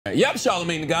Yep,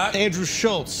 Charlamagne the God. Andrew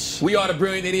Schulz. We are the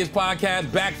Brilliant Idiots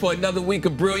Podcast, back for another week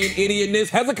of brilliant idiotness.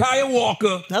 Hezekiah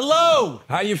Walker. Hello.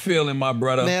 How you feeling, my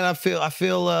brother? Man, I'm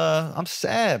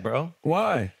sad, bro.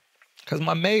 Why? Because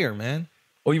my mayor, man.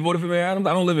 Oh, you voted for Mayor Adams?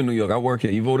 I don't live in New York. I work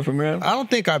here. You voted for Mayor Adams? I don't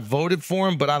think I voted for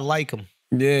him, but I like him.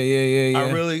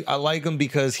 Yeah. I like him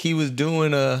because he was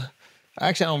doing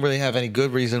actually, I don't really have any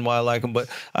good reason why I like him, but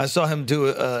I saw him do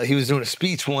he was doing a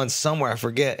speech once somewhere, I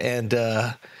forget, and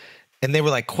they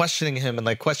were like questioning him and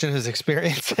like questioning his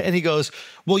experience, and he goes,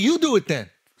 "Well, you do it then."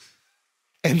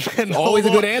 And then always a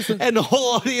good answer. And the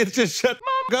whole audience just shut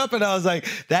the up, and I was like,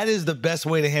 that is the best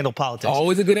way to handle politics.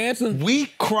 Always a good answer. We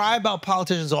cry about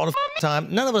politicians all the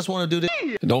time. None of us want to do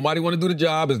this. Nobody want to do the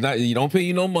job. It's not. You don't pay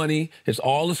you no money. It's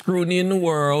all the scrutiny in the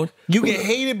world. You get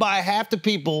hated by half the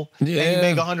people, and you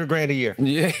make $100,000 a year.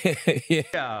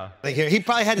 Yeah. Like he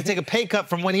probably had to take a pay cut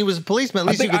from when he was a policeman.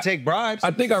 At least you could take bribes. I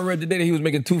think I read today that he was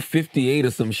making $258 or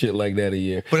some shit like that a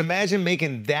year. But imagine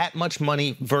making that much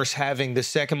money versus having the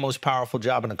second most powerful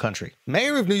job in the country.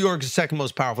 Mayor of New York is the second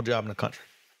most powerful job in the country.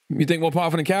 You think more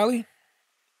powerful than Cali?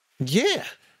 Yeah.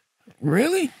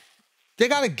 Really? They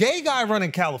got a gay guy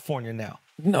running California now.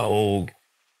 No.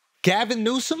 Gavin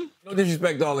Newsom? No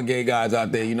disrespect to all the gay guys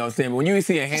out there, you know what I'm saying? But when you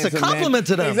see a handsome man... It's a compliment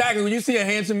to them. Exactly. When you see a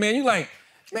handsome man, you're like,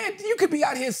 man, you could be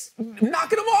out here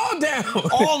knocking them all down.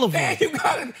 All of them. Man, you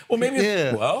got it. Well, maybe...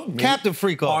 Yeah. Well, maybe, Captain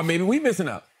Freak off. Or maybe we missing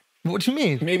out. What you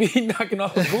mean? Maybe he knocking all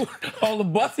the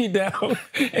bussy down,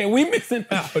 and we missing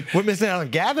out. We're missing out on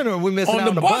Gavin, or we're missing out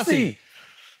on the bussy?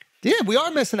 Yeah, we are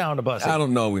missing out on the bussy. I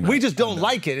don't know. We just don't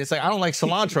like it. It's like, I don't like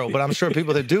cilantro, but I'm sure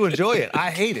people that do enjoy it.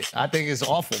 I hate it. I think it's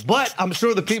awful. But I'm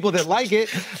sure the people that like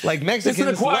it, like Mexicans, it's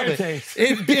an acquired love it. Taste.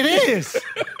 It is.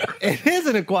 It is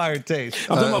an acquired taste.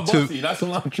 I'm talking about bussy, not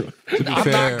cilantro.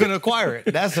 I'm not going to acquire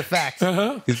it. That's a fact.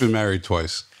 He's been married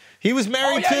twice. He was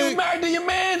married to... he was married to your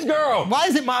man's girl. Why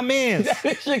is it my man's?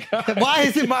 Why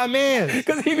is it my man's?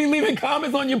 Because he be leaving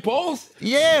comments on your posts.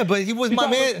 Yeah, but he was my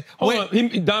man. Hold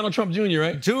on. Donald Trump Jr.,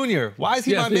 right? Junior. Why is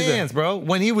he my man's, bro?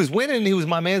 When he was winning, he was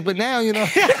my man's, but now, you know...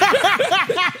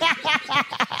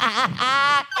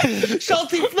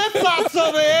 Schulzy flip-flops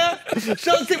over here.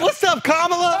 Schulzy, what's up,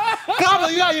 Kamala?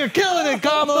 Kamala, you out here killing it,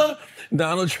 Kamala.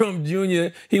 Donald Trump Jr.,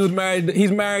 he's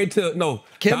married to, no.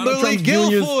 Kimberly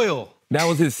Guilfoyle. That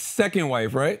was his second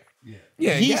wife, right?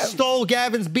 Yeah. He stole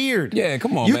Gavin's beard. Yeah,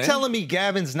 come on, man. You telling me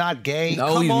Gavin's not gay?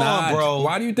 No, come he's on, not. Bro.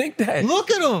 Why do you think that? Look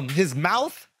at him. His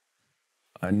mouth.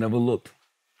 I never looked.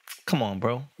 Come on,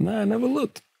 bro. Nah, I never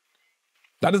looked.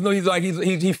 I just know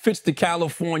he fits the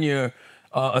California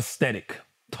aesthetic.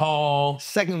 Tall.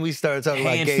 Second we started talking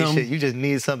about gay shit, you just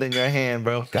need something in your hand,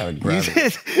 bro. Gotta grab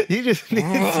it. You just need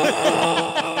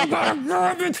something. Gotta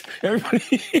grab it.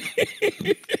 Everybody.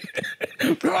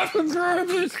 Gotta grab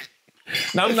it.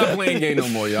 Now I'm not playing gay no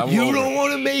more, y'all. You don't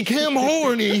want to make him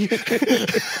horny.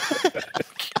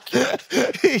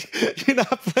 You're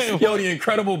not playing. Yo, the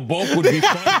Incredible Bulk would be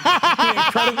fun. The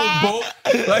Incredible Bulk,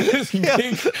 like this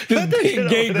big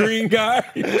gay green guy.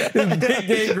 This big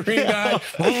gay green guy.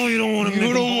 Oh, you don't want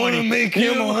to make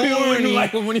him horny. You wouldn't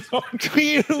like him when he's horny.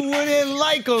 You wouldn't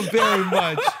like him very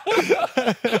much.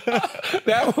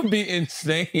 That would be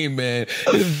insane, man.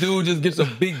 This dude just gets a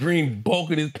big green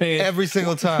bulk in his pants. Every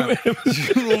single time.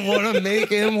 You don't want to make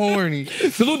him horny.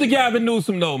 Salute to Gavin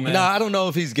Newsom, though, man. Nah, I don't know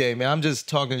if he's gay, man. I'm just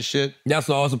talking shit. That's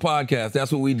all. It's a podcast.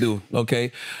 That's what we do,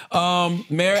 okay?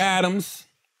 Mayor Adams.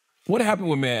 What happened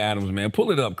with Mayor Adams, man?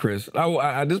 Pull it up, Chris.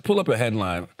 I just pull up a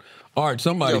headline. Art,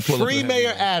 somebody pull up a Free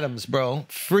Mayor Adams, bro.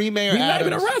 Free Mayor Adams. He's not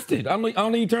even arrested. I don't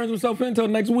think he turns himself in until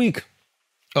next week.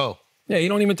 Oh. Yeah, he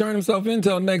don't even turn himself in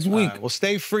until next week. Right, well,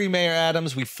 stay free, Mayor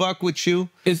Adams. We fuck with you.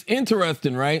 It's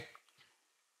interesting, right?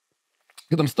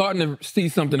 Because I'm starting to see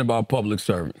something about public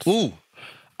servants. Ooh.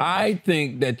 I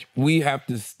think that we have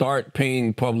to start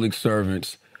paying public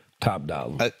servants top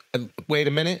dollar. Wait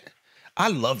a minute. I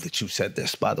love that you said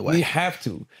this, by the way. We have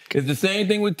to. It's the same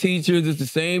thing with teachers. It's the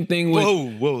same thing with...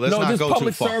 Whoa, let's not go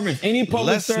public too far. servants. Any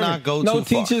public servant. Let's not go no,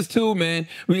 too far. teachers too, man.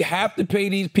 We have to pay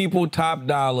these people top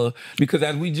dollar because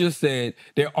as we just said,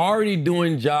 they're already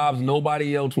doing jobs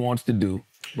nobody else wants to do.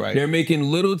 Right. They're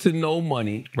making little to no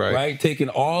money, right? Taking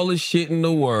all the shit in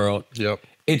the world. Yep.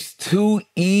 It's too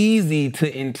easy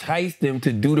to entice them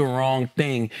to do the wrong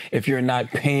thing if you're not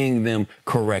paying them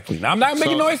correctly. Now, I'm not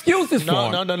making no excuses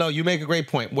for them. No. You make a great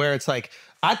point where it's like,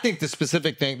 I think the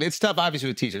specific thing, it's tough obviously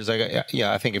with teachers. Like,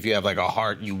 yeah, I think if you have like a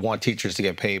heart, you want teachers to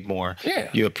get paid more. Yeah.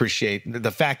 You appreciate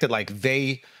the fact that like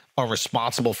they are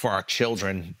responsible for our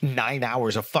children 9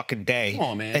 hours a fucking day. Come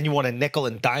on, man. And you want to nickel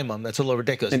and dime them. That's a little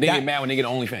ridiculous. And they get mad when they get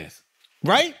OnlyFans.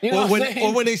 Right? You know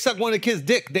or when they suck one of the kids'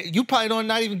 dick, you probably don't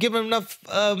not even give them enough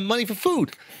money for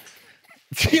food.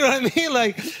 You know what I mean?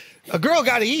 Like, a girl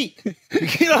got to eat.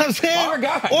 You know what I'm saying? Or a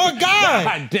guy. Or a guy.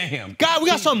 God damn. God, we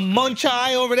got some munch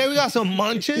eye over there. We got some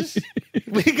munches.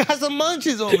 We got some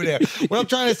munches over there. What I'm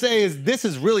trying to say is this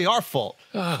is really our fault.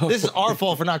 This is our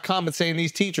fault for not compensating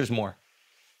these teachers more.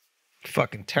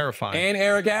 Fucking terrifying. And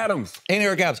Eric Adams.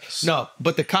 No,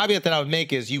 but the caveat that I would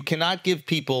make is you cannot give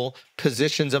people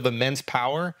positions of immense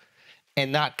power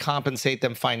and not compensate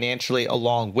them financially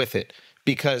along with it.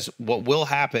 Because what will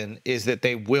happen is that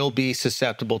they will be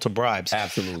susceptible to bribes.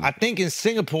 Absolutely. I think in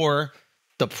Singapore,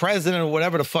 the president or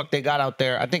whatever the fuck they got out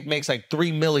there, I think makes like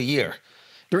 $3 million a year.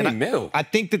 $3 million? I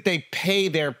think that they pay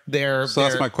their. So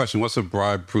that's my question. What's a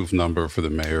bribe-proof number for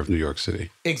the mayor of New York City?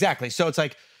 Exactly. So it's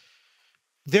like,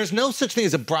 there's no such thing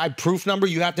as a bribe-proof number.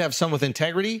 You have to have some with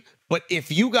integrity. But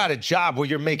if you got a job where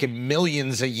you're making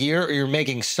millions a year or you're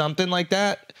making something like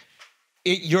that,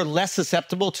 you're less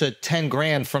susceptible to 10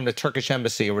 grand from the Turkish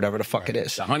embassy or whatever the fuck it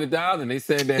is. 100,000. They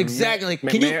said that exactly.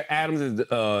 Mayor Adams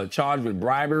is charged with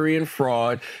bribery and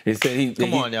fraud. It said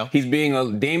he's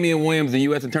being Damian Williams, the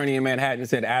U.S. attorney in Manhattan,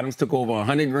 said Adams took over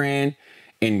 100 grand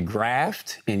in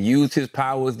graft and used his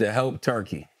powers to help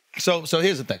Turkey. So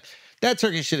here's the thing. That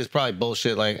Turkey shit is probably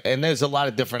bullshit. Like, and there's a lot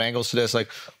of different angles to this. Like,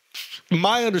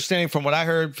 my understanding from what I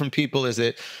heard from people is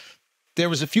that there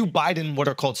was a few Biden, what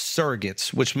are called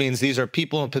surrogates, which means these are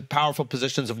people in powerful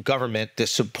positions of government that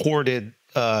supported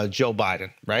Joe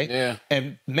Biden, right? Yeah.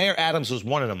 And Mayor Adams was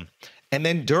one of them. And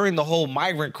then during the whole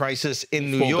migrant crisis in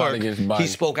New York, he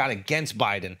spoke out against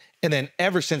Biden. And then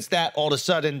ever since that, all of a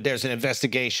sudden, there's an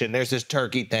investigation. There's this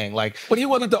Turkey thing. Like, but he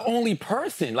wasn't the only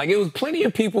person. Like, it was plenty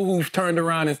of people who've turned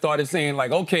around and started saying,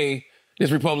 like, okay,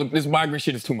 this migrant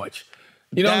shit is too much.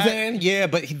 You know what I'm saying? Yeah,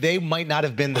 but they might not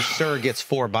have been the surrogates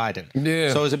for Biden.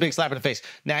 Yeah. So it was a big slap in the face.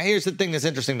 Now, here's the thing that's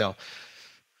interesting, though.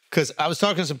 Because I was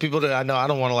talking to some people that I know, I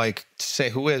don't want to, like, say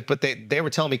who is, but they were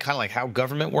telling me kind of like how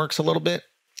government works a little bit.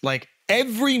 Like,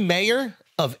 every mayor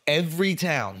of every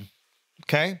town,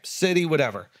 okay, city,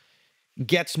 whatever,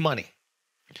 gets money.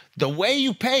 The way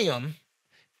you pay them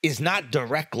is not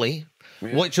directly.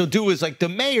 Yeah. What you'll do is, like, the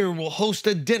mayor will host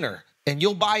a dinner. And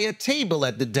you'll buy a table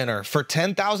at the dinner for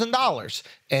 $10,000.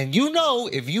 And you know,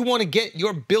 if you want to get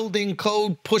your building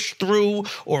code pushed through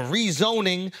or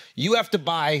rezoning, you have to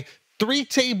buy 3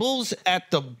 tables at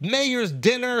the mayor's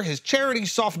dinner, his charity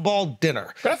softball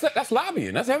dinner. That's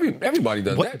lobbying. That's everybody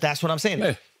does that. That's what I'm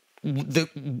saying. Yeah.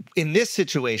 In this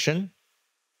situation,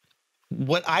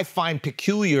 what I find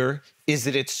peculiar is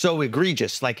that it's so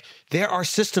egregious. Like, there are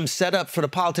systems set up for the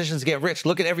politicians to get rich.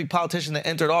 Look at every politician that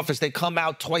entered office. They come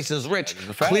out twice as rich.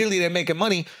 Clearly, they're making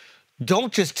money.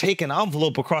 Don't just take an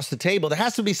envelope across the table. There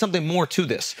has to be something more to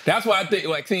this. That's why I think,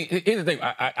 like, see, here's the thing.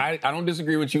 I don't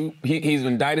disagree with you. He's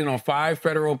indicted on 5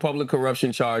 federal public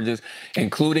corruption charges,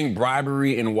 including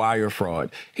bribery and wire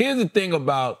fraud. Here's the thing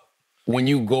about when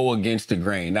you go against the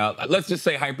grain. Now, let's just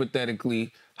say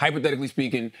hypothetically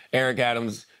speaking, Eric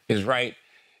Adams is right.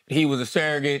 He was a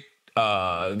surrogate.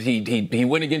 He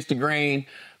went against the grain,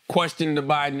 questioned the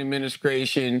Biden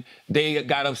administration. They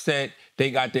got upset.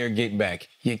 They got their get back.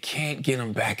 You can't get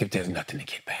them back if there's nothing to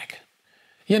get back.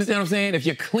 You understand what I'm saying? If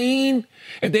you're clean,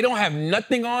 if they don't have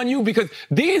nothing on you, because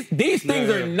these things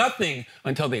are nothing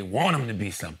until they want them to be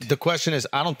something. The question is,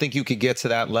 I don't think you could get to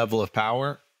that level of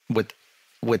power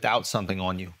without something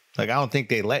on you. Like, I don't think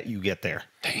they let you get there.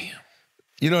 Damn.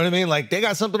 You know what I mean? Like, they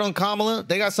got something on Kamala,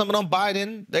 they got something on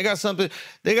Biden, they got something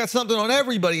on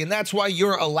everybody, and that's why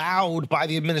you're allowed by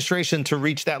the administration to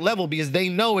reach that level, because they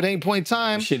know at any point in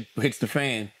time shit hits the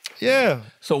fan. Yeah.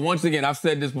 So once again, I've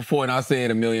said this before and I'll say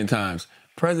it a million times.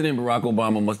 President Barack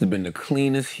Obama must have been the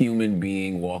cleanest human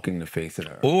being walking the face of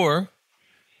the earth. Or,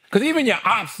 because even your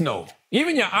ops know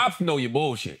your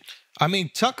bullshit. I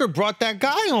mean, Tucker brought that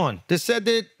guy on that said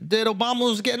that Obama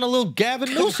was getting a little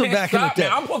Gavin Newsom back in the day.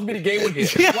 I'm supposed to be the gay one here.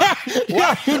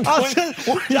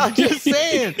 I'm just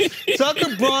saying.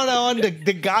 Tucker brought on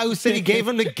the guy who said he gave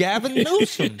him the Gavin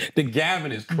Newsom. The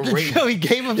Gavin is crazy. Yo, he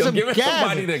gave him some giving Gavin.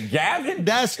 Somebody the Gavin?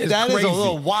 That is a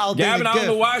little wild Gavin, thing to I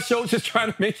don't know why Schulz just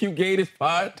trying to make you gay this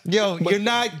pod. Yo,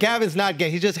 Gavin's not gay.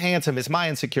 He's just handsome. It's my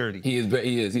insecurity. He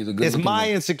is. He's a good. It's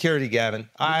my insecurity, Gavin.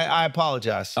 I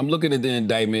apologize. I'm looking at the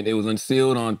indictment. It was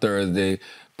unsealed on Thursday.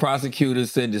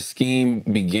 Prosecutors said the scheme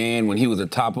began when he was a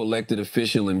top elected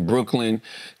official in Brooklyn,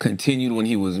 continued when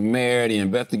he was mayor. The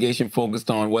investigation focused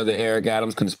on whether Eric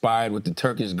Adams conspired with the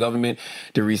Turkish government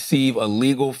to receive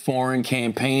illegal foreign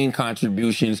campaign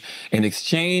contributions in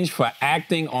exchange for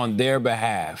acting on their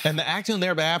behalf. And the acting on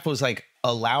their behalf was like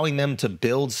allowing them to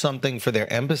build something for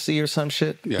their embassy or some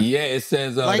shit? Yeah, it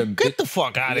says like get the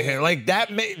fuck out of here. Like that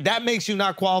makes you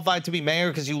not qualified to be mayor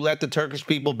because you let the Turkish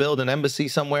people build an embassy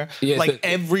somewhere. Yeah, like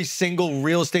every single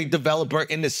real estate developer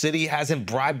in the city hasn't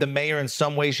bribed the mayor in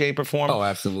some way, shape, or form. Oh,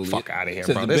 absolutely. Fuck out of here,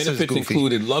 Says bro. The This benefits is goofy.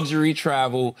 included luxury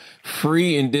travel,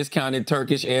 free and discounted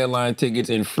Turkish airline tickets,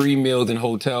 and free meals in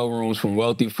hotel rooms from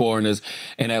wealthy foreigners,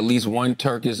 and at least one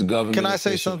Turkish government Can I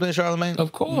say official. something, Charlamagne?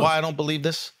 Of course. Why I don't believe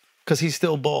this? Because he's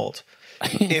still bald.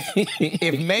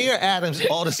 If Mayor Adams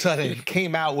all of a sudden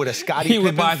came out with a Scottie He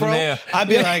would Pippen buy some fro, hair. I'd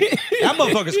be like, that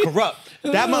motherfucker's corrupt.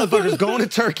 That motherfucker's going to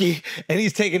Turkey and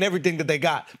he's taking everything that they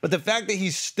got. But the fact that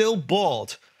he's still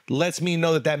bald lets me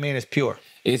know that that man is pure.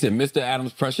 It said Mr.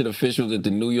 Adams pressured officials at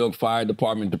the New York Fire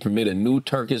Department to permit a new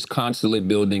Turkish consulate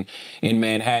building in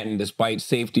Manhattan despite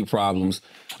safety problems.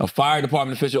 A fire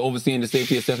department official overseeing the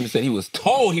safety assessment said he was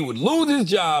told he would lose his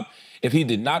job if he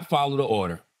did not follow the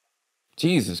order.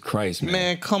 Jesus Christ, man.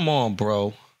 Man, come on,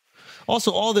 bro.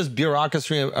 Also, all this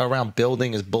bureaucracy around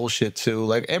building is bullshit, too.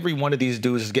 Like, every one of these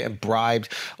dudes is getting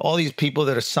bribed. All these people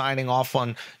that are signing off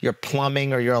on your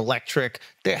plumbing or your electric,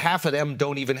 half of them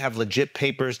don't even have legit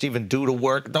papers to even do the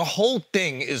work. The whole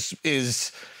thing is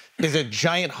a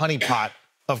giant honeypot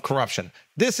of corruption.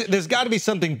 There's got to be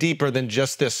something deeper than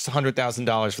just this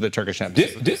 $100,000 for the Turkish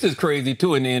embassy. This is crazy,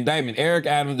 too. In the indictment, Eric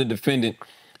Adams, the defendant,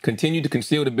 continued to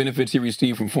conceal the benefits he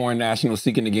received from foreign nationals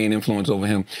seeking to gain influence over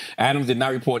him. Adams did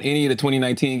not report any of the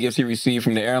 2019 gifts he received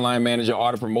from the airline manager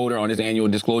or the promoter on his annual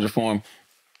disclosure form.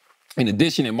 In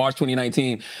addition, in March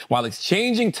 2019, while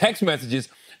exchanging text messages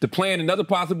to plan another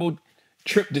possible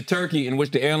trip to Turkey in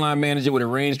which the airline manager would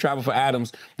arrange travel for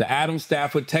Adams, the Adams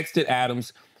staffer texted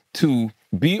Adams to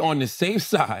be on the safe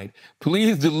side.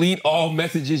 Please delete all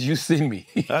messages you send me.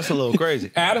 That's a little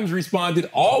crazy. Adams responded,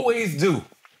 always do.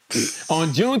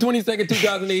 On June 22nd,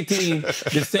 2018,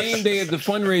 the same day as the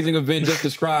fundraising event just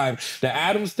described, the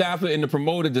Adams staffer and the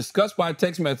promoter discussed by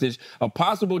text message a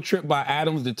possible trip by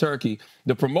Adams to Turkey.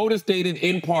 The promoter stated,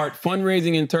 in part,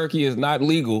 fundraising in Turkey is not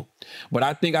legal, but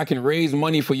I think I can raise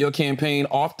money for your campaign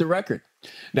off the record.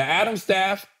 The Adams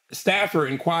staffer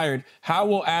inquired, how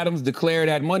will Adams declare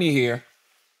that money here?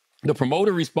 The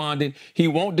promoter responded, he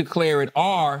won't declare it,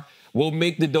 or we'll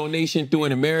make the donation through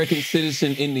an American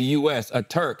citizen in the U.S., a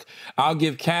Turk. I'll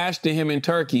give cash to him in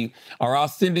Turkey, or I'll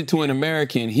send it to an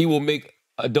American. He will make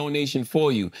a donation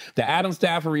for you. The Adams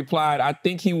staffer replied, I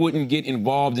think he wouldn't get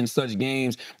involved in such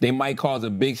games. They might cause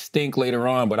a big stink later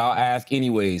on, but I'll ask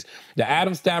anyways. The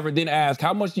Adams staffer then asked,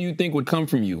 how much do you think would come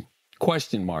from you?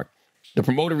 Question mark. The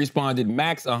promoter responded,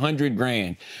 max 100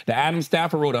 grand. The Adams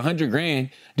staffer wrote 100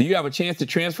 grand. Do you have a chance to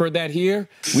transfer that here?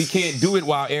 We can't do it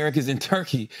while Eric is in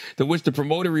Turkey. To which the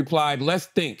promoter replied, let's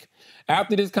think.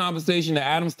 After this conversation, the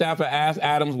Adams staffer asked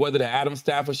Adams whether the Adams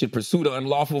staffer should pursue the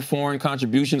unlawful foreign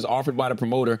contributions offered by the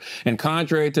promoter. And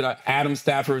contrary to the Adams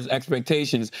staffer's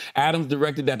expectations, Adams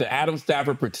directed that the Adams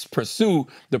staffer pursue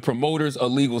the promoter's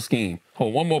illegal scheme.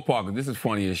 Hold one more part, because this is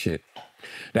funny as shit.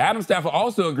 The Adams staffer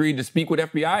also agreed to speak with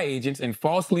FBI agents and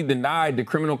falsely denied the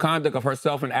criminal conduct of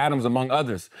herself and Adams, among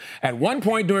others. At one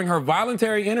point during her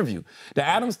voluntary interview, the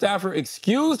Adams staffer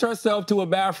excused herself to a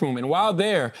bathroom and while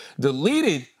there,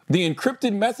 deleted the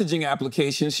encrypted messaging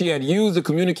applications she had used to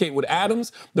communicate with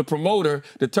Adams, the promoter,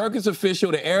 the Turkish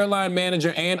official, the airline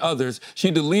manager, and others.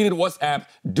 She deleted WhatsApp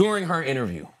during her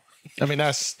interview. I mean,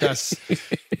 that's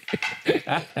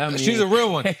I mean, she's a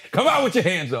real one. Hey, come out with your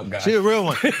hands up, guys. She's a real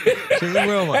one. She's a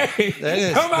real one. Hey, that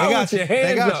is. come out with your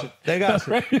hands up. They got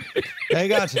you. They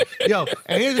got you. Yo,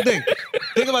 and here's the thing.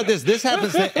 Think about this. This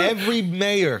happens to every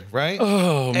mayor, right?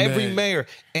 Oh, every man. mayor.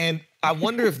 And I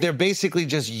wonder if they're basically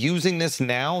just using this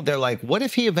now. They're like, what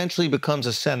if he eventually becomes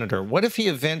a senator? What if he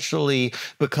eventually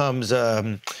becomes,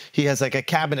 he has like a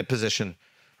cabinet position,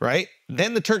 right?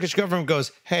 Then the Turkish government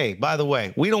goes, hey, by the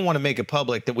way, we don't want to make it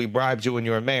public that we bribed you when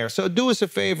you were mayor. So do us a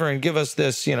favor and give us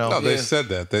this, you know. No, they said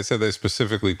that. They said they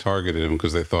specifically targeted him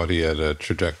because they thought he had a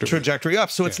trajectory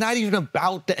Up. So it's not even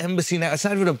about the embassy now. It's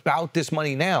not even about this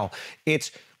money now.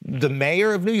 It's the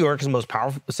mayor of New York is the most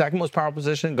powerful, second most powerful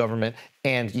position in government,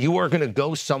 and you are going to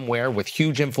go somewhere with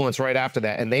huge influence right after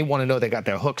that, and they want to know they got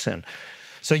their hooks in.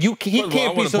 So he can't be so...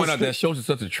 I want to point out that Schulz is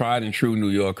such a tried and true New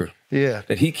Yorker. Yeah.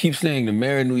 That he keeps saying the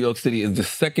mayor of New York City is the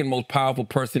second most powerful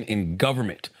person in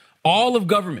government. All of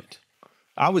government.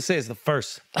 I would say it's the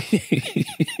first.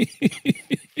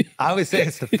 I would say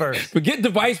it's the first. Forget the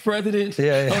vice president.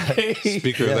 Yeah. Okay?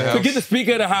 Speaker of the House. Forget the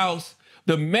Speaker of the House.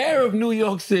 The mayor of New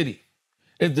York City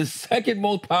is the second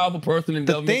most powerful person in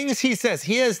government. The things he says,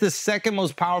 he has the second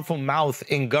most powerful mouth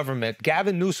in government.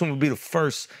 Gavin Newsom would be the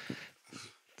first.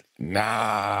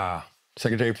 Nah.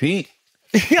 Secretary Pete.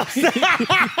 The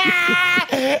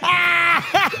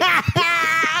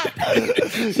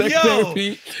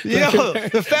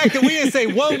fact that we didn't say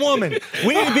one woman,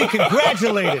 we need to be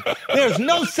congratulated. There's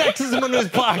no sexism on this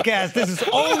podcast. This is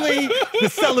only the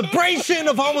celebration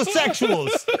of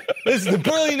homosexuals. This is the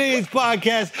Brilliant Idiots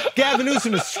podcast. Gavin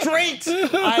Newsom is straight.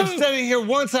 I've said it here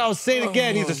once. I'll say it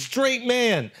again. He's a straight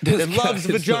man that loves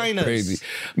vaginas. So crazy.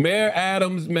 Mayor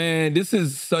Adams, man, this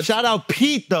is such. Shout out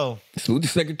Pete, though. Salute to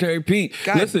Secretary Pete.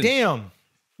 God damn.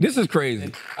 This is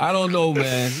crazy. I don't know,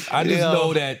 man. I just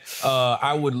know that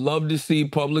I would love to see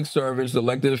public servants,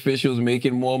 elected officials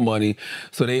making more money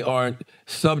so they aren't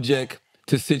subject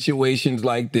to situations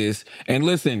like this. And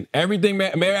listen, everything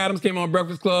Mayor Adams came on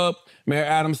Breakfast Club. Mayor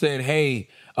Adams said, "Hey,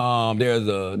 there's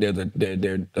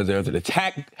an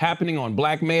attack happening on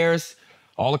black mayors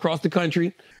all across the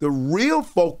country." The real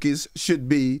focus should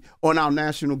be on our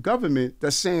national government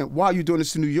that's saying, "Why are you doing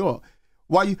this to New York?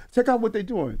 Why you check out what they're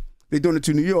doing? They're doing it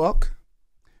to New York.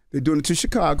 They're doing it to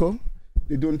Chicago.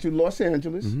 They're doing it to Los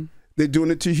Angeles. They're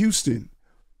doing it to Houston.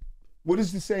 What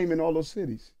is the same in all those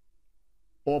cities?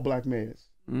 All black mayors.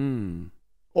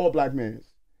 All black mayors.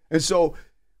 And so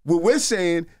what we're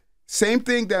saying, same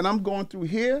thing that I'm going through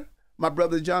here, my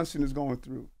brother Johnson is going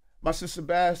through. My sister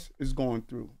Bass is going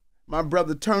through. My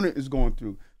brother Turner is going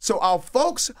through. So our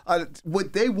folks,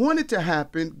 what they wanted to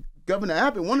happen, Governor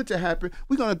Abbott wanted to happen,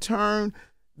 we're going to turn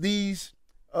these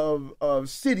of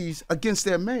cities against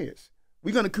their mayors.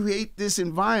 We're going to create this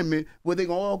environment where they're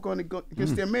all going to go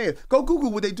against their mayors. Go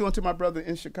Google what they're doing to my brother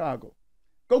in Chicago.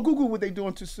 Go Google what they're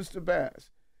doing to Sister Bass.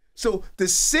 So the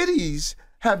cities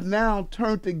have now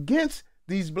turned against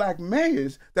these black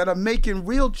mayors that are making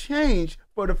real change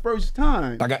for the first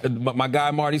time. I got my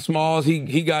guy Marty Smalls.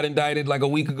 He got indicted like a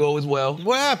week ago as well.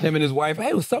 What happened? Him and his wife.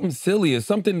 Hey, it was something silly. It's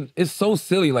so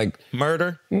silly. Like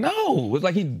murder? No, it was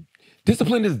like he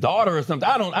disciplined his daughter or something.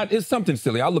 It's something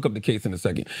silly. I'll look up the case in a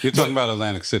second. You're talking about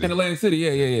Atlantic City. In Atlantic City,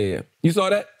 yeah. You saw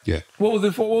that? Yeah. What was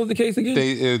it for? What was the case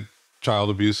again? Child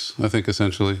abuse, I think,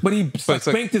 essentially. But he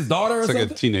spanked his daughter or something?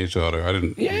 It's like a teenage daughter. I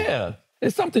didn't. Yeah.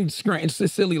 It's something strange.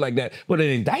 It's silly like that. But an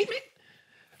indictment?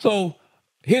 So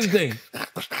here's the thing.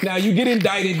 Now, you get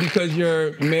indicted because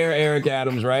you're Mayor Eric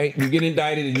Adams, right? You get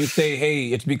indicted and you say, hey,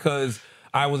 it's because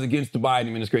I was against the Biden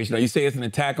administration. Now, you say it's an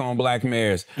attack on black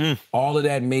mayors. All of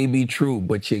that may be true,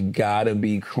 but you gotta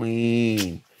be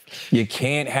clean. You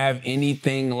can't have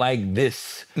anything like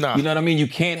this. Nah. You know what I mean? You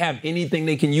can't have anything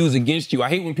they can use against you. I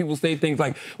hate when people say things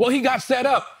like, well, he got set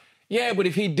up. Yeah, but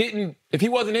if he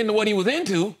wasn't into what he was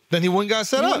into, then he wouldn't got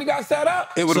set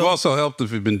up. It would have also helped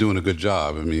if he'd been doing a good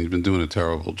job. I mean, he's been doing a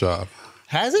terrible job.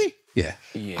 Has he? Yeah.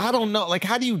 I don't know. Like,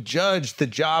 how do you judge the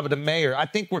job of the mayor? I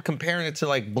think we're comparing it to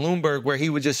like Bloomberg, where he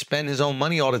would just spend his own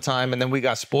money all the time, and then we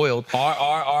got spoiled.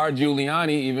 Our Giuliani,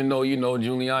 even though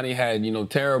Giuliani had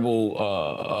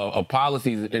terrible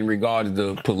policies in regards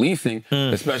to policing,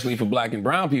 especially for black and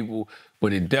brown people,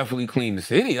 but it definitely cleaned the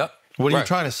city up. What are you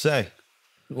trying to say?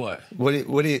 What?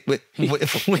 He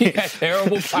had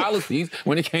terrible policies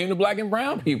when it came to black and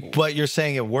brown people. But you're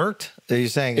saying it worked? Are you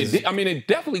saying it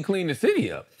definitely cleaned the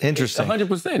city up. Interesting.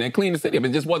 100%. It cleaned the city up.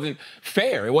 It just wasn't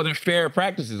fair. It wasn't fair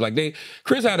practices. Like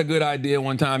Chris had a good idea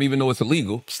one time, even though it's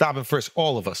illegal. Stop and frisk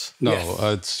all of us. No, Yes.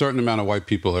 a certain amount of white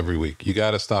people every week. You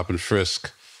got to stop and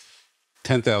frisk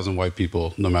 10,000 white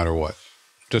people no matter what.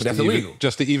 That's illegal.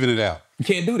 Just to even it out. You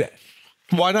can't do that.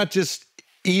 Why not just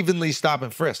evenly stop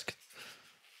and frisk?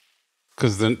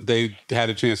 Because then they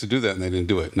had a chance to do that and they didn't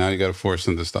do it. Now you got to force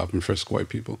them to stop and frisk white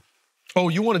people. Oh,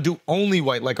 you want to do only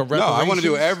white, like a No, I want to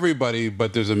do everybody,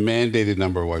 but there's a mandated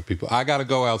number of white people. I got to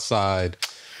go outside.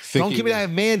 Don't give me that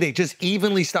mandate. Just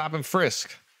evenly stop and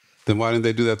frisk. Then why didn't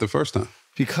they do that the first time?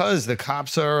 Because the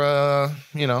cops are,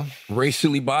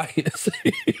 racially biased.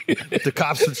 The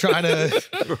cops are trying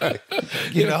to,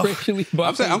 racially biased.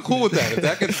 I'm saying I'm cool with that. If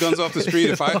that gets guns off the street,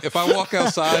 if I walk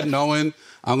outside knowing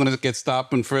I'm going to get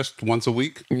stopped and frisked once a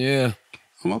week, yeah,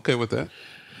 I'm okay with that.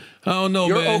 I don't know,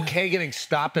 You're man. okay getting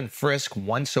stopped and frisked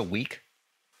once a week?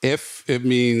 If it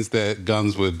means that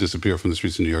guns would disappear from the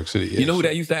streets of New York City. Yes. You know who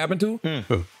that used to happen to?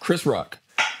 Who? Chris Rock.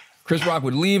 Chris Rock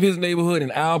would leave his neighborhood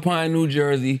in Alpine, New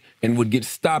Jersey, and would get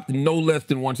stopped no less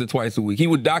than once or twice a week. He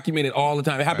would document it all the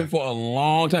time. It happened for a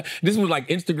long time. This was like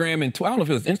Instagram and I don't know if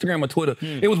it was Instagram or Twitter.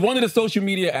 It was one of the social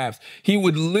media apps. He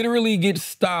would literally get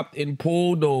stopped and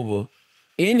pulled over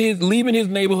leaving his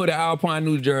neighborhood of Alpine,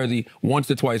 New Jersey, once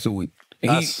or twice a week.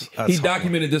 And he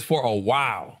documented this for a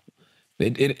while.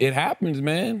 It happens,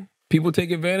 man. People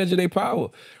take advantage of their power.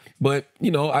 But,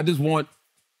 I just want...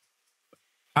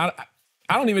 I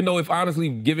don't even know if, honestly,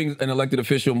 giving an elected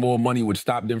official more money would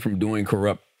stop them from doing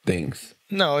corrupt things.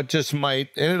 No, it just might.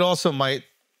 And it also might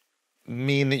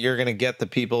mean that you're going to get the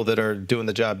people that are doing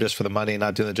the job just for the money and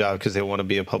not doing the job because they want to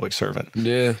be a public servant.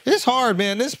 Yeah. It's hard,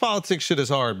 man. This politics shit is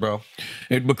hard, bro.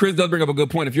 But Chris does bring up a good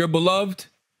point. If you're beloved,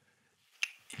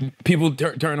 people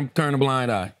turn a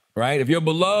blind eye, right? If you're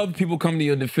beloved, people come to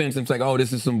your defense and it's like, oh,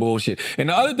 this is some bullshit. And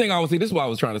the other thing I was saying, this is what I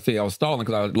was trying to say. I was stalling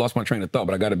because I lost my train of thought,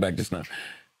 but I got it back just now.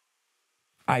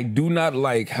 I do not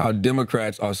like how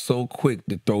Democrats are so quick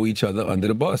to throw each other under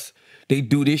the bus. They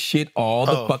do this shit all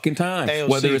the fucking time. AOC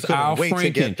whether it's Al wait to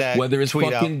Franken, get that whether it's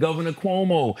tweet fucking out. Governor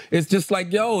Cuomo. It's just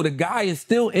like, yo, the guy is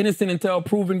still innocent until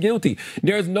proven guilty.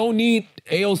 There's no need,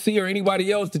 AOC or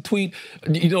anybody else, to tweet,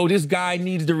 you know, this guy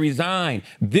needs to resign.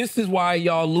 This is why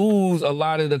y'all lose a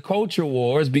lot of the culture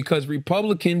wars, because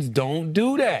Republicans don't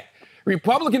do that.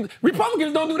 Republicans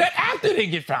don't do that after they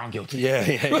get found guilty. Yeah.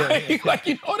 Like,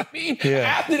 you know what I mean? Yeah.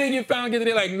 After they get found guilty,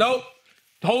 they're like, nope,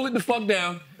 hold it the fuck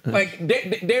down. Like,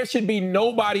 there should be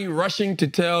nobody rushing to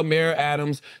tell Mayor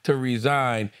Adams to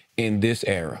resign in this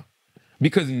era,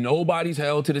 because nobody's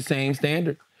held to the same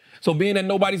standard. So being that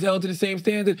nobody's held to the same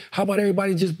standard, how about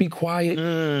everybody just be quiet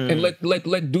and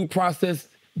let due process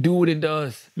do what it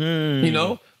does? You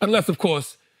know? Unless, of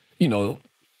course, you know,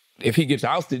 if he gets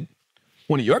ousted,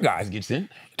 one of your guys gets in.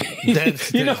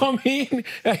 You know what I mean?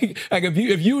 Like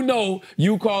if you know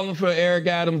you calling for Eric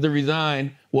Adams to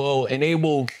resign, well,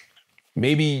 enable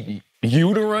maybe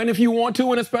you to run if you want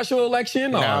to in a special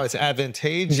election. Now it's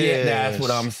advantageous. Yeah, that's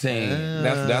what I'm saying.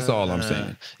 That's all I'm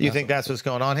saying. You think that's what's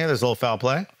going on here? There's a little foul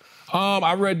play?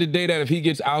 I read today that if he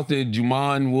gets ousted,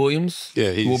 Juman Williams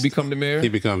will become the mayor. He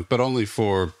becomes, but only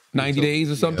for 90 days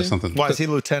or something? Yeah, something. Why is he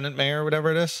lieutenant mayor or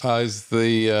whatever it is? Is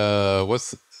the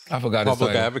I forgot his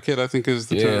public title. advocate, I think is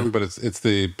the term, but it's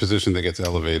the position that gets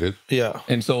elevated. Yeah.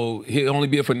 And so he'll only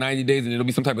be it for 90 days and it'll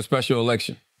be some type of special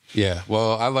election. Yeah,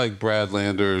 well, I like Brad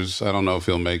Landers. I don't know if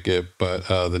he'll make it, but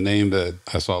the name that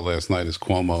I saw last night is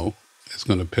Cuomo. Is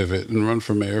going to pivot and run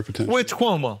for mayor potentially. Which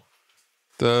Cuomo?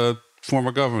 The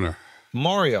former governor.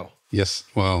 Mario. Yes,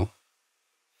 well,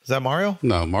 Is that Mario?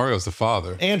 no, Mario's the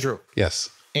father. Andrew.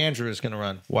 Yes, Andrew is going to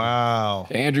run. Wow.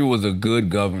 Andrew was a good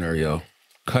governor, yo.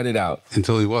 Cut it out.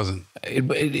 until he wasn't.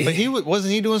 But he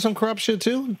wasn't he doing some corrupt shit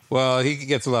too? Well, he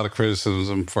gets a lot of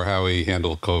criticism for how he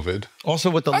handled COVID.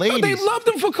 Also with the I thought ladies. they loved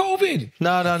him for COVID.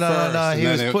 No. First, He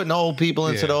and was then putting old people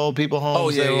into the old people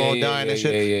homes. yeah, they were all yeah, dying yeah, and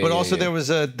shit. yeah, but also yeah. there was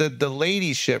the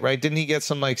lady shit, right? Didn't he get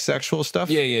some like sexual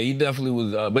stuff? Yeah, he definitely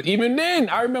was. But even then,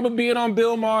 I remember being on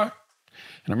Bill Maher,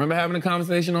 and I remember having a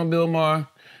conversation on Bill Maher,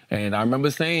 and I remember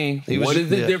saying, what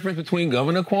is the difference between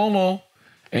Governor Cuomo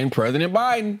and President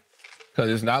Biden? Because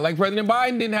it's not like President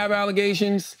Biden didn't have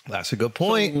allegations. That's a good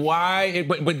point. So why?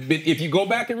 But if you go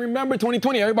back and remember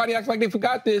 2020, everybody acts like they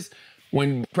forgot this.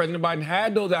 When President Biden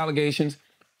had those allegations,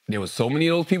 there was so many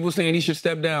of those people saying he should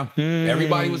step down.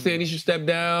 Everybody was saying he should step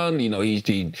down. You know,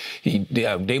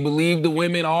 they believe the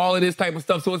women, all of this type of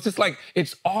stuff. So it's just like,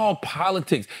 it's all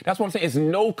politics. That's what I'm saying. It's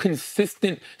no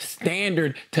consistent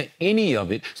standard to any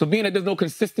of it. So being that there's no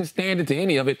consistent standard to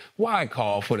any of it, why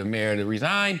call for the mayor to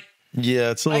resign?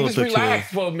 Yeah, it's a little Just peculiar.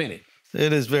 relax for a minute.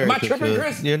 It is very Am I tripping, peculiar.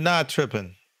 Chris? You're not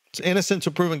tripping. It's innocent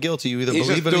to proven guilty. You either He's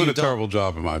believe just it or doing you a don't. terrible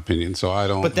job, in my opinion. So I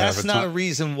don't. But that's not a time.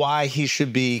 reason why he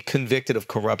should be convicted of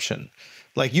corruption.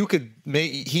 Like you could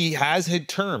make, he has his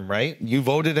term, right? You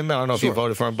voted him. I don't know if you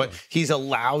voted for him, but he's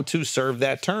allowed to serve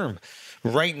that term.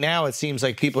 Right now, it seems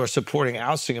like people are supporting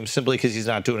ousting him simply because he's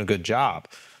not doing a good job.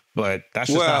 But that's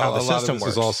just not how the a lot of system this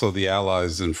works. is also the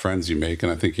allies and friends you make,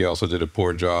 and I think he also did a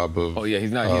poor job of. Oh yeah,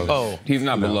 he's not. He's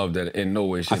not beloved in no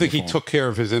way, shape, I think or he form. took care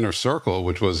of his inner circle,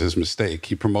 which was his mistake.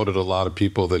 He promoted a lot of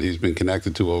people that he's been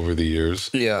connected to over the years.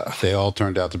 Yeah. They all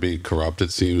turned out to be corrupt,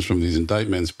 it seems, from these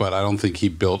indictments, but I don't think he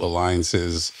built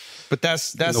alliances But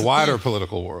that's in the wider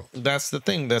political world. That's the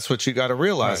thing. That's what you got to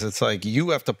realize. Right. It's like you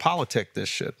have to politic this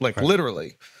shit. Like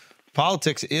literally.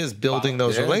 Politics is building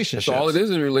those relationships. That's all it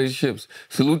is relationships.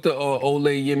 Salute to Ole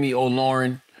Yemi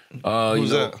O'Laurin. Who's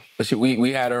that?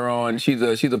 We had her on. She's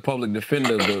a public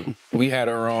defender, but we had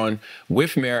her on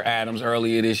with Mayor Adams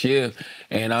earlier this year,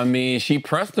 and I mean she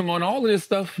pressed him on all of this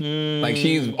stuff. Like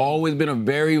she's always been a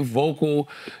very vocal,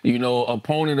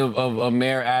 opponent of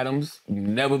Mayor Adams.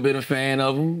 Never been a fan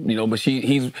of him, But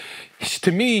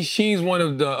to me, she's one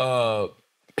of the.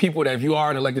 People that if you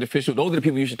are an elected official, those are the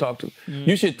people you should talk to.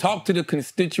 You should talk to the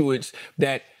constituents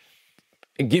that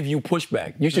give you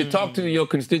pushback. You should talk to your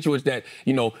constituents that,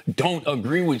 don't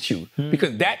agree with you.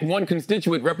 Because that one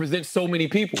constituent represents so many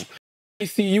people. They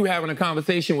see you having a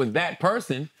conversation with that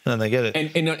person. And they get it.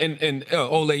 And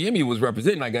Ole Yemi was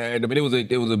representing like I mean,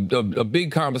 it was a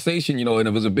big conversation, and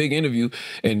it was a big interview,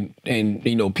 and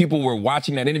people were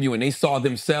watching that interview and they saw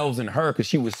themselves in her because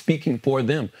she was speaking for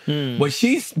them. But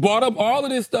she brought up all of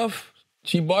this stuff.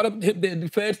 She bought up the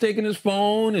feds taking his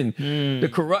phone and the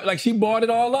corrupt. Like she bought it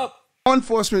all up. Law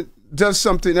enforcement does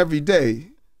something every day,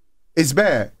 it's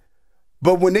bad.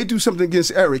 But when they do something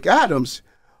against Eric Adams,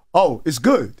 oh, it's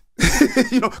good.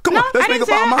 Come on, let's make up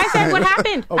our mind. I said what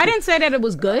happened. Okay. I didn't say that it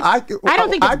was good. I don't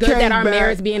think it's good that our mayor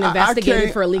is being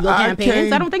investigated for illegal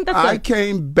campaigns. I don't think that's good. I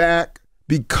came back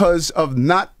because of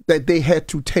not that they had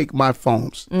to take my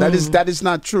phones. That is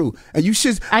not true. And you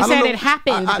should. I said it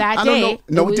happened that day.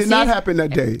 No, it did not happen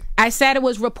that day. I said it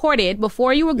was reported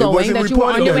before you were going that you were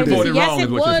on your way to. Yes,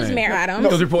 it was, Mayor Adams.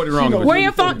 It was reported wrong. Where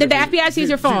your phone? Did the FBI seize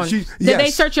your phone? Did they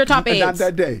search your top aides? Not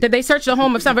that day. Did they search the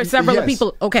home of several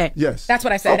people? Okay. Yes. That's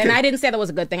what I said, and I didn't say that was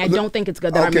a good thing. I don't think it's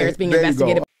good that our mayor is being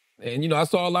investigated. And I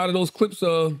saw a lot of those clips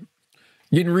getting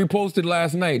reposted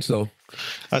last night. So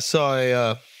I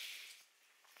saw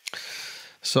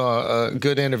a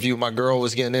good interview. My girl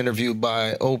was getting interviewed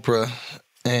by Oprah,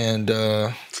 and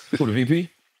who, the VP?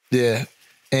 Yeah,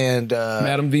 and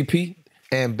Madam VP,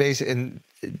 and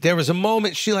there was a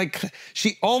moment she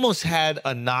almost had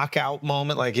a knockout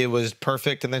moment, like it was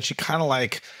perfect, and then she kind of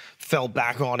like fell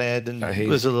back on it, and it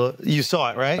was a little. You saw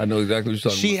it, right? I know exactly what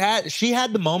you're talking about. She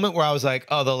had the moment where I was like,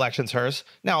 oh, the election's hers.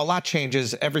 Now a lot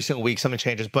changes every single week. Something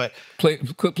changes, but play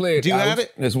it. Do you have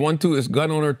it? It's 1, 2. It's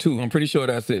gun owner 2. I'm pretty sure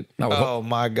that's it. Oh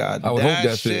my God! I would hope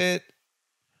that's it.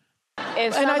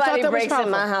 If somebody breaks in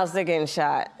my house, they're getting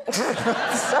shot.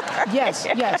 Yes.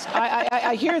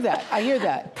 I hear that. I hear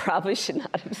that. Probably should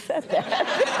not have said that.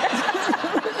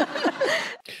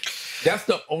 That's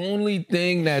the only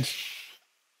thing that's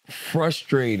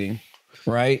frustrating,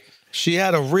 right? She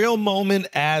had a real moment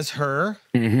as her.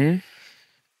 Mm-hmm.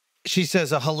 She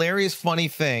says a hilarious, funny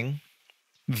thing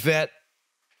that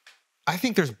I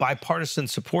think there's bipartisan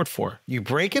support for. You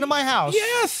break into my house,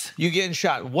 yes, you getting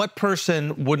shot. What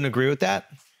person wouldn't agree with that?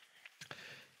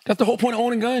 That's the whole point of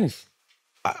owning guns.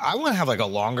 I want to have like a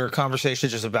longer conversation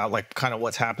just about like kind of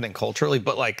what's happening culturally,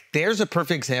 but like there's a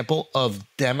perfect example of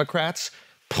Democrats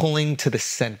pulling to the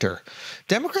center.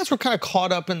 Democrats were kind of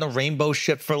caught up in the rainbow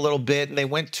shit for a little bit, and they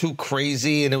went too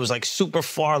crazy, and it was like super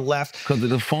far left. Because of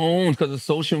the phones, because of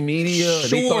social media. Sure.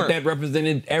 They thought that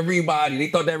represented everybody. They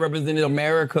thought that represented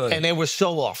America. And they were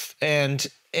so off.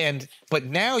 But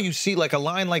now you see like a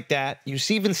line like that, you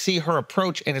even see her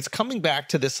approach, and it's coming back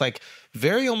to this like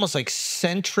very almost like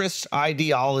centrist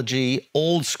ideology,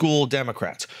 old school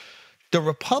Democrats. The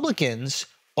Republicans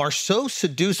are so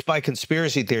seduced by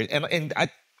conspiracy theories, and I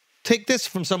take this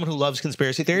from someone who loves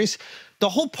conspiracy theories. The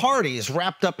whole party is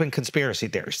wrapped up in conspiracy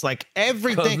theories. Like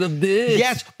everything. Because of this.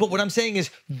 Yes, but what I'm saying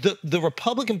is the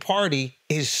Republican Party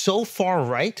is so far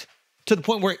right to the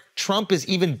point where Trump is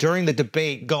even during the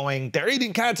debate going, they're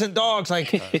eating cats and dogs,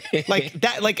 like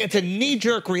that. Like it's a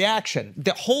knee-jerk reaction.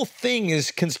 The whole thing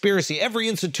is conspiracy. Every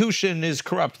institution is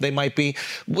corrupt. They might be.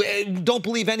 Don't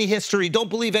believe any history. Don't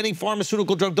believe any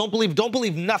pharmaceutical drug. Don't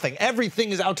believe nothing.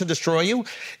 Everything is out to destroy you.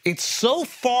 It's so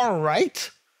far right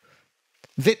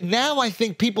that now I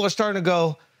think people are starting to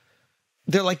go,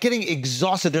 they're like getting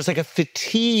exhausted. There's like a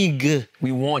fatigue.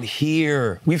 We want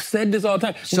here. We've said this all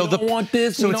the time. So we don't want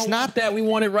this. So it's not that. We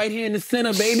want it right here in the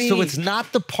center, baby. So it's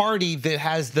not the party that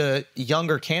has the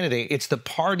younger candidate. It's the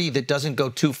party that doesn't go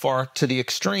too far to the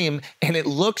extreme. And it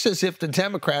looks as if the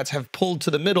Democrats have pulled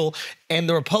to the middle and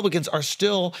the Republicans are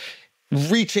still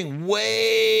reaching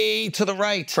way to the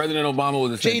right. President Obama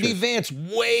was a centrist. J.D. Vance,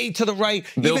 way to the right.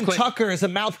 Even Tucker is a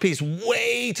mouthpiece,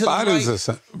 way to the right. Biden's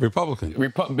a Republican.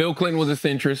 Bill Clinton was a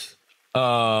centrist.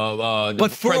 But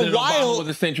for President a while, Obama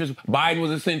was a centrist. Biden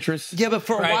was a centrist. Yeah, but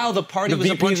for a while, the party was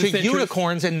a bunch of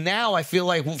unicorns, and now I feel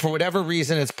like for whatever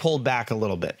reason, it's pulled back a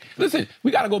little bit. Listen,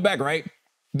 we got to go back, right?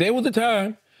 There was a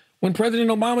time when President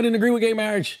Obama didn't agree with gay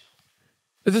marriage.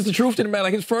 This is the truth to the matter.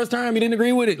 Like his first time, he didn't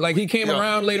agree with it. Like he came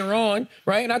around later on,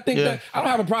 right? And I think that I don't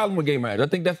have a problem with gay marriage. I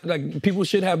think that's like people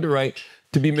should have the right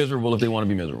to be miserable if they want to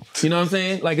be miserable. You know what I'm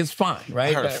saying? Like it's fine, right?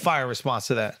 I heard a fire response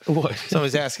to that. What?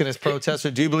 Somebody's asking his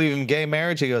protester, "Do you believe in gay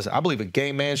marriage?" He goes, "I believe a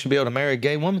gay man should be able to marry a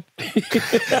gay woman."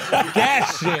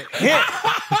 That shit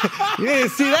hit. You didn't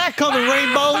see that coming,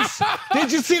 rainbows.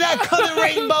 Did you see that coming,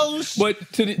 rainbows? But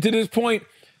to this point,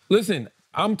 listen.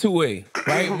 I'm 2A,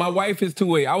 right? My wife is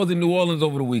 2A. I was in New Orleans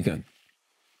over the weekend.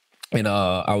 And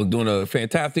I was doing a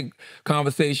fantastic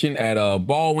conversation at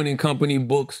Baldwin and Company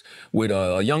Books with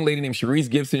a young lady named Sharice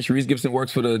Gibson. Sharice Gibson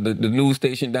works for the news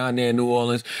station down there in New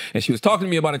Orleans. And she was talking to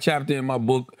me about a chapter in my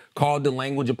book called The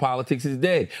Language of Politics is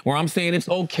Dead, where I'm saying it's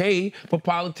okay for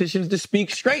politicians to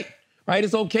speak straight, right?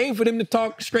 It's okay for them to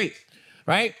talk straight,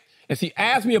 right? And she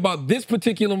asked me about this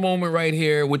particular moment right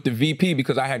here with the VP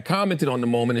because I had commented on the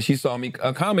moment and she saw me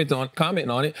commenting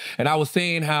on it. And I was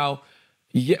saying how,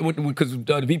 Yeah, because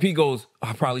the VP goes,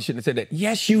 I probably shouldn't have said that.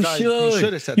 Yes, you should. You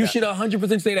should have said that. You should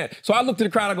 100% say that. So I look to the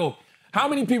crowd, I go, how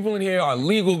many people in here are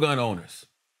legal gun owners?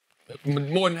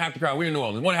 More than half the crowd. We're in New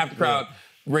Orleans. More than half the crowd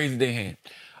raises their hand.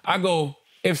 I go,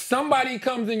 if somebody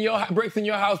comes breaks in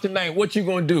your house tonight, what you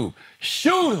gonna do?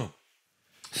 Shoot them.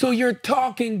 So you're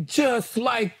talking just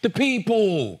like the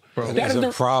people. Bro, that is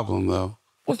the problem, though.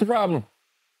 What's the problem?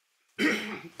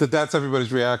 That's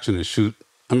everybody's reaction is shoot.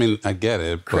 I mean, I get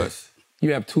it, Chris,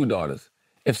 you have 2 daughters.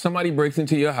 If somebody breaks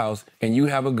into your house and you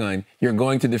have a gun, you're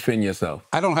going to defend yourself.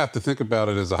 I don't have to think about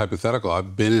it as a hypothetical.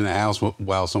 I've been in a house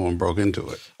while someone broke into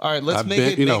it. All right, let's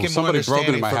make it somebody broke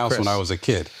into my house when I was a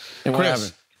kid. And what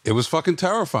happened? It was fucking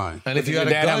terrifying. And if you had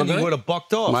a gun, you would have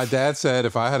bucked off. My dad said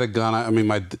if I had a gun,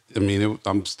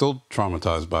 I'm still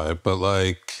traumatized by it, but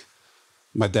like,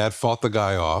 my dad fought the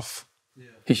guy off. Yeah.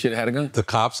 He should have had a gun. The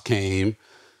cops came,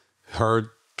 heard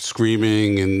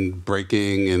screaming and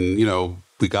breaking, and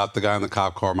we got the guy in the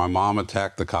cop car. My mom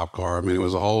attacked the cop car. I mean, it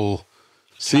was a whole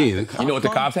scene. You know what the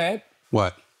cops had?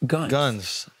 What?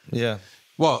 Guns. Yeah.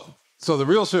 Well, so the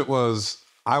real shit was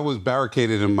I was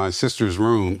barricaded in my sister's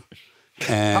room.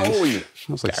 And how old were you?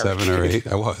 I was like 7 or 8.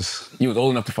 I was. You was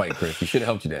old enough to fight, Chris. You should have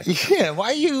helped your dad. Yeah,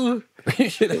 why you? You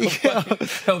should have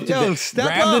helped your dad.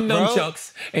 Grab the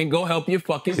nunchucks and go help your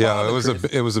fucking father. Yeah,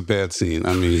 it was a bad scene.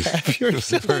 I mean, it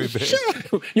was very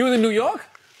bad. You was in New York?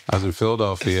 I was in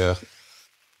Philadelphia.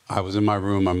 I was in my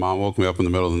room. My mom woke me up in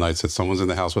the middle of the night, said, someone's in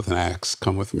the house with an axe.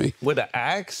 Come with me. With an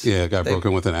axe? Yeah, a guy broke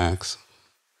in with an axe.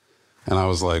 And I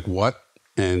was like, what?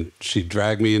 And she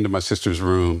dragged me into my sister's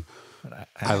room.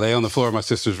 I lay on the floor of my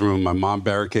sister's room. My mom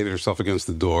barricaded herself against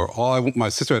the door. My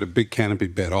sister had a big canopy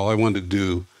bed. All I wanted to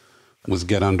do was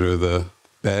get under the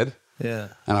bed. Yeah.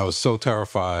 And I was so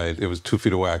terrified. It was 2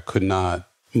 feet away. I could not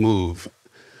move.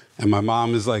 And my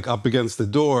mom is like up against the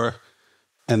door,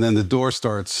 and then the door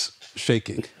starts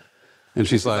shaking. And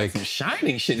she's like some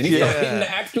shining shit. And he's hitting the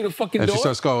axe through the fucking door. And she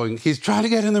starts going, he's trying to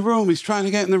get in the room. He's trying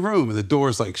to get in the room. And the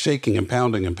door's like shaking and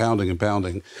pounding and pounding and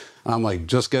pounding. And I'm like,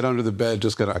 just get under the bed.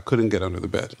 I couldn't get under the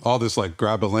bed. All this like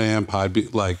grab a lamp,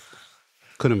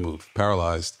 couldn't move,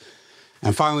 paralyzed.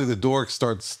 And finally the door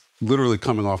starts literally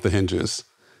coming off the hinges.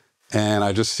 And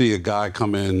I just see a guy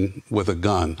come in with a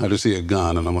gun. I just see a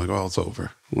gun and I'm like, oh, it's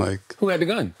over. Like, who had the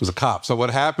gun? It was a cop. So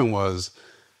what happened was,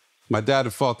 my dad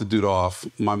had fought the dude off.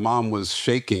 My mom was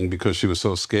shaking because she was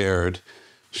so scared.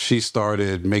 She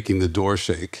started making the door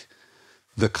shake.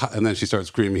 And then she started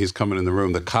screaming, he's coming in the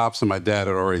room. The cops and my dad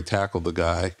had already tackled the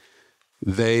guy.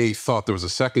 They thought there was a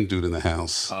second dude in the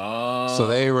house. Oh. So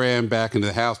they ran back into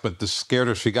the house, but the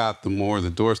scareder she got, the more the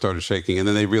door started shaking. And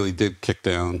then they really did kick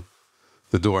down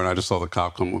the door. And I just saw the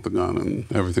cop come with the gun and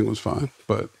everything was fine.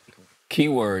 But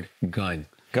keyword, gun.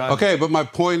 God. Okay, but my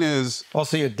point is...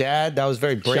 Also, your dad, that was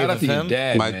very brave Shout out of to him. Your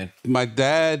dad, man. My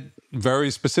dad very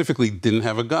specifically didn't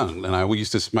have a gun.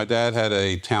 And my dad had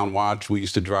a town watch. We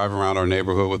used to drive around our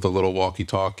neighborhood with a little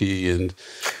walkie-talkie, and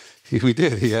we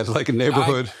did. He had like a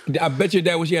neighborhood. I bet your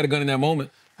dad wish he had a gun in that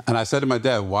moment. And I said to my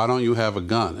dad, why don't you have a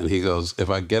gun? And he goes, if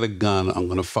I get a gun, I'm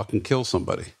going to fucking kill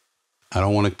somebody. I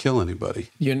don't want to kill anybody.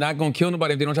 You're not going to kill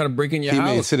nobody if they don't try to break in your house.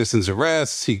 He made citizens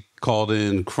arrests. He called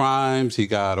in crimes. He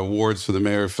got awards for the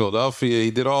mayor of Philadelphia. He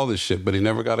did all this shit, but he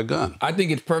never got a gun. I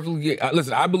think it's perfectly...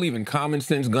 Listen, I believe in common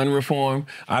sense gun reform.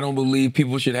 I don't believe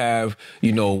people should have,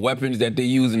 weapons that they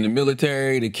use in the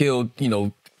military to kill,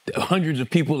 hundreds of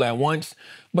people at once.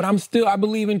 But I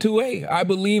believe in 2A. I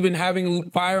believe in having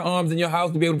firearms in your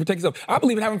house to be able to protect yourself. I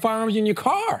believe in having firearms in your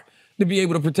car to be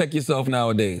able to protect yourself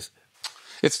nowadays.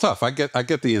 It's tough. I get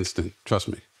the instinct. Trust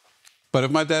me. But if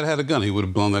my dad had a gun, he would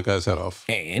have blown that guy's head off.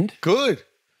 And? Good.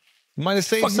 Might have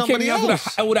saved somebody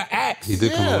else. With an axe. He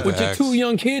did come out with your 2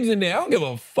 young kids in there. I don't give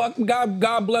a fuck.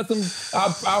 God bless them.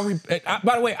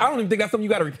 By the way, I don't even think that's something you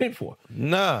got to repent for.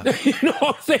 Nah. You know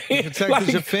what I'm saying?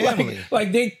 Protected your family.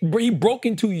 He broke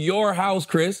into your house,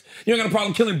 Chris. You ain't got a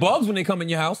problem killing bugs when they come in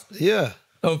your house. Yeah.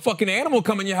 A fucking animal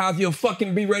come in your house, you'll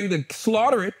fucking be ready to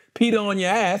slaughter it, Peter on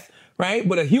your ass. Right?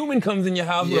 But a human comes in your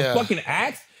house with a fucking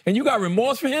axe and you got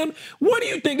remorse for him? What do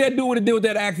you think that dude would have did with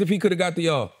that axe if he could have got the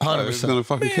y'all? 100%. He's going to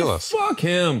fucking kill us. Fuck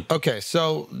him. Okay,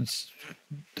 so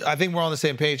I think we're on the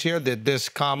same page here that this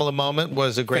Kamala moment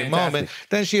was a great moment.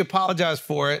 Then she apologized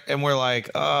for it and we're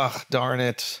like, oh, darn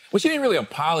it. Well, she didn't really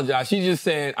apologize. She just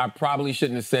said, I probably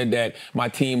shouldn't have said that. My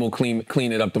team will clean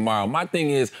it up tomorrow. My thing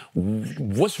is,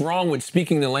 what's wrong with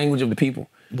speaking the language of the people?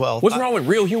 Well, what's wrong with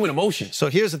real human emotion?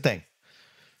 So here's the thing.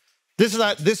 This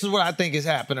is what I think is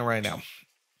happening right now.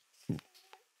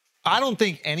 I don't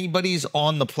think anybody's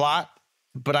on the plot,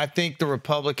 but I think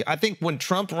I think when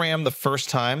Trump ran the first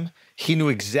time, he knew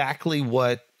exactly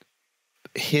what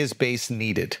his base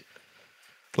needed.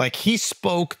 Like, he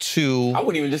spoke to... I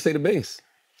wouldn't even just say the base.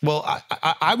 Well,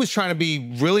 I was trying to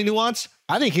be really nuanced.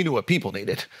 I think he knew what people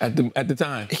needed. At the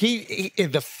time. He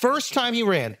the first time he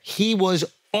ran, he was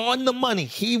on the money.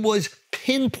 He was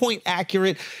pinpoint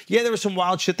accurate. Yeah, there was some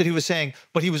wild shit that he was saying,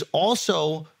 but he was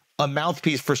also a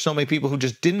mouthpiece for so many people who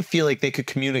just didn't feel like they could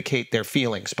communicate their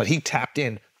feelings, but he tapped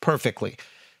in perfectly.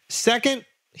 Second,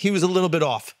 he was a little bit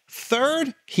off.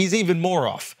 Third, he's even more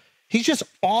off. He's just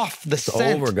off the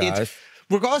scent. Over, guys.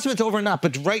 Regardless if it's over or not,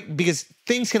 but because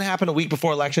things can happen a week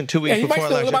before election, 2 weeks before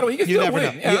election. By the way, he can still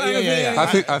win.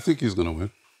 Yeah. I think he's going to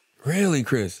win. Really,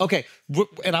 Chris? Okay,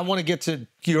 and I want to get to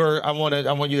your. I want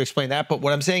you to explain that. But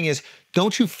what I'm saying is,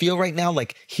 don't you feel right now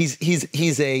like he's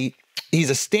a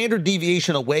standard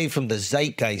deviation away from the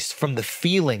zeitgeist, from the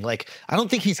feeling? Like, I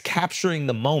don't think he's capturing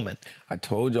the moment. I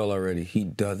told y'all already, he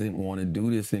doesn't want to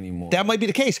do this anymore. That might be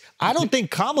the case. I don't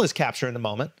think Kamala's capturing the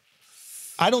moment.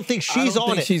 I don't think she's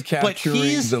on it. She's capturing but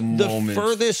he's the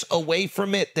furthest away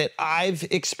from it that I've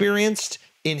experienced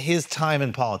in his time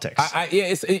in politics.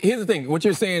 Here's the thing. What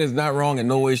you're saying is not wrong in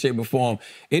no way, shape, or form.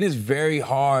 It is very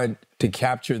hard to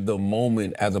capture the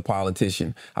moment as a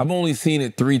politician. I've only seen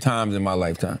it 3 times in my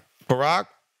lifetime. Barack,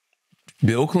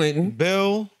 Bill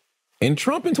Clinton, and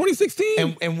Trump in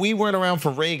 2016. And we weren't around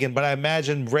for Reagan, but I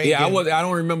imagine Reagan. Yeah, I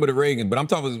don't remember the Reagan, but I'm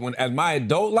talking as my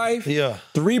adult life. Yeah.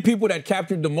 3 people that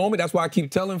captured the moment. That's why I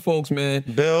keep telling folks, man.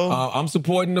 Bill. I'm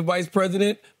supporting the vice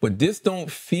president, but this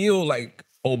don't feel like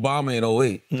Obama in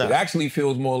 2008. No. It actually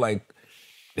feels more like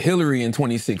Hillary in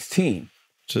 2016.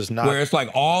 Just not. Where it's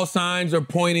like all signs are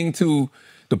pointing to.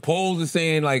 The polls are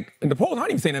saying like, and the polls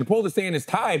aren't even saying that. The polls are saying it's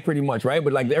tied pretty much, right?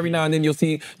 But like every now and then you'll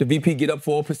see the VP get up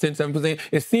 4%, 7%.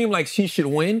 It seemed like she should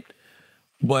win,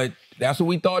 but that's what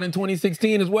we thought in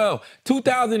 2016 as well.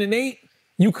 2008,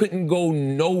 you couldn't go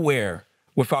nowhere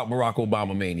without Barack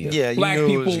Obama mania. Yeah, Black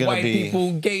people, white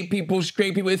people, gay people,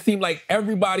 straight people. It seemed like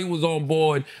everybody was on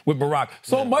board with Barack.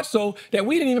 So much so that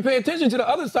we didn't even pay attention to the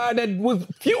other side that was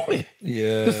fuming.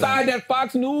 Yeah. The side that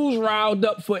Fox News riled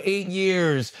up for 8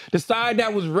 years. The side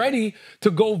that was ready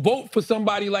to go vote for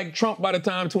somebody like Trump by the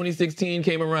time 2016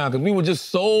 came around. Because we were just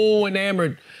so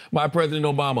enamored by President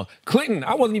Obama. Clinton,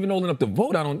 I wasn't even old enough to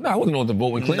vote. I wasn't old enough to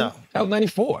vote with Clinton. No. That was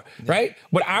 94, right?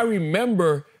 But I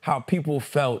remember how people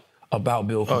felt about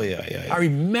Bill Clinton. Oh, yeah. I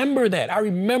remember that. I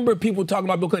remember people talking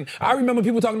about Bill Clinton. I remember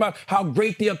people talking about how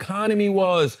great the economy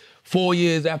was 4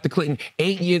 years after Clinton,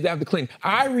 8 years after Clinton.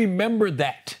 I remember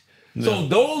that. No. So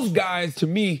those guys, to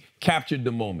me, captured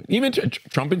the moment. Even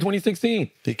Trump in 2016.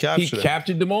 He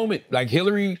captured the moment. Like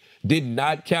Hillary did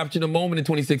not capture the moment in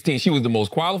 2016. She was the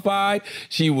most qualified.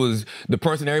 She was the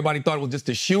person everybody thought was just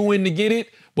a shoo-in to get it.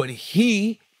 But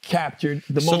he captured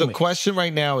the moment. So the question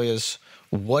right now is,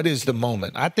 what is the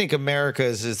moment? I think America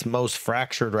is its most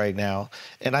fractured right now.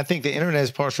 And I think the internet is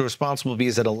partially responsible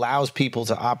because it allows people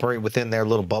to operate within their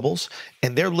little bubbles.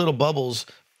 And their little bubbles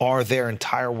are their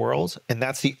entire world. And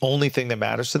that's the only thing that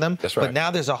matters to them. That's right. But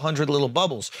now there's 100 little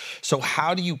bubbles. So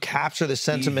how do you capture the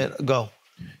sentiment? Go.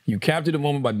 You capture the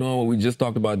moment by doing what we just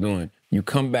talked about doing. You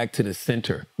come back to the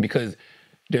center because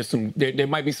there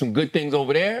might be some good things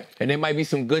over there and there might be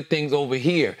some good things over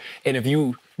here. And if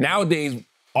you, nowadays,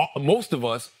 most of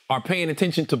us are paying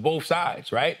attention to both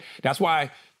sides, right? That's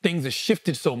why things have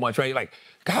shifted so much, right? Like,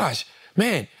 gosh,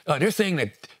 man, they're saying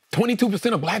that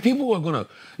 22% of black people are gonna,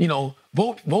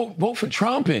 vote for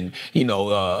Trump, and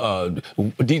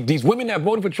these women that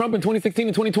voted for Trump in 2016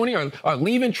 and 2020 are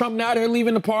leaving Trump now. They're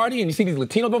leaving the party, and you see these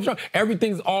Latinos vote for Trump.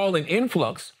 Everything's all in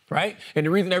influx, right? And the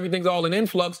reason everything's all in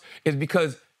influx is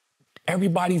because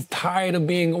everybody's tired of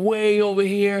being way over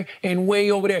here and way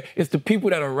over there. It's the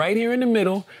people that are right here in the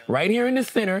middle, right here in the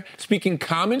center, speaking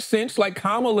common sense like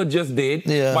Kamala just did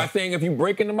by saying, if you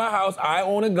break into my house, I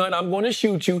own a gun, I'm going to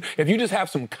shoot you. If you just have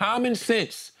some common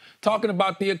sense, talking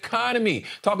about the economy,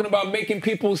 talking about making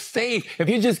people safe, if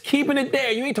you're just keeping it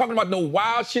there, you ain't talking about no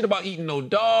wild shit about eating no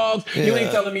dogs. You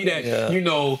ain't telling me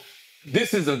that,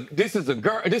 this is a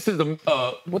girl,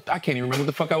 what, I can't even remember what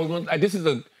the fuck I was going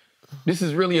to, this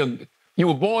is really you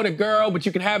were born a girl, but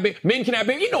you can have babies. Men can have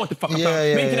babies. You know what the fuck I'm talking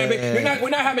about. Men can have babies. We're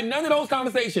not having none of those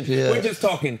conversations. We're just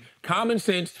talking common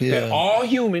sense that all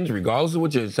humans, regardless of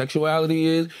what your sexuality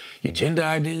is, your gender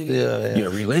identity, your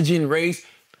religion, race,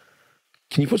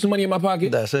 can you put some money in my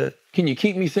pocket? That's it. Can you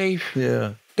keep me safe?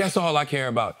 Yeah. That's all I care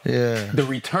about. Yeah. The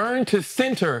return to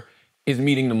center is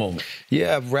meeting the moment.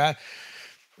 Yeah.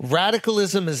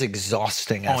 Radicalism is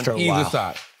exhausting after a while. On either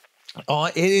side.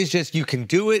 It is just, you can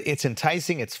do it. It's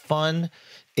enticing. It's fun.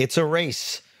 It's a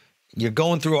race. you're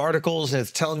going through articles and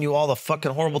it's telling you all the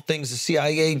fucking horrible things the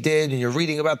CIA did, and you're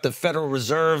reading about the Federal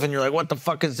Reserve and you're like, what the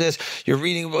fuck is this? You're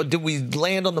reading about, did we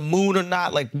land on the moon or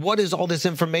not? Like, what is all this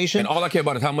information? And all I care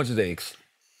about is how much is eggs.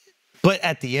 But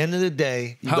at the end of the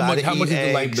day, you how much is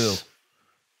the light bill?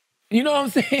 You know what I'm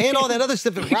saying? And all that other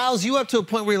stuff, it riles you up to a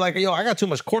point where you're like, yo, I got too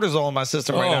much cortisol in my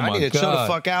system right now. I need to chill the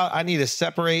fuck out. I need to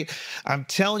separate. I'm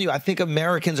telling you, I think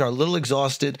Americans are a little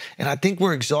exhausted, and I think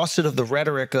we're exhausted of the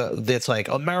rhetoric that's like,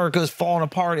 America's falling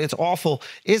apart. It's awful.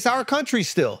 It's our country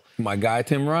still. My guy,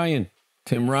 Tim Ryan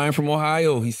from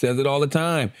Ohio, he says it all the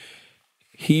time.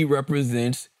 He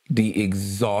represents the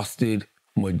exhausted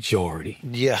majority.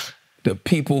 Yeah. The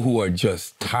people who are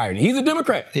just tired. He's a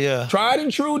Democrat. Yeah. Tried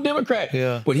and true Democrat.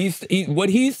 Yeah. But what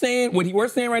he's saying, we're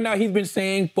saying right now, he's been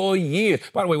saying for years.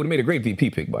 By the way, would have made a great VP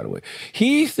pick, by the way.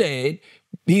 He said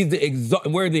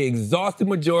we're the exhausted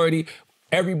majority.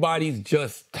 Everybody's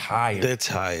just tired. They're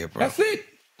tired, bro. That's it.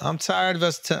 I'm tired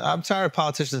of I'm tired of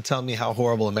politicians telling me how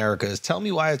horrible America is. Tell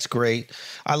me why it's great.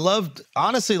 I loved,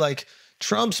 honestly, like,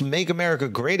 Trump's Make America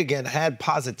Great Again had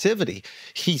positivity.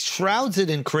 He shrouds it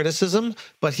in criticism,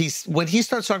 but when he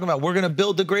starts talking about we're going to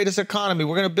build the greatest economy,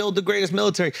 we're going to build the greatest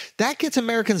military, that gets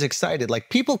Americans excited.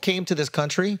 Like, people came to this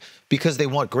country because they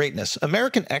want greatness.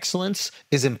 American excellence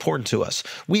is important to us.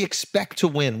 We expect to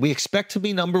win. We expect to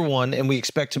be number one, and we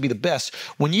expect to be the best.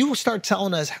 When you start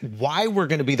telling us why we're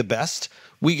going to be the best,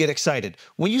 we get excited.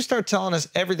 When you start telling us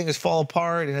everything is fall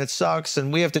apart and it sucks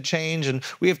and we have to change and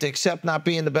we have to accept not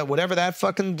being the best, whatever that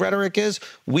fucking rhetoric is,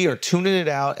 we are tuning it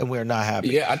out and we're not happy.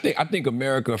 Yeah, I think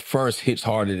America first hits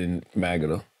harder than MAGA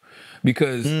though.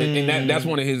 Because, and that's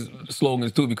one of his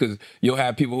slogans too, because you'll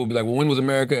have people who'll be like, well, when was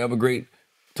America ever great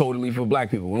totally for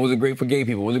black people? When was it great for gay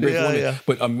people? When was it great for women? Yeah.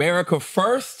 But America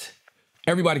first,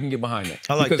 everybody can get behind that.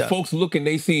 I like because that. Folks look and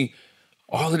they see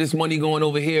all of this money going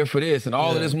over here for this and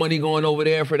all of this money going over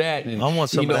there for that. And, I want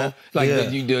some of that. Like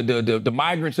the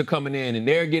migrants are coming in and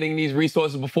they're getting these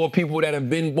resources before people that have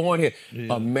been born here.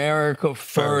 Yeah. America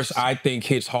first, I think,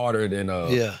 hits harder than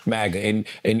MAGA.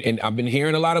 And I've been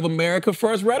hearing a lot of America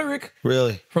first rhetoric.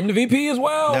 Really? From the VP as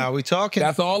well. Now we talking.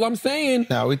 That's all I'm saying.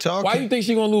 Now we talking. Why do you think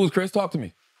she's going to lose, Chris? Talk to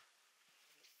me.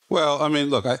 Well, I mean,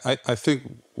 look, I think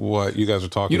what you guys are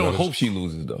talking about. You don't hope she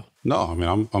loses, though. No, I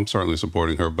mean, I'm certainly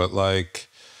supporting her, but like,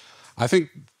 I think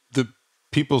the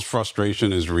people's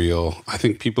frustration is real. I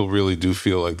think people really do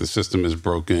feel like the system is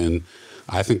broken.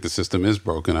 I think the system is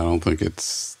broken. I don't think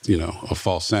it's, a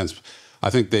false sense.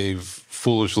 I think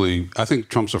I think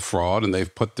Trump's a fraud, and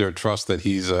they've put their trust that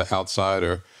he's an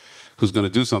outsider who's going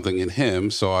to do something in him.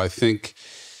 So I think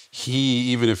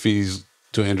even if he's,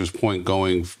 to Andrew's point,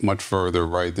 going much further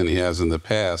right than he has in the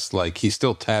past, like, he's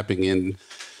still tapping in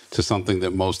to something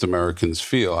that most Americans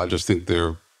feel. I just think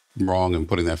they're wrong in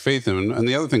putting that faith in. And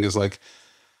the other thing is, like,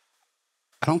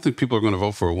 I don't think people are going to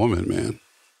vote for a woman, man.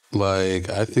 Like,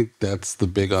 I think that's the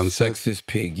big sexist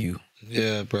pig, you.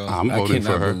 Yeah, bro. I'm voting for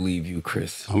her. I cannot believe you,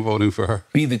 Chris. I'm voting for her.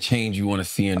 Be the change you want to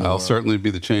see in the world. I'll certainly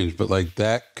be the change, but, like,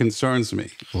 that concerns me.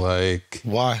 Like,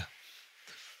 why?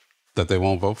 That they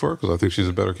won't vote for her? Because I think she's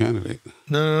a better candidate.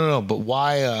 No. But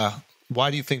why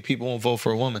do you think people won't vote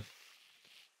for a woman?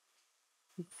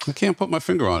 I can't put my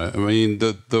finger on it. I mean,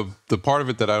 the part of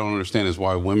it that I don't understand is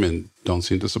why women don't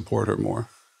seem to support her more.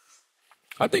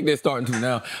 I think they're starting to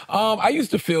now. I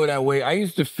used to feel that way. I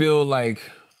used to feel like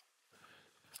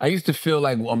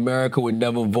America would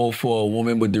never vote for a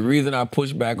woman, but the reason I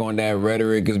pushed back on that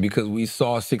rhetoric is because we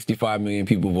saw 65 million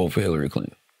people vote for Hillary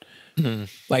Clinton.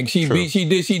 Like, she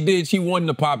won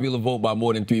the popular vote by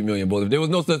more than 3 million votes. If there was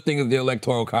no such thing as the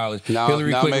Electoral College,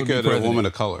 Hillary Clinton would be president. Now make it a woman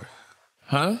of color.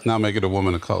 Huh? Now make it a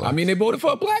woman of color. I mean, they voted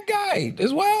for a black guy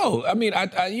as well. I mean, I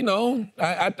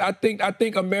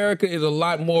think America is a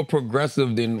lot more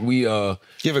progressive than we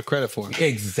give it credit for.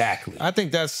 Exactly. I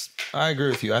agree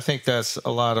with you. I think that's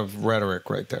a lot of rhetoric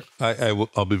right there.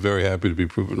 I'll be very happy to be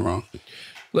proven wrong.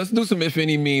 Let's do some if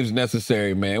any memes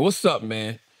necessary, man. What's up,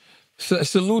 man?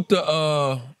 Salute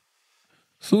to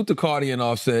Cardi and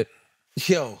Offset.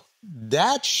 Yo,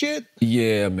 that shit.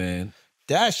 Yeah, man.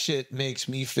 That shit makes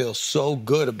me feel so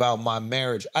good about my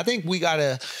marriage. I think we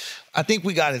gotta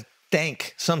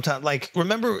thank sometimes. Like,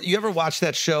 remember, you ever watch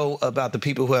that show about the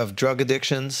people who have drug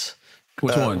addictions?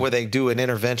 Which one? Where they do an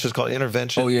intervention. It's called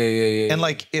Intervention. Oh, yeah. And,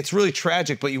 like, it's really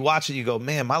tragic, but you watch it, you go,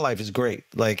 man, my life is great.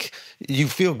 Like, you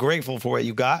feel grateful for what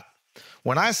you got.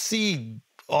 When I see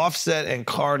Offset and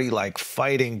Cardi, like,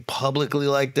 fighting publicly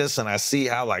like this, and I see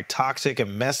how, like, toxic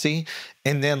and messy,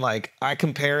 and then, like, I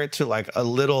compare it to, like, a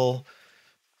little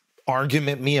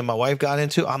argument me and my wife got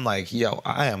into, I'm like, yo,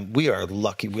 we are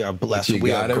lucky. We are blessed. But you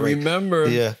gotta remember,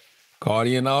 yeah,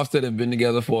 Cardi and Offset have been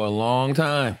together for a long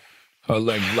time.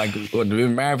 They've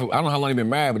been married for, I don't know how long they've been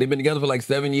married, but they've been together for like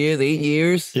 7 years, 8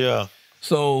 years. Yeah.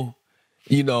 So,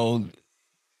 you know,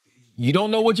 you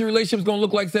don't know what your relationship's gonna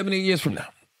look like 7, 8 years from now.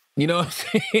 You know what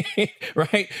I'm saying?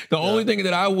 Right? The only thing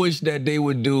that I wish that they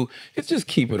would do is just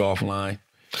keep it offline.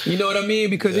 You know what I mean?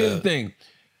 Because here's the thing.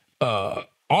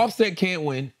 Offset can't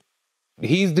win.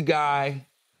 He's the guy,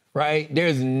 right?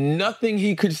 There's nothing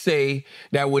he could say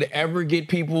that would ever get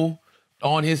people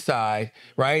on his side,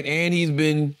 right? And he's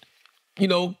been, you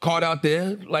know, caught out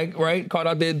there, like, right? Caught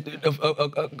out there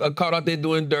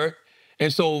doing dirt.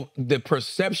 And so the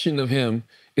perception of him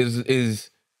is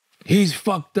he's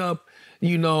fucked up,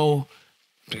 you know,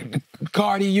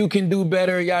 Cardi, you can do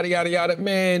better, yada, yada, yada.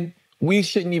 Man, we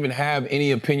shouldn't even have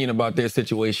any opinion about their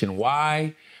situation.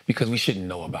 Why? Because we shouldn't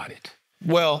know about it.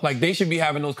 Well, like they should be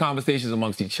having those conversations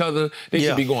amongst each other. They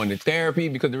should be going to therapy,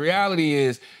 because the reality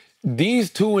is these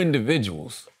two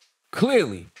individuals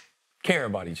clearly care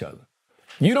about each other.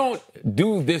 You don't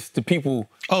do this to people.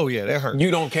 Oh yeah, that hurt.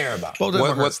 You don't care about.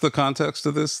 What's the context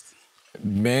of this?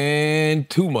 Man,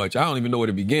 too much. I don't even know where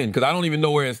to begin, because I don't even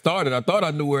know where it started. I thought I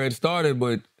knew where it started,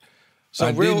 but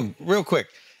so real quick,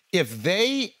 if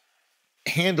they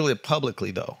handle it publicly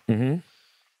though,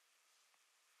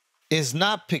 it's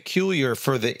not peculiar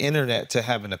for the internet to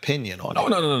have an opinion on it.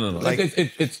 No. Like,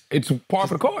 it's par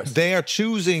for the course. They are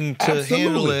choosing to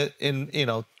handle it in, you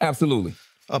know,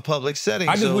 a public setting.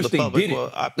 I just wish they did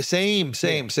it. Same.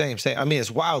 I mean,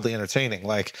 it's wildly entertaining.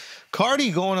 Like Cardi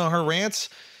going on her rants.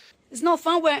 It's no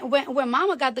fun when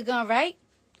mama got the gun, right?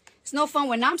 It's no fun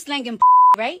when I'm slinging,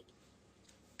 right?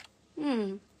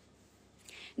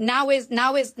 Now we're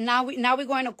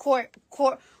going to court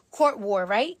war,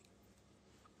 right?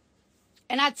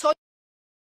 And I told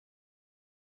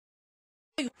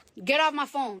you, get off my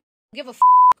phone. Give a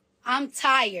I'm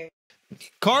tired.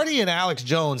 Cardi and Alex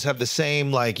Jones have the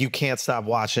same, like, you can't stop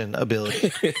watching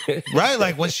ability. Right?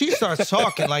 Like, when she starts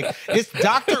talking, like, it's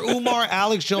Dr. Umar,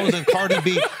 Alex Jones, and Cardi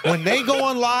B. When they go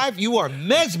on live, you are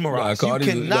mesmerized. You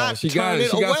cannot turn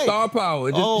it away. She got star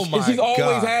power. She's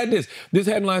always had this. This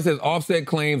headline says, Offset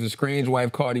claims estranged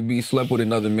wife Cardi B slept with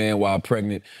another man while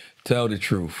pregnant. Tell the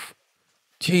truth.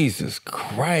 Jesus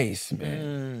Christ,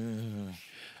 man.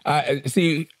 I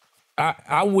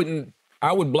wouldn't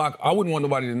want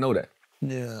nobody to know that.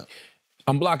 Yeah.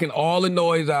 I'm blocking all the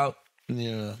noise out.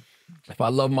 Yeah. If I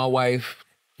love my wife,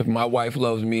 if my wife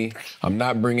loves me, I'm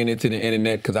not bringing it to the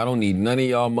internet, because I don't need none of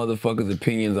y'all motherfuckers'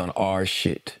 opinions on our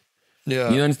shit. Yeah.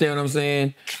 You understand what I'm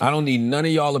saying? I don't need none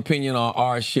of y'all opinion on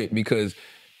our shit, because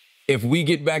if we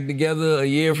get back together a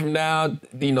year from now,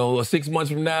 you know, or 6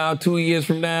 months from now, 2 years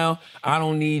from now, I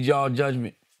don't need y'all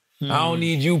judgment. I don't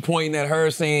need you pointing at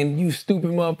her saying, you stupid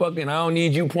motherfucker, and I don't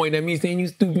need you pointing at me saying, you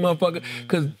stupid motherfucker,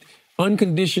 because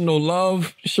unconditional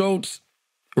love, Schulz,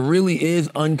 really is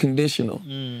unconditional.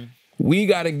 We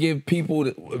got to give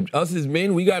people, us as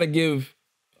men, we got to give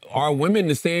our women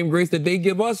the same grace that they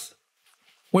give us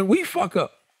when we fuck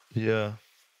up. Yeah.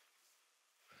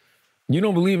 You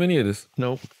don't believe any of this?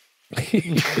 Nope.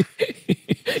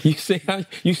 You say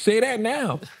that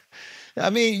now. I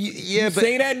mean, yeah, but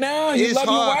say that now. You love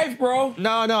your wife, bro.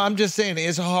 No, I'm just saying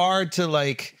it's hard to,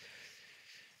 like.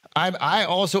 I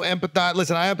also empathize.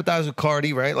 Listen, I empathize with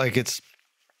Cardi, right? Like, it's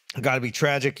got to be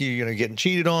tragic. You're getting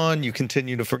cheated on. You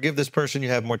continue to forgive this person. You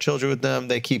have more children with them.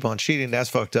 They keep on cheating. That's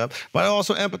fucked up. But I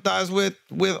also empathize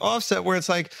with Offset, where it's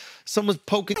like someone's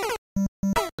poking.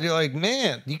 You're like,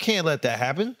 man, you can't let that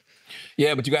happen.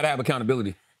 Yeah, but you got to have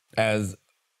accountability as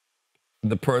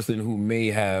the person who may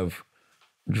have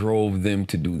drove them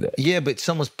to do that. Yeah, but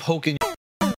someone's poking.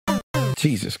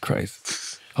 Jesus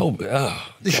Christ. Oh,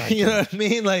 you know what I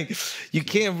mean? Like, you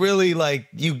can't really, like,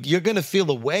 you're going to feel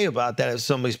the way about that if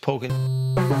somebody's poking.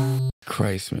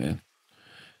 Christ, man.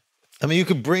 I mean, you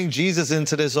could bring Jesus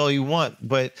into this all you want,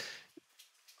 but,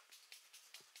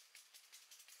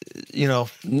 you know.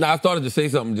 No, I started to say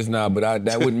something just now, but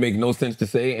that wouldn't make no sense to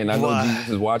say, and I know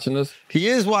Jesus is watching us. He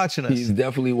is watching us. He's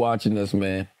definitely watching us,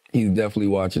 man. He's definitely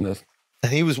watching us.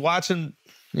 And he was watching...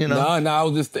 You know? No,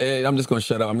 I'm just going to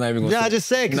shut up. I'm not even going to say it. Just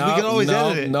say it, because we can always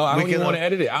edit it. No, I don't even want to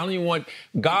edit it. I don't even want...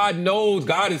 God knows.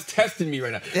 God is testing me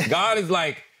right now. God is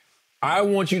like, I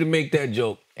want you to make that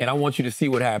joke, and I want you to see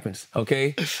what happens,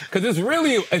 okay? Because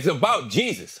it's about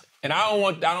Jesus. And I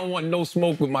don't want no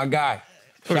smoke with my guy.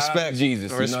 Respect.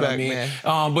 Jesus. Respect, you know what I mean?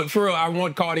 Man. But for real, I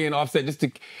want Cardi and Offset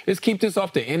just keep this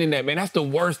off the internet, man. That's the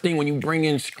worst thing, when you bring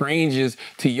in strangers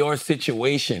to your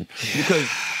situation. Because...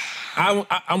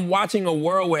 I'm watching a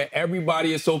world where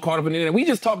everybody is so caught up in the internet. We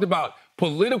just talked about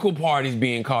political parties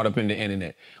being caught up in the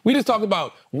internet. We just talked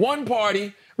about one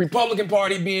party Republican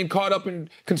Party being caught up in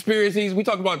conspiracies. We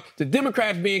talk about the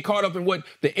Democrats being caught up in what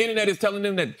the internet is telling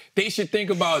them that they should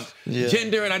think about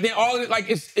gender. And I think all of it, like,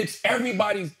 it's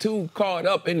everybody's too caught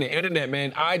up in the internet,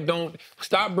 man. I don't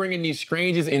stop bringing these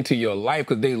strangers into your life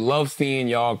because they love seeing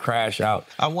y'all crash out.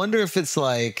 I wonder if it's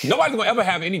like... Nobody's going to ever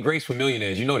have any grace for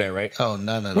millionaires. You know that, right? Oh,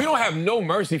 no. We don't have no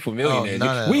mercy for millionaires.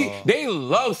 They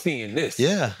love seeing this.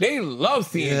 Yeah. They love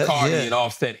seeing Cardi and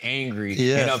Offset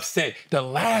angry and upset. The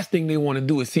last thing they want to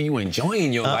do is see you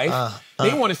enjoying your life.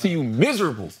 They want to see you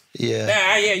miserable.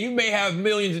 Yeah. You may have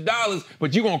millions of dollars,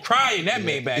 but you're going to cry in that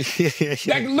Maybach.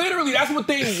 Like, literally, that's what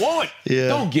they want.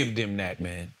 Don't give them that,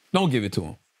 man. Don't give it to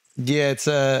them. Yeah, it's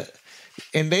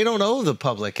and they don't owe the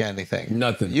public anything.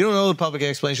 Nothing. You don't owe the public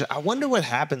explanation. I wonder what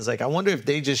happens. Like, I wonder if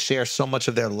they just share so much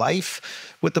of their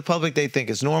life with the public they think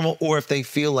is normal, or if they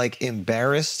feel like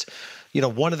embarrassed. You know,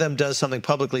 one of them does something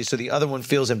publicly, so the other one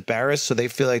feels embarrassed, so they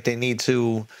feel like they need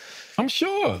to... I'm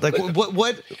sure. Like,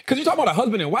 what? Because you're talking about a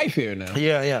husband and wife here now.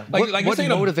 Yeah. What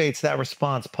motivates that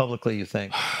response publicly, you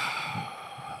think?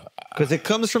 Because it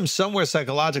comes from somewhere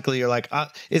psychologically. You're like,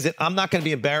 is it, I'm not going to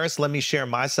be embarrassed, let me share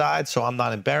my side so I'm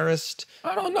not embarrassed?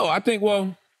 I don't know. I think,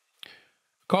 well,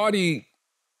 Cardi,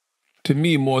 to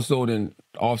me, more so than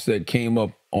Offset, came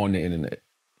up on the internet.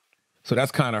 So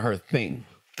that's kind of her thing.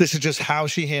 This is just how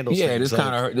she handles things. Yeah, this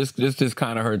is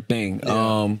kind of her thing.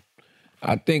 Yeah.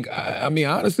 I think, I mean,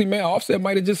 honestly, man, Offset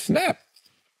might have just snapped.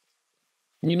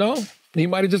 You know? He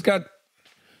might have just got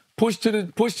pushed to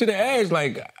the edge,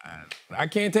 like, I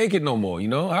can't take it no more, you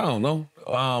know? I don't know.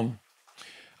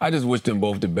 I just wish them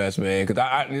both the best, man, because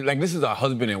I like, this is a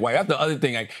husband and wife. That's the other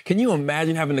thing. Like, can you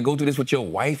imagine having to go through this with your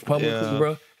wife publicly,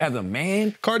 bro? As a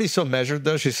man? Cardi's so measured,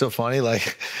 though. She's so funny.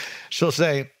 Like, she'll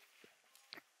say,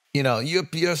 you know, you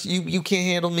can't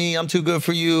handle me. I'm too good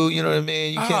for you. You know what I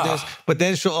mean? You can't do this. But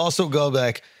then she'll also go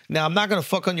back, now, I'm not going to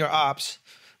fuck on your ops.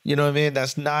 You know what I mean?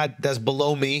 That's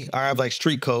below me. I have like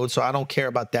street code, so I don't care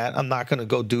about that. I'm not going to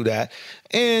go do that.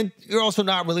 And you're also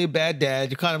not really a bad dad.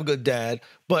 You're kind of a good dad.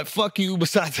 But fuck you.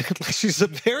 Besides, like, she's a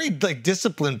very like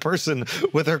disciplined person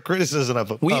with her criticism of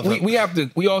him.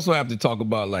 We also have to talk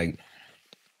about, like,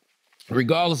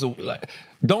 regardless of, like,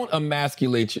 don't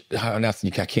emasculate. Y'all about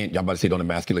to say don't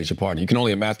emasculate your partner. You can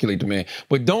only emasculate the man,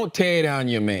 but don't tear down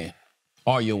your man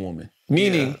or your woman.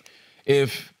 Meaning,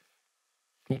 if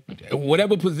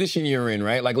whatever position you're in,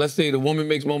 right? Like, let's say the woman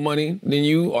makes more money than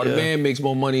you, or the man makes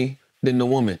more money than the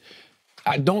woman.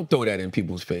 I don't throw that in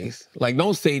people's face. Like,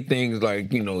 don't say things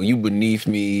like, you know, you beneath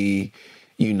me,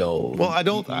 you know. Well, I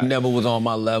don't. Never was on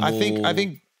my level.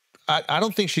 I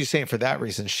don't think she's saying for that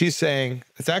reason. She's saying,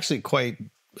 it's actually quite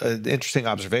an interesting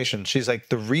observation. She's like,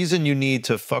 the reason you need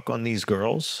to fuck on these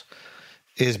girls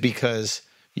is because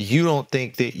you don't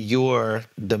think that you're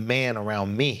the man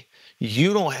around me.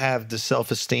 You don't have the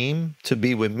self-esteem to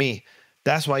be with me.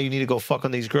 That's why you need to go fuck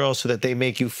on these girls so that they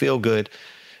make you feel good.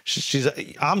 She's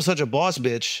I'm such a boss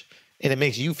bitch, and it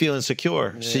makes you feel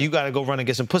insecure. Yeah. So you got to go run and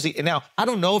get some pussy. And now, I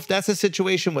don't know if that's a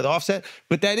situation with Offset,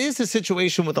 but that is the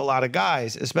situation with a lot of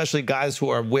guys, especially guys who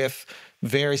are with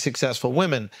very successful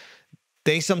women.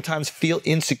 They sometimes feel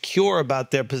insecure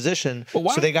about their position,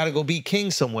 so they got to go be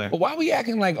king somewhere. But why are we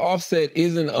acting like Offset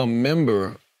isn't a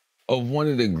member of one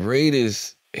of the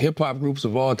greatest hip-hop groups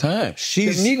of all time?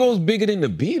 The Migos bigger than the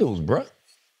Beatles, bro.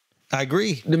 I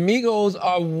agree. The Migos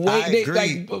are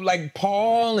way like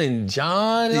Paul and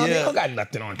John. They don't got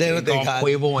nothing on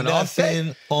Quavo and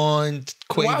Offset. On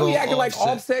Quavo. Why are we acting like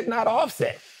Offset, not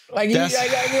Offset? Like,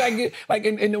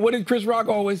 and what did Chris Rock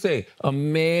always say? A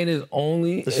man is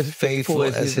only as faithful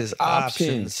as his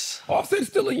options. Offset's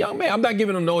still a young man. I'm not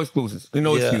giving him no excuses.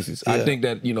 Excuses. I think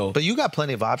that, you know. But you got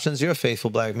plenty of options. You're a faithful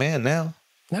black man now.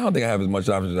 I don't think I have as much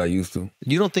options as I used to.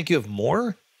 You don't think you have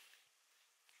more?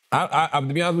 To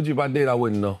be honest with you, if I did, I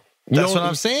wouldn't know. That's what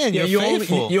I'm saying. You're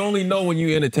faithful. You only know when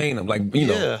you entertain them. Like, you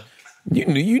know. You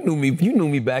knew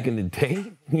me back in the day.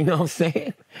 You know what I'm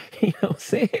saying? You know what I'm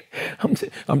saying?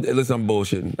 Listen, I'm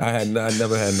bullshitting. I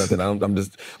never had nothing.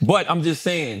 I'm just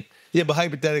saying. Yeah, but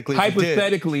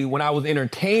hypothetically, when I was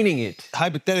entertaining it.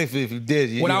 Hypothetically, if you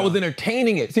did. I was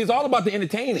entertaining it. See, it's all about the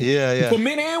entertaining. Yeah. For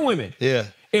men and women. Yeah.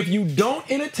 If you don't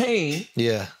entertain,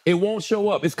 it won't show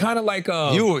up. It's kind of like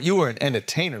you were an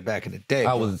entertainer back in the day.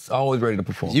 I was always ready to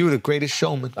perform. You were the greatest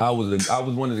showman. I was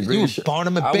one of the greatest. You were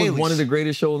Barnum and Bailey. I was one of the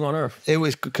greatest shows on earth. It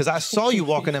was because I saw you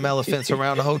walking them elephants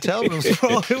around the hotel rooms,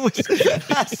 bro.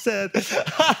 I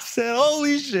said,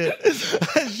 holy shit,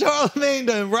 Charlamagne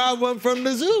done robbed one from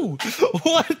the zoo.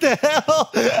 What the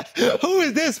hell? Who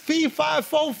is this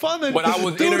Fee-Fi-Fo fumming? But I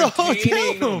was through the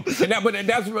hotel room.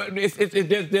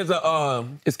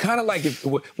 It's kind of like if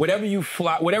whatever you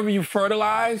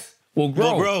fertilize will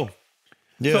grow.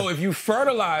 Yeah. So if you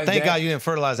fertilize Thank God you didn't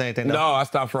fertilize anything. No, I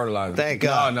stopped fertilizing. Thank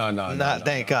God. No.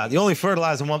 Thank God. You only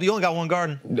fertilizing one. You only got one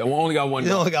garden. I only got one.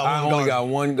 You only got one I garden. only got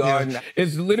one garden. Yeah.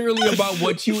 It's literally about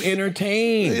what you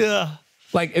entertain. Yeah.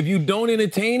 Like if you don't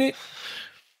entertain it,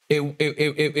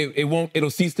 it won't. It'll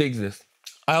cease to exist.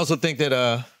 I also think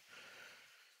that.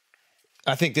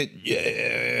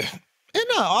 And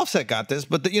Offset got this,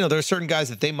 but there are certain guys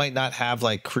that they might not have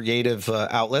like creative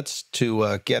outlets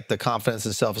to get the confidence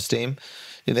and self-esteem.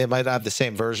 They might not have the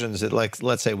same versions that, like,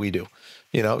 let's say we do.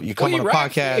 You come on a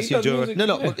podcast, you do it.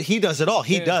 No, he does it all.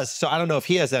 He does. So I don't know if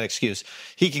he has that excuse.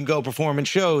 He can go perform in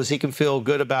shows. He can feel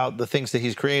good about the things that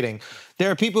he's creating.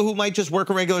 There are people who might just work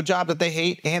a regular job that they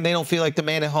hate and they don't feel like the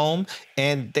man at home,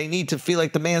 and they need to feel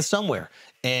like the man somewhere.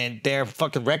 And their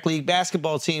fucking rec league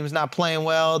basketball team's not playing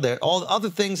well. All the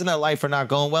other things in their life are not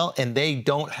going well, and they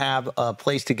don't have a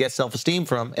place to get self-esteem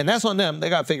from. And that's on them. They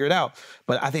got to figure it out.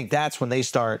 But I think that's when they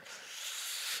start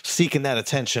seeking that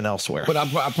attention elsewhere. But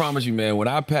I promise you, man, when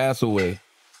I pass away,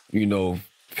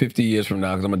 50 years from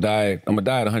now, because I'm gonna die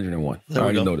at 101. I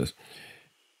already know this.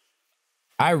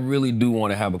 I really do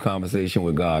want to have a conversation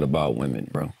with God about women,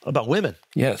 bro. About women?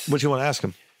 Yes. What you want to ask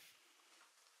him?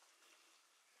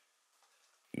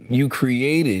 You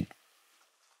created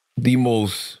the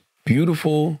most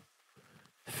beautiful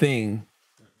thing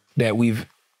that we've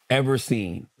ever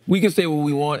seen. We can say what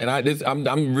we want, and I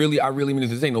really mean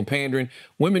this ain't no pandering.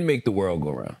 Women make the world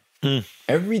go round.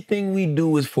 Everything we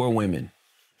do is for women.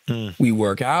 We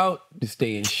work out to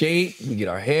stay in shape. We get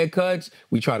our haircuts.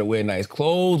 We try to wear nice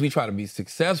clothes. We try to be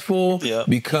successful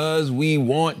because we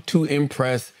want to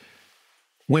impress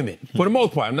women, for the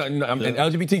most part. I'm an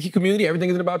LGBTQ community. Everything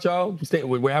isn't about y'all.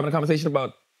 We're having a conversation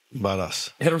about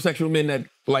us. Heterosexual men that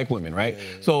like women, right? Yeah.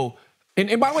 So,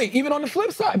 and by the way, even on the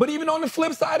flip side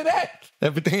of that,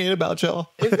 everything ain't about y'all.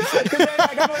 It's not. Because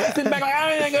I'm sitting back like,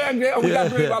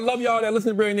 I love y'all that listen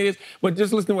to Brilliant Idiots, but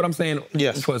just listen to what I'm saying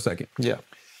for a second. Yeah.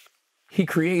 He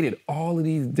created all of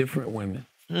these different women.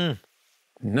 None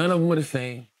of them are the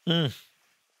same.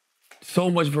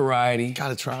 So much variety.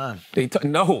 Gotta try them.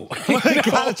 No.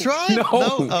 Gotta try them? No.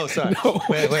 Oh, sorry. No.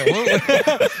 Wait.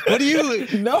 What do you?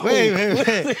 No.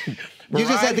 Wait. You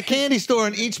just at the candy store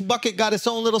and each bucket got its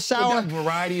own little sour. That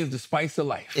variety is the spice of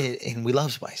life. And we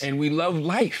love spice. And we love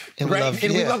life. And we love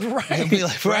variety. And we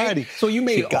like variety. Right? So you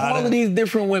made all of these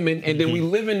different women, and then we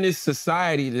live in this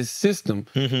society, this system,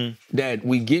 that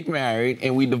we get married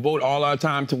and we devote all our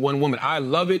time to one woman. I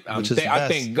love it. I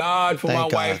thank God for my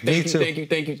wife.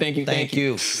 Thank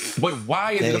you. But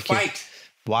why is it a fight?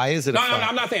 Why is it a fight? No,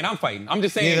 I'm not saying I'm fighting. I'm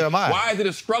just saying, neither am I. Why is it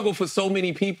a struggle for so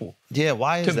many people? Yeah,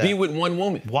 why is that? To be with one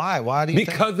woman. Why? Why do you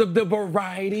Because of the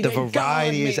variety. The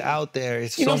variety is out there.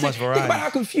 It's so much variety. Think about how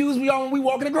confused we are when we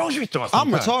walk in the grocery store I'm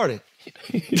sometimes. retarded.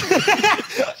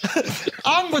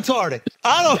 I'm retarded.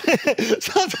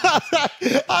 Sometimes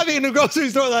I be in the grocery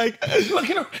store like, look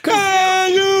at her.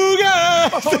 Hey, you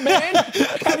guys. Oh, man.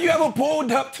 Have you ever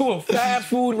pulled up to a fast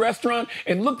food restaurant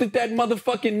and looked at that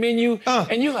motherfucking menu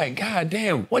and you're like, God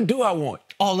damn, what do I want?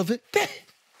 All of it.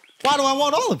 Why do I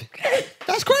want all of it?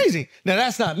 That's crazy. Now,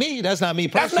 that's not me. That's not me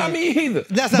personally. That's not me either.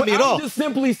 That's not me at all. I'm just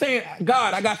simply saying,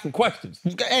 God, I got some questions.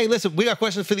 Hey, listen, we got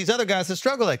questions for these other guys that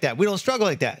struggle like that. We don't struggle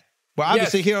like that. We're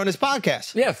obviously here on this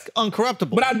podcast. Yes.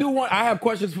 Uncorruptible. But I have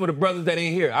questions for the brothers that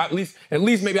ain't here. At least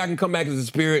maybe I can come back as a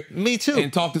spirit. Me too.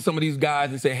 And talk to some of these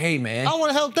guys and say, hey, man. I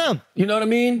want to help them. You know what I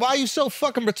mean? Why are you so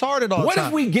fucking retarded all the time? What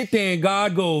if we get there and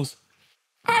God goes,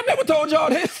 I never told y'all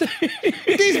this. These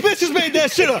bitches made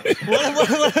that shit up.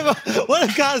 What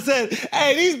if God said,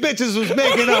 hey, these bitches was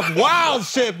making up wild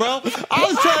shit, bro. I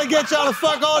was trying to get y'all to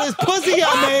fuck all this pussy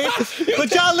y'all made,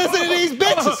 but y'all listen to these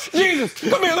bitches. Jesus,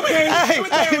 come here, let me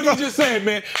hear what you just said,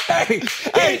 man. Hey,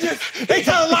 they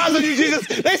telling lies on you, Jesus.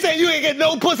 They say you ain't get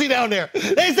no pussy down there.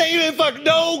 They say you didn't fuck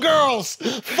no girls.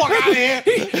 Fuck out of here.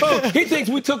 He thinks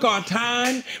we took our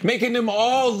time making them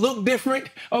all look different,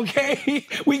 okay?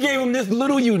 We gave them this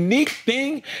little unique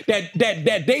thing that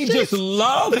they just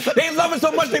love. They love it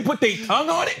so much they put their tongue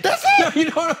on it. That's it. You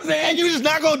know what I'm saying? And you just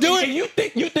not gonna do it? And you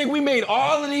think we made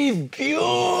all of these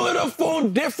beautiful,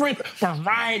 different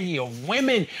variety of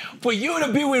women for you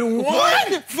to be with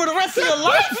one for the rest of your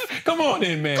life? Come on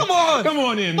in, man. Come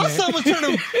on in, man. My son was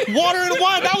turning water into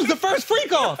wine. That was the first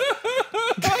freak off.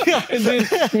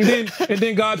 and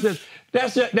then God says,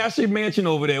 that's your mansion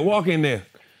over there. Walk in there.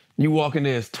 You walk in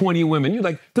there, it's 20 women. You're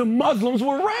like, the Muslims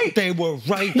were right. They were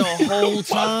right the whole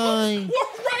time.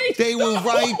 They were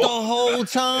right the whole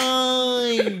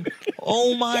time.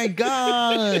 Oh, my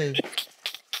God.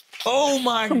 Oh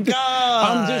my God.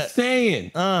 I'm just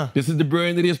saying. This is the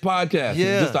brand of this podcast.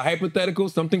 Yeah. It's just a hypothetical,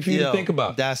 something for you to think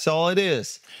about. That's all it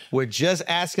is. We're just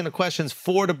asking the questions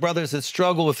for the brothers that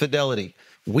struggle with fidelity.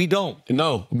 We don't.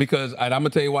 No, because I'm going to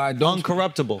tell you why I don't.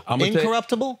 Uncorruptible.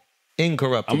 Incorruptible?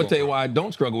 Incorruptible. I'm going to tell you why I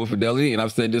don't struggle with fidelity, and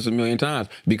I've said this a million times,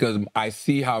 because I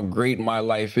see how great my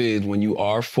life is when you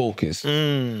are focused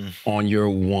on your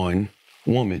one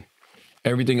woman.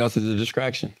 Everything else is a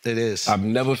distraction. It is. I've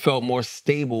never felt more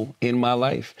stable in my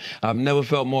life. I've never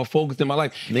felt more focused in my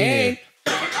life. And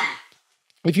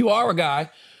if you are a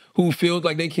guy who feels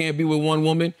like they can't be with one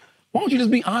woman, why don't you just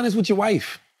be honest with your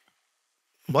wife?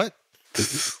 What?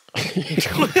 What's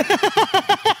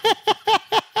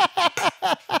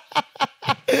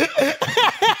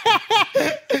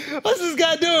this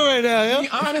guy doing right now? Yo? Be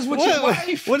honest with your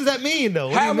wife. What does that mean, though?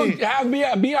 Be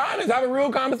honest. Have a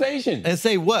real conversation. And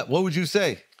say what? What would you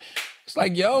say? It's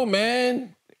like, yo,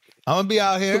 man. I'm going to be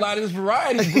out here. It's a lot of this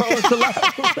variety, bro. It's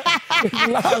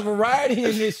a lot of variety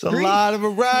in this street. It's a lot of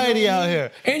variety out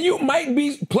here. And you might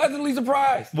be pleasantly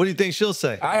surprised. What do you think she'll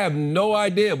say? I have no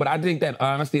idea, but I think that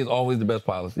honesty is always the best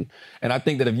policy. And I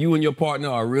think that if you and your partner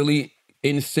are really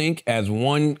in sync as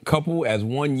one couple, as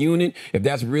one unit, if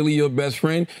that's really your best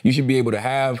friend, you should be able to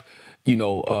have,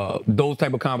 those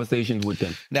type of conversations with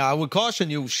them. Now, I would caution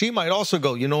you, she might also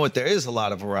go, you know what, there is a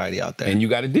lot of variety out there. And you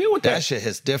got to deal with that. That shit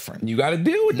is different. You got to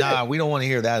deal with that. Nah, we don't want to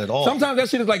hear that at all. Sometimes that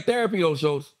shit is like therapy, though,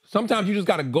 Schulz. Sometimes you just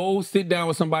got to go sit down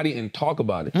with somebody and talk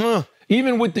about it.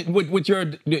 Even with your,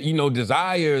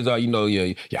 desires or,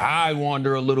 your eye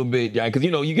wander a little bit. Yeah, because,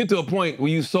 you get to a point where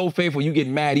you're so faithful, you get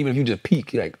mad even if you just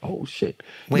peek. You're like, oh, shit.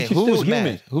 Wait, who's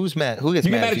mad? Who's mad? Who gets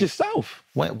mad? You get mad at yourself.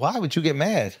 Why would you get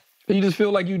mad? You just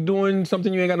feel like you're doing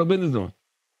something you ain't got no business doing.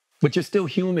 But you're still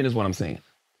human is what I'm saying.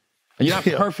 And you're not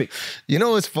perfect. You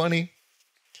know what's funny?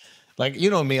 Like, you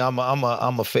know me, I'm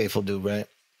a faithful dude, right?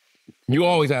 You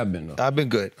always have been, though. I've been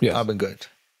good. Yes. I've been good.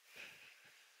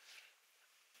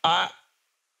 I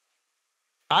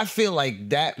feel like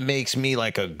that makes me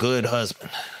like a good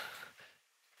husband.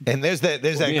 And there's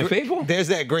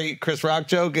that great Chris Rock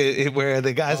joke where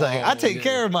the guy's like, I take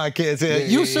care of my kids.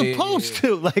 You're supposed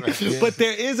to. Like, but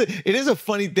it is a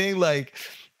funny thing, like,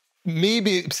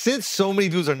 since so many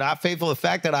dudes are not faithful, the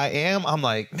fact that I am, I'm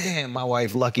like, man, my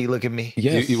wife lucky, look at me.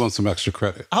 Yes. You want some extra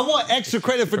credit. I want extra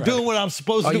credit for doing what I'm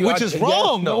supposed to do, which is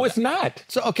wrong, though. No, it's not.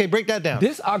 So, okay, break that down.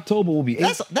 This October will be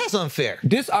 8. That's unfair.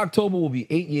 This October will be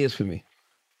 8 years for me.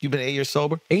 You've been 8 years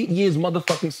sober? 8 years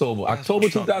motherfucking sober. October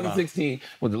 2016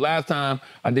 was the last time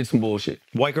I did some bullshit.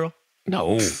 White girl?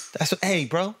 No. Hey,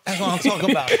 bro. That's what I'm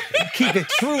talking about. Keep it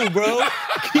true, bro.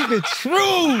 Keep it true.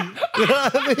 You know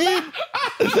what I mean?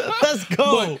 Let's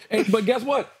go. But guess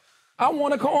what? I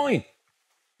want a coin.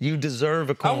 You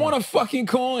deserve a coin. I want a fucking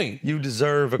coin. You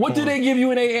deserve a coin. What do they give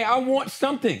you in AA? I want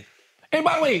something. And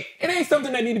by the way, it ain't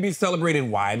something that need to be celebrated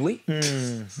widely.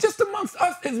 Just amongst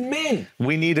us as men.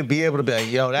 We need to be able to be like,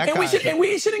 yo, that guy. And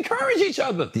we should encourage each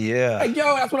other. Yeah. Like,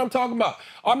 yo, that's what I'm talking about.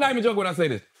 I'm not even joking when I say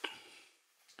this.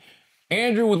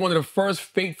 Andrew was one of the first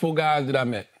faithful guys that I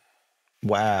met.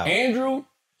 Wow. Andrew,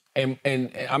 and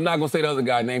I'm not going to say the other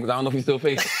guy's name because I don't know if he's still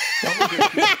faithful.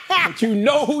 But you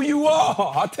know who you are.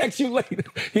 I'll text you later.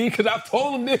 Because I've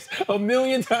told him this a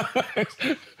million times.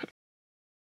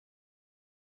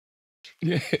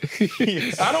 Yeah.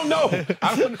 I don't know.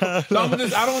 I don't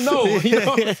know. You know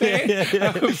what I'm saying?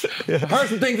 Heard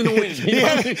some things in the wind. You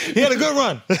know he had a good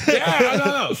run. Yeah, I don't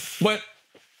know. But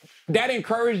that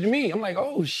encouraged me. I'm like,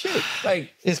 oh shit.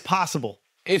 Like, it's possible.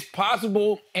 It's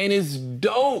possible and it's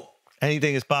dope.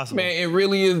 Anything is possible. Man, it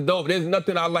really is dope. There's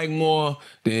nothing I like more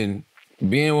than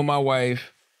being with my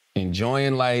wife,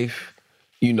 enjoying life,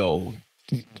 reaping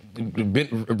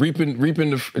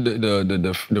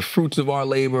the fruits of our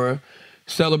labor,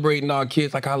 celebrating our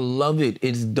kids. Like, I love it.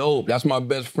 It's dope. That's my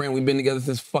best friend. We've been together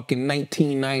since fucking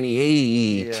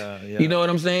 1998. Yeah. You know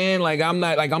what I'm saying? Like,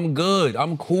 I'm good.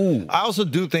 I'm cool. I also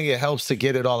do think it helps to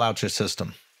get it all out your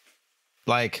system.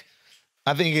 Like,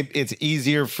 I think it's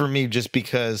easier for me just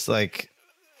because, like,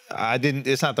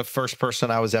 it's not the first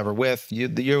person I was ever with.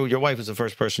 Your wife is the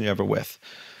first person you're ever with.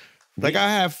 Like, I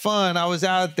have fun. I was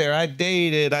out there. I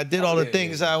dated. I did all the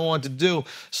things I wanted to do.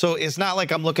 So it's not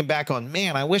like I'm looking back on,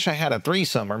 man, I wish I had a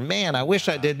threesome, or man, I wish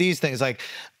I did these things. Like,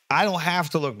 I don't have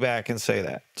to look back and say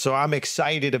that. So I'm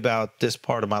excited about this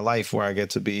part of my life where I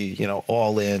get to be,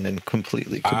 all in and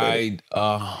completely committed.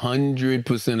 I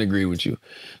 100% agree with you.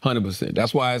 100%.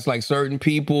 That's why it's like certain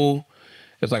people,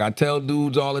 it's like I tell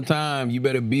dudes all the time, you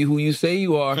better be who you say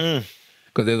you are.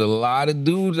 Because there's a lot of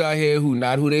dudes out here who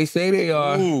not who they say they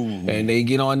are. Ooh. And they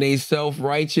get on their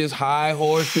self-righteous high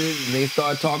horses and they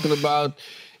start talking about,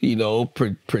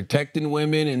 protecting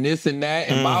women and this and that.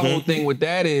 And my whole thing with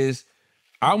that is,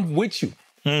 I'm with you.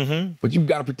 But you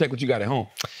got to protect what you got at home.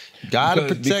 Got to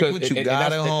protect what you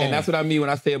got at home. And that's what I mean when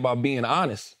I say about being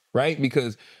honest, right?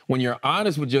 Because when you're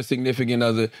honest with your significant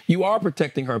other, you are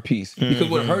protecting her peace. Because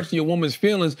what hurts your woman's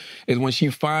feelings is when she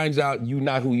finds out you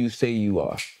not who you say you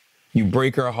are. You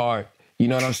break her heart. You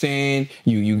know what I'm saying?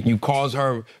 You cause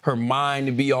her mind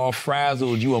to be all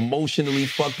frazzled. You emotionally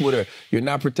fucked with her. You're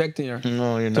not protecting her.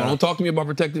 No, you're not. So don't talk to me about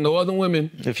protecting no other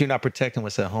women. If you're not protecting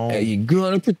what's at home. Hey, you're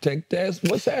gonna protect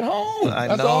what's at home.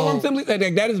 That's all I'm simply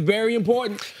saying. That is very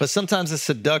important. But sometimes it's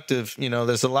seductive.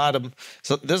 There's a lot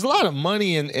of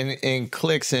money in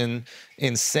clicks in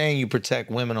saying you protect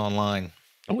women online.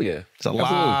 Oh, yeah. It's a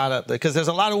lot of, because there's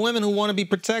a lot of women who want to be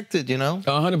protected,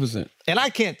 100%. And I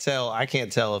can't tell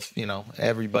if,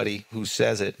 everybody who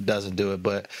says it doesn't do it,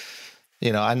 but,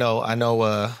 I know. I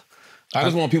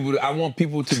just want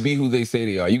people to be who they say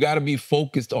they are. You got to be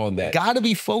focused on that. Got to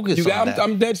be focused on that.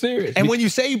 I'm dead serious. And when you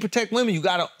say you protect women, you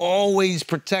got to always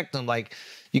protect them. Like,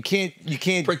 you can't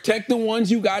protect the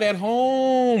ones you got at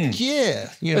home. Yeah.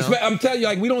 I'm telling you,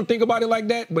 like, we don't think about it like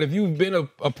that, but if you've been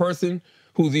a person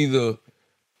who's either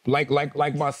like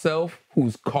myself,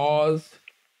 who's caused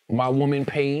my woman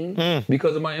pain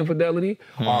because of my infidelity,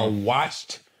 or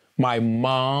watched my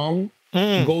mom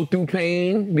go through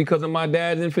pain because of my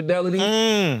dad's infidelity,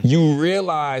 you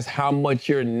realize how much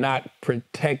you're not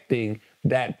protecting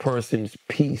that person's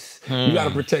peace. You got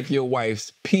to protect your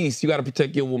wife's peace. You got to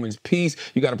protect your woman's peace.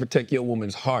 You got to protect your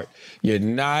woman's heart. You're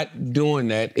not doing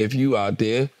that if you out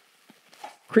there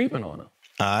creeping on her.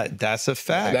 That's a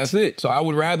fact. That's it. So I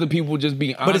would rather people just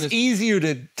be honest. But it's easier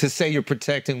to say you're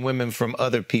protecting women from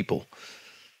other people.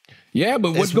 Yeah,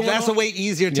 but that's a way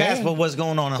easier task, but what's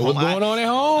going on at home? What's going on at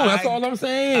home? That's all I'm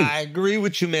saying. I agree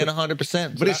with you, man,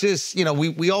 100%. But it's just,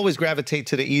 we always gravitate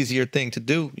to the easier thing to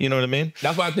do. You know what I mean?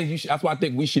 That's why I think that's why I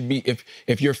think we should be,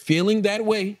 if you're feeling that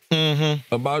way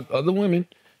about other women,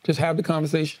 just have the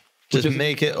conversation. Just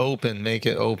make it open. Make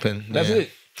it open. That's it.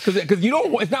 Because you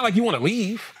don't. It's not like you want to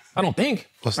leave. I don't think.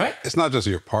 Well, right? It's not just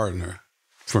your partner,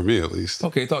 for me at least.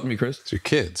 Okay, talk to me, Chris. It's your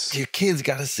kids. Your kids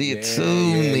got to see it too,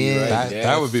 man. Right.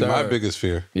 That would be my biggest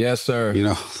fear. Yes, sir.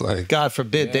 Like, God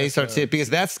forbid they start to see it, because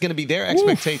that's going to be their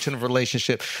expectation of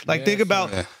relationship. Like, think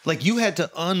about, like, you had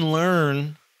to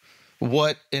unlearn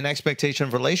what an expectation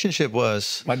of relationship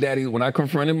was. My daddy, when I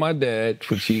confronted my dad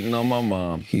for cheating on my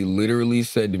mom, he literally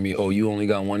said to me, "Oh, you only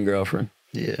got one girlfriend?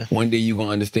 Yeah. One day you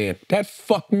gonna understand." That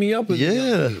fucked me up.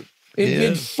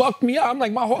 It fucked me up. I'm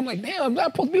like, damn, I'm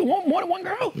not supposed to be with more than one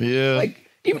girl. Yeah. Like,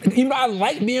 even though I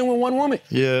like being with one woman.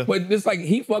 Yeah. But it's like,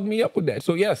 he fucked me up with that.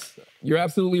 So yes, you're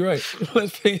absolutely right.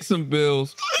 Let's pay some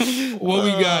bills.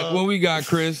 What we got,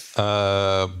 Chris?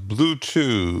 Blue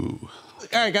Chew.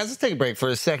 All right, guys, let's take a break for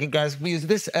a second, guys, because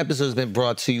this episode has been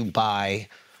brought to you by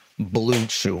Blue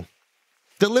Chew.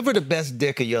 Deliver the best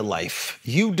dick of your life.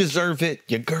 You deserve it.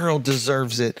 Your girl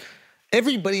deserves it.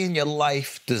 Everybody in your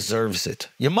life deserves it.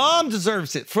 Your mom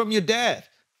deserves it from your dad,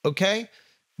 okay?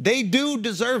 They do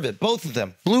deserve it, both of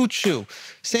them. Blue Chew,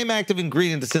 same active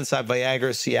ingredient that's inside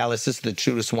Viagra, Cialis. This is the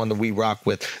chewest one that we rock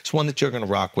with. It's one that you're going to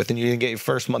rock with, and you're going to get your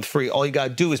first month free. All you got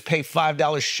to do is pay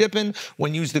 $5 shipping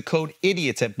when you use the code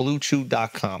IDIOTS at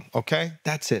BlueChew.com, okay?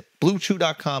 That's it.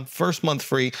 BlueChew.com, first month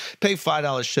free. Pay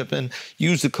 $5 shipping.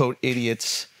 Use the code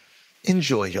IDIOTS.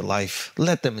 Enjoy your life.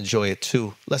 Let them enjoy it,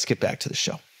 too. Let's get back to the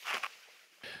show.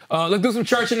 Let's do some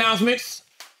church announcements.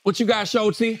 What you got,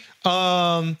 Schulzy?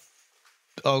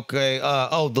 Okay.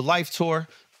 The Life Tour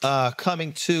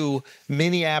coming to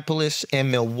Minneapolis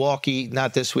and Milwaukee.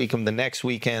 Not this weekend, the next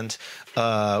weekend.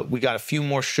 We got a few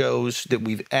more shows that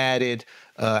we've added.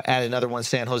 Added another one in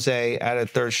San Jose. Added a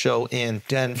third show in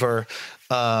Denver.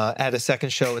 Added a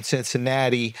second show in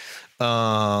Cincinnati.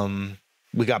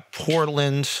 We got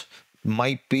Portland.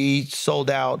 Might be sold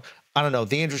out. I don't know,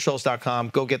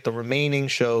 theandrewschulz.com. Go get the remaining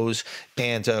shows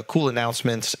and cool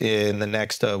announcements in the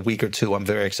next week or two. I'm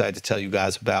very excited to tell you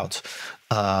guys about.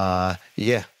 And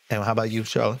how about you,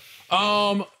 Charlie?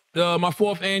 My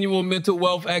 4th annual Mental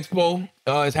Wealth Expo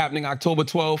is happening October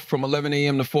 12th from 11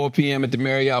 a.m. to 4 p.m. at the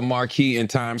Marriott Marquis in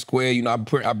Times Square. You know,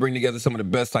 I bring together some of the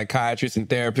best psychiatrists and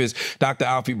therapists. Dr.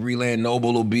 Alfie Breland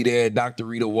Noble will be there. Dr.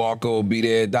 Rita Walker will be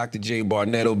there. Dr. Jay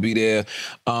Barnett will be there.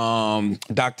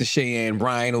 Dr. Cheyenne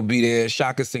Bryan will be there.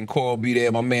 Shaka Sinclair will be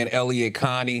there. My man Elliot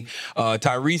Connie.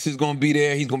 Tyrese is going to be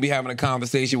there. He's going to be having a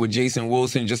conversation with Jason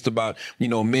Wilson just about,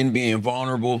 men being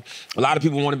vulnerable. A lot of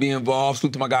people want to be involved.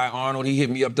 Salute to my guy Arnold. He hit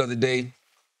me up the other day.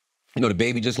 You know, the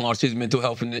baby just launched his mental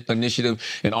health initiative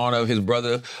in honor of his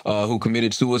brother who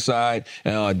committed suicide.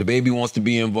 The baby wants to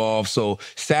be involved. So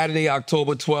Saturday,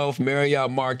 October 12th,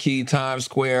 Marriott Marquis, Times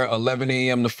Square, 11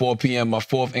 a.m. to 4 p.m., my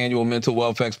 4th annual Mental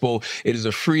Wealth Expo. It is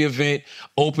a free event,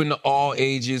 open to all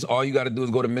ages. All you got to do is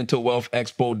go to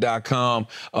mentalwealthexpo.com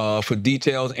for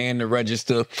details and to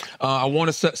register. I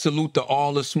want to salute the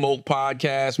All the Smoke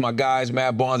podcast, my guys,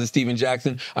 Matt Barnes and Steven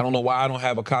Jackson. I don't know why I don't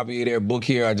have a copy of their book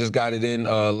here. I just got it in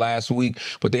last week,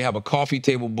 but they have a coffee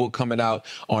table book coming out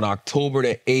on October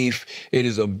the 8th. It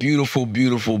is a beautiful,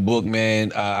 beautiful book,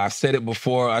 man. I've said it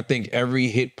before. I think every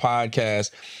hit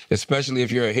podcast, especially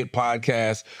if you're a hit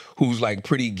podcast who's like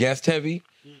pretty guest heavy,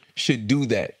 should do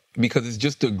that. Because it's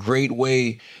just a great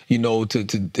way, you know,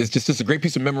 it's just a great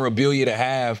piece of memorabilia to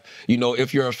have, you know,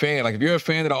 if you're a fan. Like, if you're a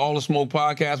fan of the All the Smoke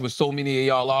podcast, which so many of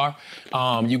y'all are,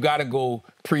 you got to go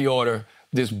pre-order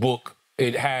this book.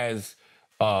 It has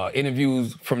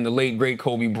interviews from the late, great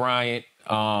Kobe Bryant.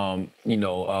 You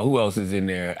know, who else is in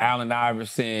there? Allen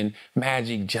Iverson,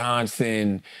 Magic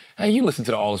Johnson. Hey, you listen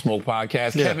to the All the Smoke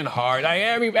podcast. Yeah. Kevin Hart.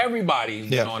 Everybody's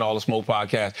been on All the Smoke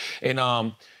podcast.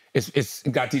 And it's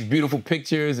got these beautiful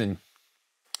pictures and,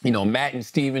 you know, Matt and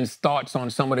Steven's thoughts on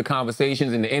some of the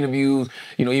conversations and the interviews,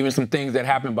 you know, even some things that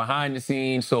happen behind the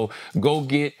scenes. So go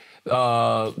get the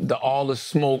All the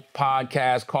Smoke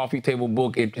podcast coffee table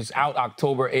book. It's out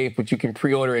October 8th, but you can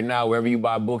pre-order it now wherever you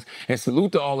buy books. And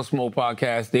salute the All the Smoke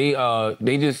podcast.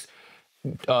 They just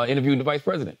interviewed the vice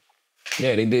president.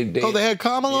 Yeah, they did. They had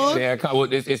Kamala on? They had, well,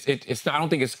 it's I don't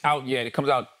think it's out yet. It comes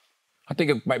out, I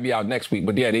think it might be out next week,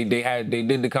 but yeah, they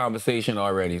did the conversation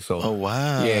already. So oh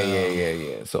wow,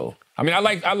 yeah. So I mean, I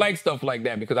like stuff like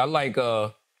that because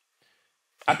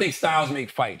I think styles make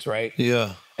fights, right?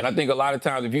 Yeah. And I think a lot of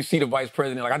times if you see the vice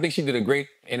president, like I think she did a great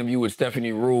interview with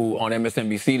Stephanie Rule on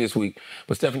MSNBC this week,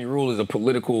 but Stephanie Rule is a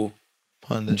political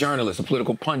journalist, a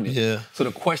political pundit. Yeah. So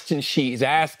the question she's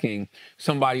asking,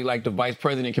 somebody like the vice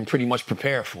president can pretty much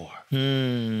prepare for.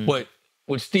 But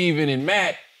with Steven and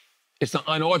Matt, it's an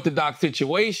unorthodox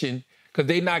situation because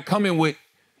they're not coming with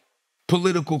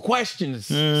political questions,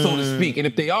 so to speak. And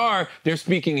if they are, they're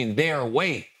speaking in their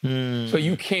way. So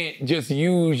you can't just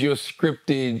use your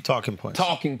scripted talking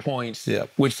points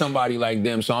with somebody like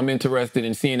them. So I'm interested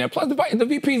in seeing that. Plus, the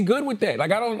VP's good with that.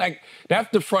 Like, that's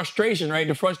the frustration, right?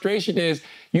 The frustration is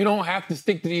you don't have to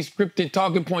stick to these scripted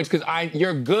talking points because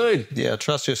you're good. Yeah,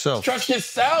 trust yourself. Trust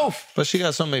yourself. But she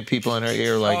got so many people in her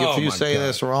ear, like, if you say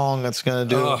this wrong, it's going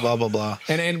to do blah, blah, blah.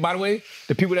 And by the way,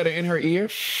 the people that are in her ear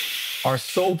are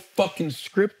so fucking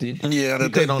scripted. Yeah,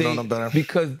 that they don't know no better.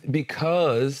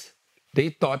 Because they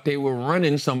thought they were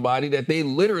running somebody that they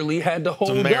literally had to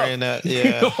hold marionette, up. Yeah.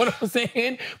 You know what I'm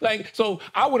saying? Like, so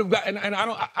I would have gotten, and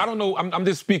I don't know, I'm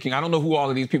just speaking. I don't know who all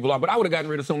of these people are, but I would have gotten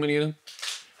rid of so many of them.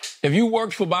 If you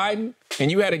worked for Biden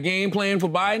and you had a game plan for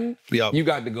Biden, you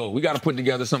got to go. We got to put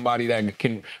together somebody that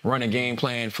can run a game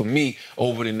plan for me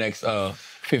over the next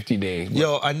 50 days. But,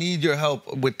 yo, I need your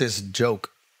help with this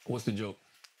joke. What's the joke?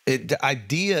 The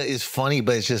idea is funny,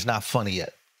 but it's just not funny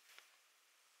yet.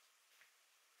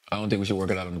 I don't think we should work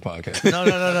it out on the podcast. No.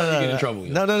 Get in trouble.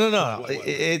 No. What?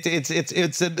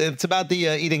 It's about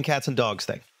the eating cats and dogs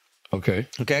thing. Okay.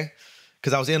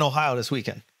 Because I was in Ohio this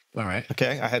weekend. All right.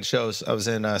 Okay. I had shows. I was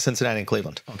in Cincinnati and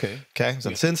Cleveland. Okay. I was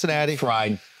in Cincinnati.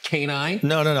 Fried canine?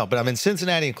 No. But I'm in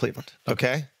Cincinnati and Cleveland.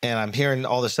 Okay. And I'm hearing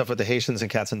all this stuff with the Haitians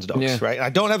and cats and dogs, right? I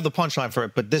don't have the punchline for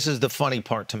it, but this is the funny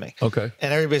part to me. Okay.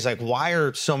 And everybody's like, why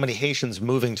are so many Haitians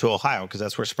moving to Ohio? Because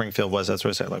that's where Springfield was. That's where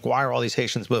I said, like, why are all these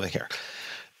Haitians moving here?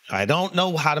 I don't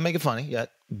know how to make it funny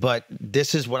yet, but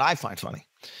this is what I find funny,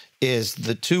 is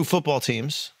the two football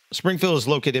teams. Springfield is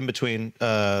located in between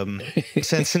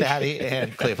Cincinnati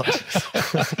and Cleveland.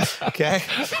 Okay?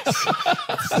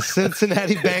 It's the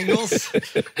Cincinnati Bengals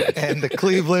and the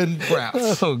Cleveland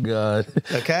Browns. Oh, God.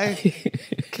 Okay?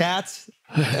 Cats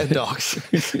and dogs.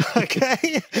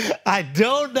 Okay? I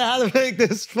don't know how to make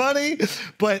this funny,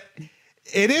 but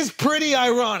it is pretty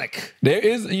ironic. There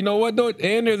is, you know what, though?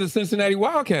 And there's the Cincinnati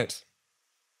Wildcats.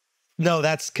 No,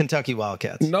 that's Kentucky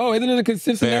Wildcats. No, isn't it a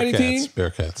Cincinnati team?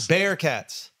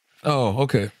 Bearcats. Oh,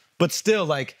 okay. But still,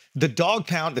 like, the dog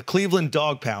pound, the Cleveland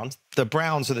dog pound, the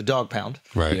Browns are the dog pound.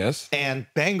 Right. Yes. And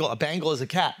a Bengal is a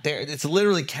cat. It's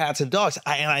literally cats and dogs.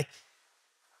 I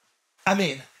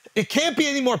mean, it can't be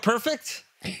any more perfect,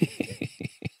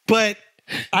 but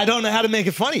I don't know how to make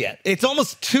it funny yet. It's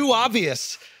almost too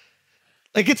obvious.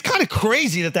 Like, it's kind of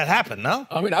crazy that happened, no?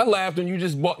 I mean, I laughed when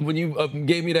you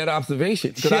gave me that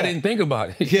observation because I didn't think about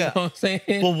it. You know what I'm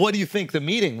saying? Well, what do you think the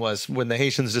meeting was when the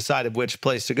Haitians decided which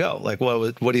place to go? Like,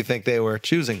 what do you think they were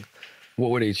choosing? What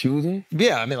were they choosing?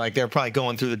 Yeah, I mean, like they're probably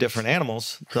going through the different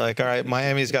animals. Like, all right,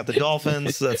 Miami's got the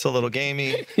dolphins. That's a little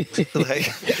gamey. What do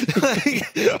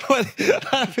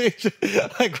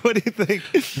you think?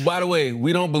 By the way,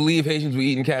 we don't believe Haitians were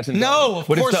eating cats and dogs. No, of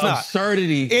course it's the not.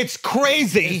 Absurdity. It's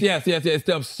crazy. Yes. It's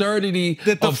the absurdity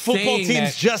that the of football saying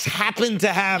teams that, just happen to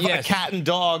have a cat and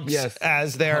dogs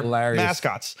as their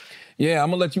mascots. Yeah, I'm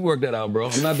gonna let you work that out, bro.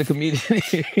 I'm not the comedian.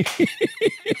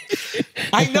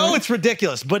 I know it's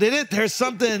ridiculous, but there's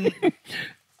something.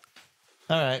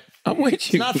 All right, I'm with you.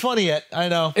 It's not funny yet. I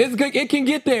know. It can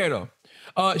get there though.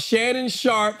 Shannon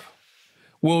Sharp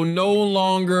will no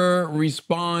longer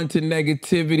respond to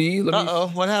negativity.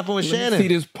 What happened with Shannon? Let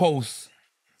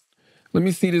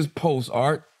me see this post.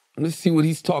 Art. Let's see what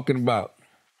he's talking about.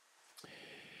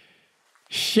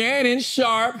 Shannon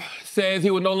Sharp says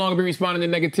he will no longer be responding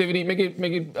to negativity. Make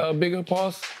it bigger,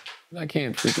 pause. I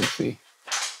can't freaking see.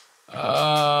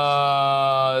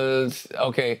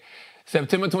 Okay.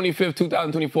 September 25th,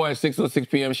 2024 at 6:06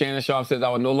 p.m. Shannon Sharp says, I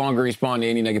will no longer respond to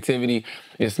any negativity.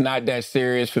 It's not that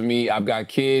serious for me. I've got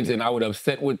kids and I would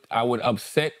upset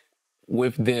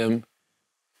with them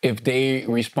if they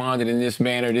responded in this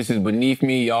manner. This is beneath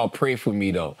me. Y'all pray for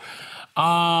me though.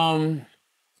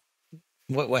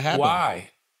 What happened? Why?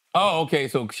 Oh, okay.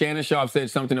 So Shannon Sharp said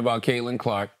something about Caitlin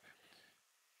Clark.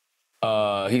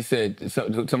 He said,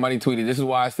 somebody tweeted, this is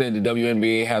why I said the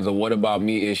WNBA has a what about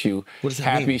me issue. What does that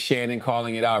Happy mean? Shannon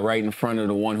calling it out right in front of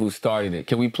the one who started it.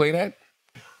 Can we play that?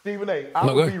 Stephen A.,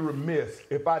 I would be remiss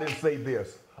if I didn't say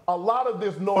this. A lot of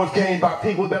this noise came by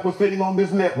people that were sitting on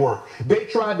this network. They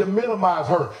tried to minimize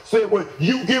her, said, well,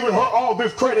 you giving her all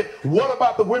this credit. What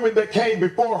about the women that came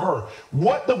before her?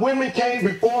 What the women came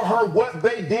before her, what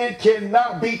they did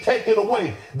cannot be taken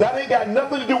away. That ain't got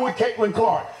nothing to do with Caitlin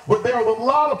Clark. But there are a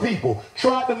lot of people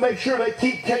trying to make sure they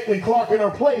keep Caitlin Clark in her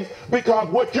place because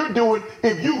what you're doing,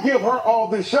 if you give her all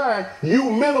this shine, you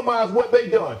minimize what they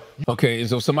done. Okay,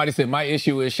 so somebody said, my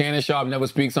issue is Shannon Sharp never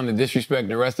speaks on the disrespect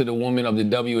the rest of the women of the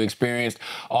W experienced,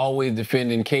 always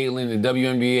defending Caitlin. The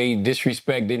WNBA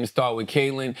disrespect didn't start with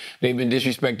Caitlin. They've been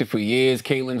disrespected for years.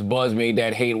 Caitlin's buzz made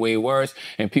that hate way worse.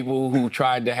 And people who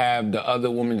tried to have the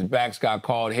other women's backs got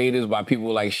called haters by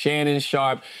people like Shannon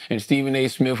Sharp and Stephen A.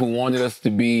 Smith, who wanted us to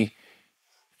be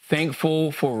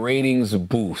thankful for ratings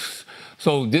boosts.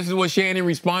 So this is what Shannon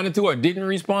responded to or didn't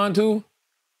respond to?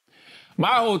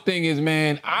 My whole thing is,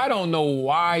 man, I don't know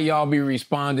why y'all be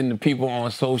responding to people on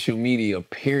social media,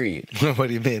 period. What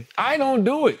do you mean? I don't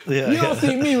do it. Yeah, you don't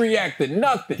see me react to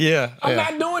nothing. I'm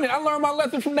not doing it. I learned my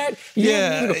lesson from that.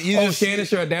 Shannon,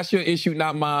 sure, that's your issue,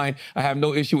 not mine. I have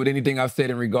no issue with anything I've said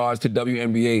in regards to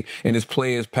WNBA and its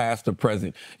players past or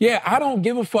present. Yeah, I don't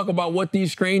give a fuck about what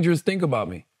these strangers think about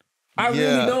me. I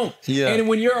really don't. And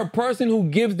when you're a person who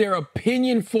gives their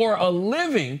opinion for a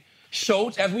living,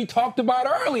 Schulz, as we talked about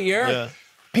earlier,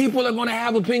 people are going to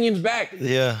have opinions back.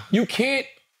 You can't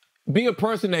be a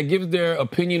person that gives their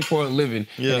opinion for a living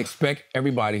and expect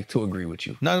everybody to agree with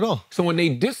you. Not at all. So when they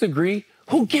disagree,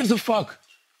 who gives a fuck?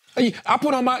 I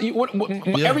put on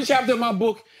every chapter of my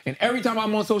book and every time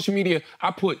I'm on social media,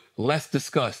 I put less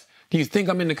discuss. Do you think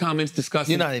I'm in the comments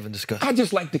discussing? You're not even discussing. I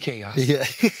just like the chaos. Yeah.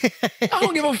 I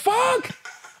don't give a fuck.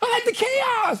 I like the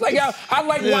chaos. Like I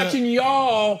like watching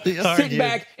y'all sit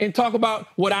back and talk about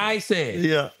what I said.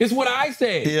 Yeah. It's what I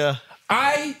said. Yeah.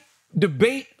 I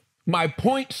debate my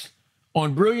points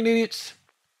on Brilliant Idiots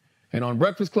and on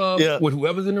Breakfast Club with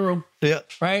whoever's in the room. Yeah.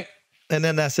 Right? And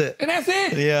then that's it. And that's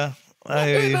it. Yeah. I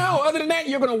hear you. No, other than that,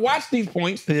 you're going to watch these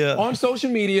points on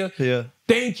social media. Yeah.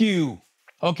 Thank you.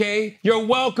 Okay? You're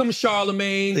welcome,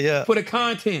 Charlamagne, for the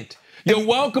content. You're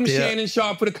welcome, Shannon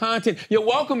Sharp, for the content. You're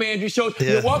welcome, Andrew Schulz.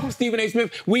 You're welcome, Stephen A.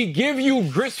 Smith. We give you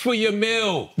grist for your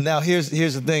mill. Now, here's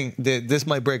the thing. This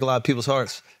might break a lot of people's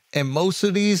hearts. And most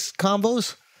of these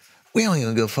combos, we don't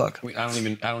even give a fuck. I don't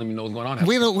even know what's going on.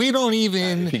 We don't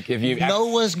even know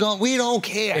what's going on. We don't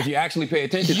care. If you actually pay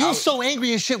attention. You're so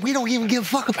angry and shit, we don't even give a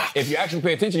fuck about it. If you actually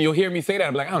pay attention, you'll hear me say that.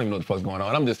 I'm like, I don't even know what the fuck's going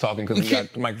on. I'm just talking because we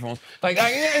got microphones.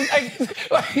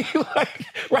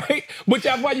 Right? But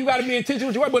that's why you got to be intentional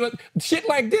with your work. But shit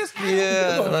like this.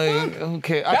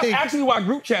 Okay. That's actually why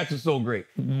group chats are so great.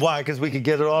 Why? Because we can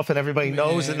get it off and everybody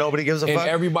knows and nobody gives a fuck. And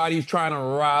everybody's trying to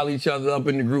rile each other up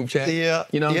in the group chat. Yeah.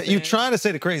 You know what I'm saying? You're trying to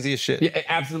say the craziest shit. Yeah,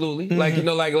 absolutely. Like, you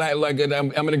know, like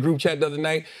I'm in a group chat the other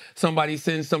night. Somebody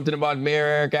sends something about Mayor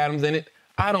Eric Adams in it.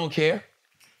 I don't care.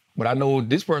 But I know what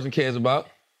this person cares about.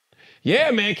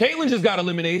 Yeah, man, Caitlin just got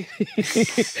eliminated.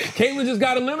 Caitlin just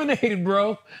got eliminated,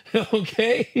 bro.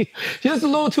 Okay? Just a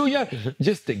little too young.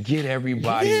 Just to get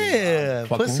everybody. Yeah.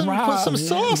 Put some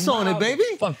sauce on it, baby.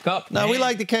 Fuck up, No, we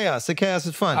like the chaos. The chaos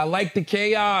is fun. I like the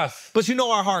chaos. But you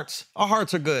know our hearts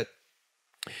are good.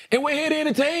 And we're here to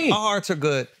entertain. Our hearts are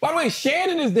good. By the way,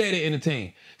 Shannon is there to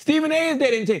entertain. Stephen A is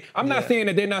there to entertain. I'm not saying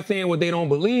that they're not saying what they don't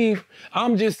believe.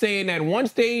 I'm just saying that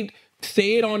once they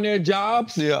say it on their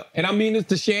jobs, and I mean this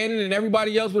to Shannon and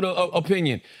everybody else with an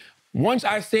opinion, once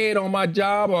I say it on my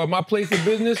job or my place of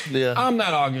business, I'm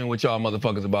not arguing with y'all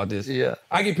motherfuckers about this.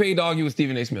 I get paid to argue with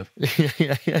Stephen A. Smith.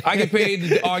 I get paid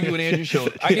to argue with Andrew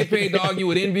Schulz. I get paid to argue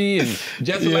with Envy and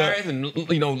Jesse Harris and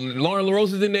Lauren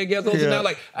LaRosa is in there. Guess now,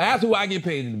 like that's who I get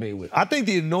paid to debate with. I think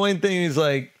the annoying thing is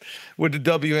like with the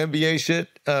WNBA shit,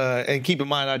 and keep in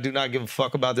mind I do not give a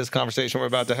fuck about this conversation we're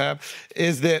about to have,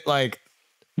 is that like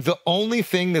the only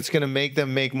thing that's going to make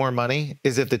them make more money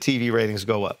is if the TV ratings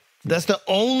go up. That's the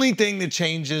only thing that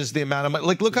changes the amount of money.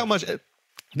 Like, look how much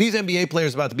these NBA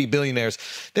players are about to be billionaires.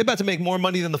 They're about to make more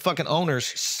money than the fucking owners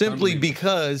simply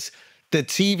because the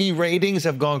TV ratings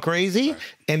have gone crazy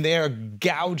and they're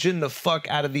gouging the fuck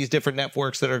out of these different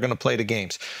networks that are going to play the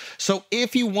games. So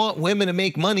if you want women to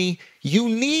make money, you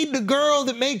need the girl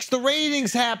that makes the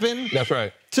ratings happen. That's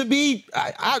right. To be,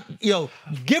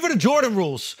 give her the Jordan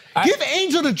rules. Give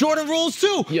Angel the Jordan rules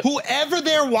too. Whoever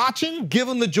they're watching, give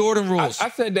them the Jordan rules. I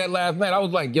said that last night. I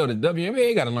was like, yo, the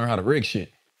WNBA got to learn how to rig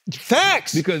shit.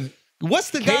 Facts. Because what's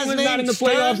the guy's name? Not in the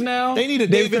playoffs now. They need a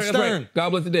David Stern. Right.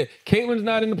 God bless the dead. Caitlin's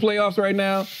not in the playoffs right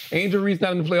now. Angel Reese's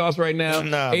not in the playoffs right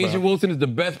now. Asia Wilson is the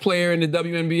best player in the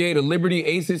WNBA. The Liberty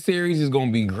Aces series is going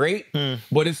to be great.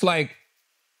 But it's like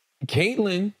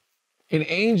Caitlin and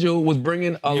Angel was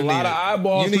bringing a lot of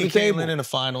eyeballs to the table. You need Caitlin in the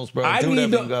finals, bro. I do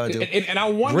whatever you gotta do. And I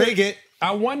wonder, rig it.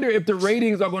 I wonder if the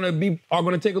ratings are going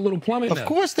to take a little plummet. Of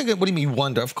course they're going. What do you mean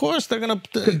wonder? Of course they're going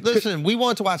to. Listen, we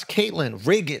want to watch Caitlin.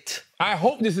 Rig it. I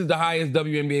hope this is the highest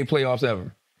WNBA playoffs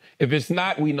ever. If it's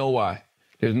not, we know why.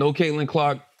 There's no Caitlin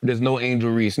Clark. There's no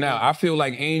Angel Reese. Now, I feel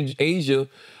like Asia,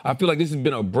 I feel like this has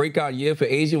been a breakout year for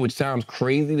Asia, which sounds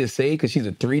crazy to say because she's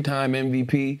a 3-time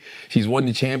MVP. She's won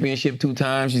the championship 2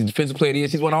 times. She's Defensive Player of the Year.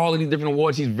 She's won all of these different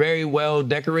awards. She's very well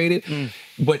decorated.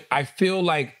 But I feel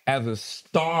like as a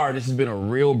star, this has been a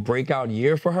real breakout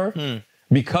year for her.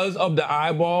 Because of the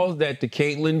eyeballs that the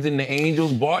Caitlins and the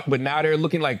Angels bought, but now they're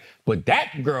looking like, but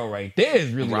that girl right there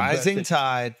is really rising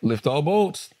tide. Lift all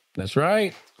boats. That's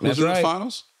right. Who's in the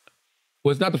finals?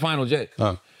 Well, it's not the finals yet.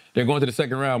 They're going to the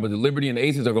second round, but the Liberty and the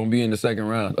Aces are going to be in the second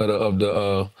round of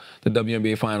the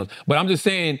WNBA finals. But I'm just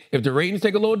saying, if the ratings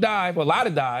take a little dive, a lot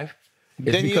of dive,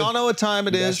 then you all know what time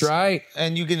it is. That's right.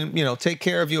 And you can, take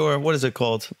care of your, what is it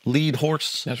called? Lead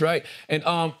horse. That's right. And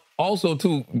also,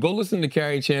 too, go listen to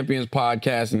Carrie Champion's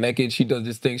podcast, Naked. She does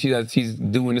this thing. She's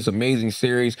doing this amazing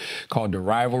series called The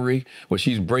Rivalry, where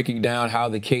she's breaking down how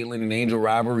the Caitlin and Angel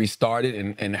rivalry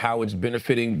started and how it's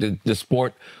benefiting the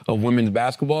sport of women's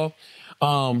basketball.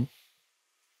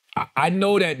 I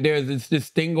know that there's this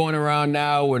thing going around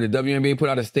now where the WNBA put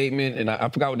out a statement, and I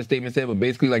forgot what the statement said, but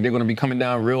basically like they're going to be coming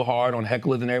down real hard on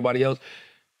hecklers and everybody else.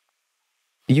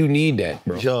 You need that,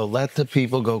 bro. Yo, let the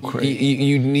people go crazy.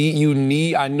 You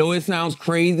need, I know it sounds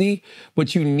crazy,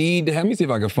 but you need to, let me see if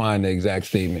I can find the exact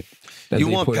statement. You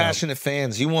want passionate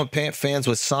fans. You want fans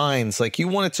with signs. Like, you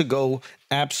want it to go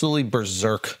absolutely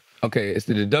berserk. Okay, it's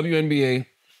the WNBA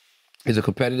is a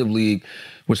competitive league,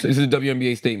 which this is a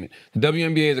WNBA statement. The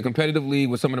WNBA is a competitive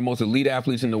league with some of the most elite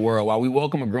athletes in the world. While we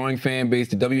welcome a growing fan base,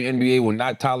 the WNBA will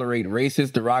not tolerate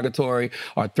racist, derogatory,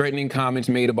 or threatening comments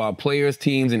made about players,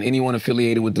 teams, and anyone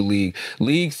affiliated with the league.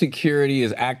 League security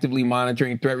is actively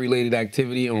monitoring threat-related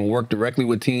activity and will work directly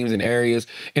with teams in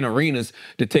arenas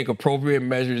to take appropriate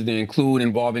measures that include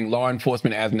involving law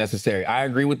enforcement as necessary. I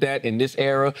agree with that. In this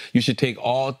era, you should take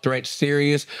all threats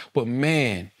serious. But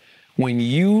man, when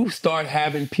you start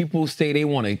having people say they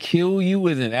want to kill you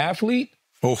as an athlete,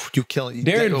 you killing.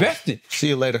 They're invested. See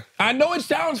you later. I know it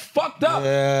sounds fucked up,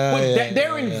 but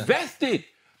they're invested.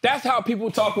 That's how people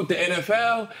talk with the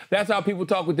NFL. That's how people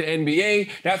talk with the NBA.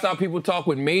 That's how people talk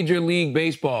with Major League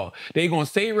Baseball. They're going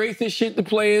to say racist shit to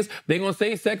players. They're going to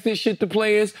say sexist shit to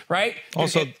players, right?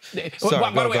 Also,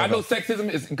 by the way, I know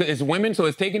sexism is women, so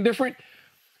it's taken different.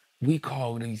 We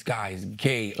call these guys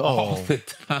gay all the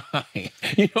time.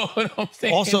 You know what I'm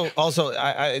saying?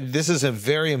 Also, this is a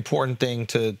very important thing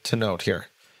to note here.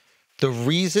 The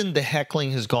reason the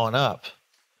heckling has gone up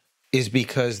is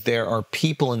because there are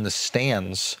people in the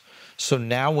stands. So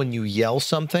now when you yell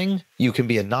something, you can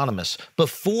be anonymous.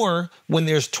 Before, when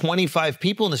there's 25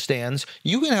 people in the stands,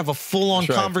 you can have a full-on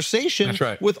conversation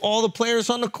with all the players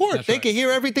on the court. They can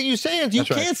hear everything you say, and you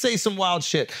can't say some wild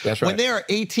shit. When there are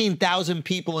 18,000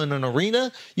 people in an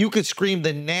arena, you could scream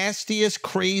the nastiest,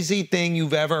 crazy thing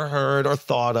you've ever heard or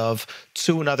thought of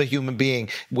to another human being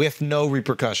with no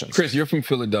repercussions. Chris, you're from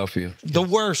Philadelphia. The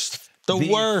worst. The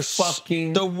worst.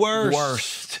 Fucking the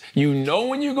worst. You know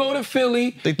when you go to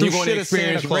Philly, they threw you're going to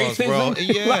experience Claus, racism. Bro.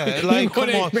 Yeah, like come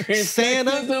on.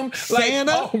 Santa? Sexism.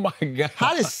 Santa? Like, oh my God.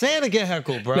 How did Santa get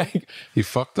heckled, bro? He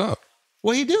fucked up.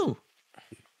 What'd he do?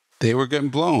 They were getting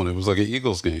blown. It was like an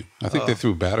Eagles game. I think they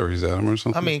threw batteries at him or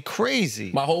something. I mean,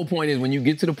 crazy. My whole point is when you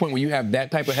get to the point where you have that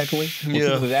type of heckling, when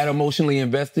people are that emotionally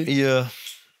invested,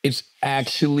 it's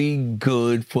actually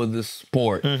good for the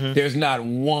sport. There's not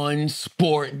one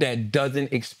sport that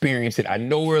doesn't experience it. I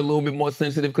know we're a little bit more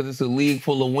sensitive because it's a league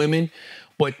full of women,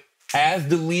 but as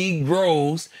the league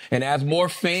grows and as more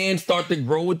fans start to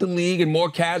grow with the league and more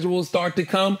casuals start to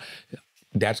come,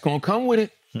 that's going to come with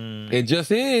it. It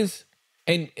just is.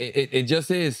 And it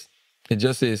just is. It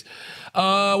just is.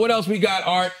 What else we got,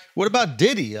 Art? What about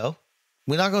Diddy, yo?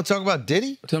 We're not going to talk about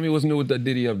Diddy? Tell me what's new with the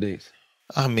Diddy updates.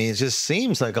 I mean, it just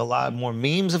seems like a lot more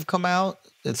memes have come out.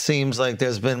 It seems like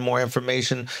there's been more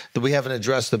information that we haven't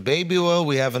addressed the baby oil.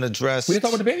 We haven't addressed... We didn't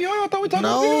talk about the baby oil? I thought we talked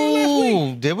about the baby oil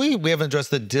last week. Did we? We haven't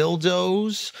addressed the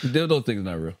dildos. The dildo thing is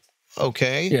not real.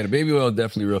 Okay. Yeah, the baby oil is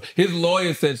definitely real. His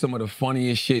lawyer said some of the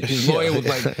funniest shit. His lawyer was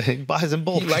like... he buys in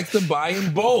bulk. He likes to buy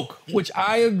in bulk, which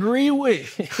I agree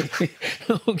with.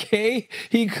 Okay?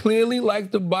 He clearly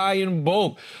likes to buy in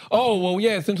bulk. Oh, well,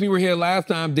 yeah, since we were here last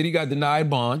time, Diddy got denied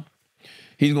bond.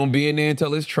 He's going to be in there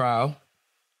until his trial.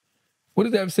 What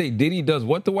does that say? Diddy does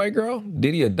what to white girl?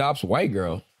 Diddy adopts white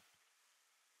girl.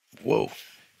 Whoa.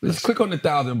 Let's click on the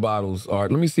 1,000 bottles,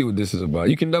 Art. Let me see what this is about.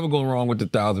 You can never go wrong with the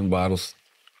 1,000 bottles.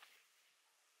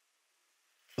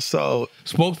 So,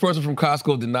 spokesperson from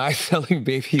Costco denies selling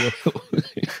baby oil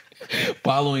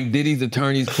following Diddy's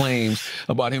attorney's claims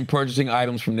about him purchasing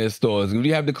items from their stores. Do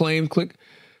you have the claims? Click.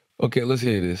 Okay, let's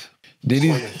hear this.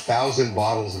 Diddy's 1,000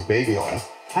 bottles of baby oil.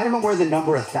 I don't know where the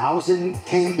number 1,000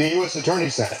 came. The U.S. Attorney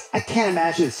said it. I can't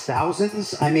imagine it's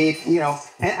thousands. I mean, you know,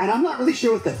 and I'm not really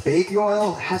sure what the baby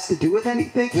oil has to do with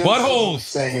anything. Buttholes!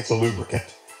 Saying it's a lubricant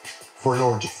for an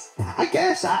orgy. I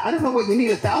guess. I don't know what you need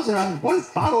 1,000 on. One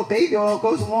bottle of baby oil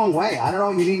goes a long way. I don't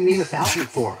know what you need 1,000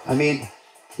 for. I mean,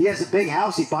 he has a big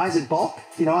house. He buys in bulk.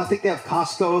 You know, I think they have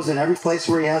Costco's in every place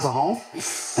where he has a home. I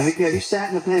think, have you sat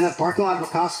in the parking lot of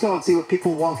a Costco and see what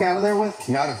people walk out of there with?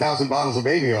 Not 1,000 bottles of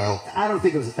baby oil. I don't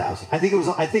think it was 1,000. I think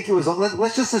it was.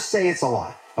 Let's just say it's a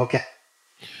lot. Okay.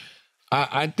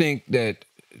 I think that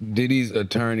Diddy's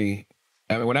attorney.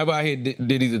 I mean, whenever I hear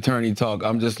Diddy's attorney talk,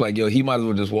 I'm just like, yo, he might as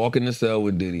well just walk in the cell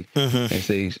with Diddy and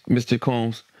say, Mr.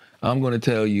 Combs, I'm going to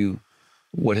tell you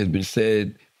what has been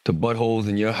said to buttholes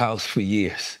in your house for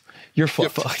years. You're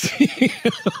fucked.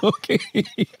 Okay?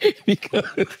 Because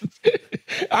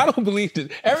I don't believe this.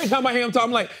 Every time I hear him talk,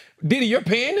 I'm like, Diddy, you're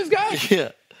paying this guy? Yeah.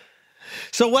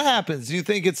 So what happens? Do you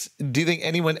think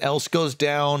anyone else goes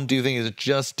down? Do you think it's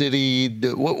just Diddy?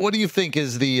 What do you think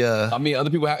is the... I mean,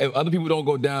 if other people don't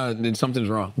go down, then something's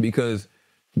wrong because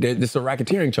it's a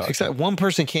racketeering charge. Except one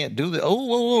person can't do that.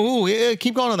 Oh, yeah,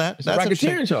 keep going on that. It's a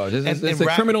racketeering charge. It's a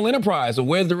criminal enterprise. So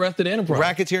where's the rest of the enterprise?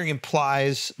 Racketeering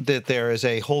implies that there is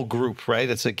a whole group, right?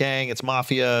 It's a gang, it's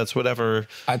mafia, it's whatever.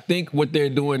 I think what they're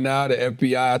doing now, the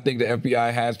FBI, I think the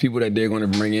FBI has people that they're going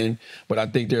to bring in, but I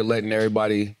think they're letting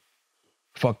everybody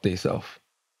fuck themselves.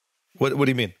 What do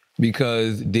you mean?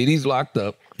 Because Diddy's locked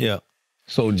up. Yeah.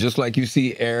 So just like you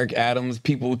see Eric Adams,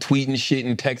 people tweeting shit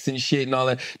and texting shit and all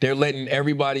that, they're letting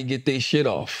everybody get their shit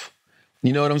off.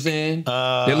 You know what I'm saying?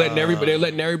 They're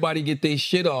letting everybody get their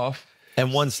shit off.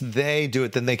 And once they do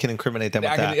it, then they can incriminate them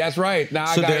with that. That's right. Now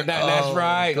So I got it. That's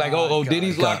right. Like,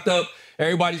 Diddy's locked up.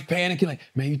 Everybody's panicking. Like,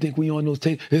 man, you think we on those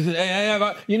tapes?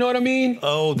 You know what I mean?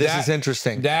 Oh, this is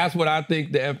interesting. That's what I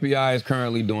think the FBI is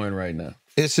currently doing right now.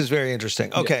 This is very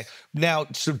interesting. Okay. Yes. Now,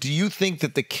 so do you think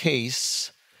that the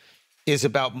case is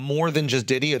about more than just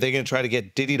Diddy? Are they going to try to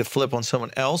get Diddy to flip on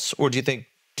someone else? Or do you think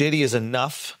Diddy is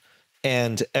enough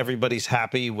and everybody's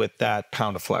happy with that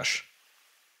pound of flesh?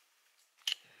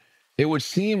 It would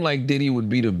seem like Diddy would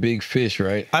be the big fish,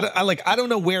 right? I don't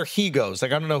know where he goes.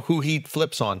 Like, I don't know who he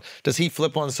flips on. Does he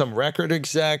flip on some record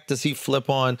exec? Does he flip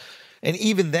on... And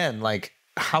even then, like,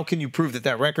 how can you prove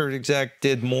that record exec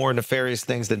did more nefarious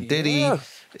things than Diddy? Yeah.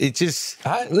 It just...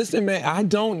 Listen, man,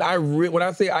 when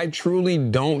I say I truly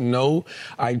don't know,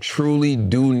 I truly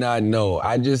do not know.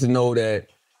 I just know that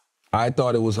I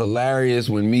thought it was hilarious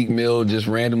when Meek Mill just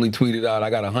randomly tweeted out, I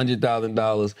got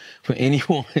 $100,000 for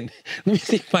anyone. Let me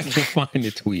see if I can find the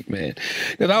tweet, man.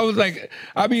 Because I was like,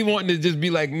 I be wanting to just be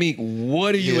like, Meek,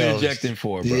 what are you injecting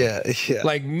for, bro? Yeah.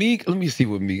 Like Meek, let me see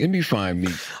what Meek, let me find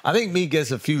Meek. I think Meek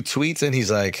gets a few tweets and he's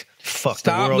like, Fuck,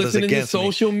 Stop the world listening is to against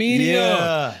social media.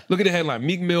 Yeah. Look at the headline.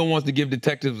 Meek Mill wants to give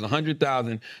detectives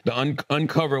 $100,000 to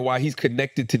uncover why he's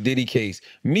connected to Diddy case.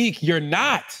 Meek, you're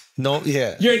not. No,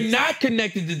 yeah. You're not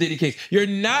connected to Diddy case. You're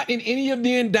not in any of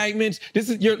the indictments.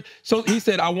 So he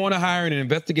said, I want to hire an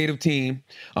investigative team,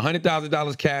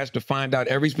 $100,000 cash to find out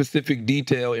every specific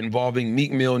detail involving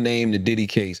Meek Mill name the Diddy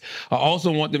case. I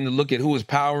also want them to look at who is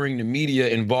powering the media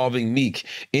involving Meek.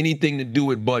 Anything to do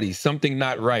with Buddy, something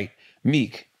not right.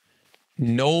 Meek.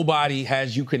 Nobody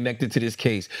has you connected to this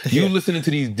case. You listening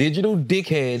to these digital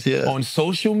dickheads on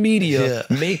social media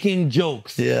making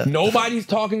jokes. Nobody's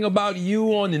talking about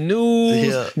you on the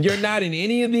news. You're not in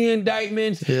any of the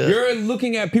indictments. You're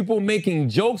looking at people making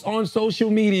jokes on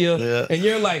social media, and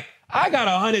you're like, I got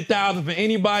 $100,000 for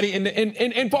anybody,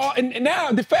 and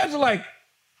now the feds are like,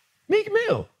 Meek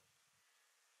Mill.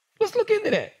 Let's look into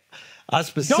that.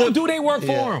 Don't do their work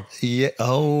for him. Yeah.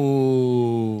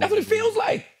 Oh. That's what it feels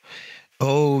like.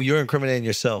 Oh, you're incriminating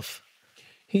yourself.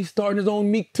 He's starting his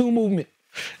own Meek 2 movement.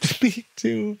 Meek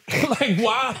 2. Like,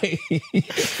 why?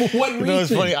 For what reason? You know,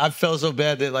 it's funny. I felt so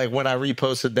bad that, like, when I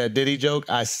reposted that Diddy joke,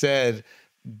 I said,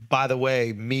 by the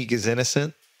way, Meek is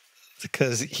innocent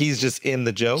because he's just in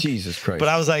the joke. Jesus Christ. But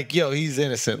I was like, yo, he's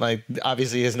innocent. Like,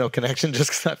 obviously he has no connection just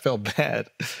because I felt bad.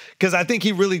 Because I think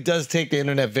he really does take the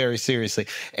internet very seriously.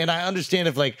 And I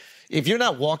understand if you're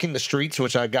not walking the streets,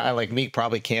 which a guy like Meek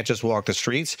probably can't just walk the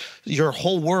streets, your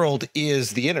whole world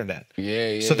is the internet.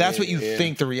 So that's what you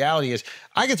think the reality is.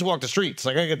 I get to walk the streets.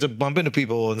 Like, I get to bump into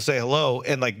people and say hello.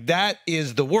 And, like, that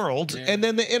is the world. And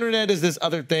then the internet is this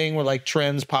other thing where, like,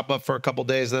 trends pop up for a couple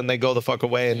days, then they go the fuck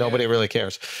away and nobody really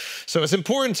cares. So it's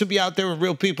important to be out there with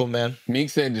real people, man. Meek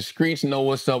said the streets know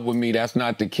what's up with me. That's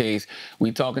not the case.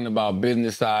 We talking about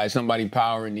business side. Somebody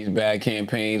powering these bad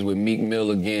campaigns with Meek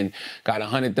Mill again. Got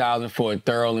 $100,000 for a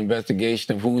thorough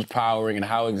investigation of who's powering and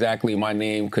how exactly my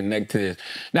name connect to this.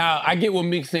 Now, I get what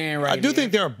Meek's saying right I do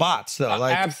think there are bots, though.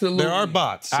 Like, absolutely. There are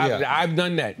bots. I've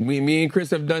done that. Me and Chris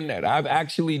have done that. I've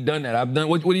actually done that. I've done,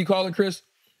 what do you call it, Chris?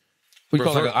 What do you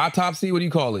call it? Like an autopsy? What do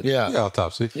you call it? Yeah,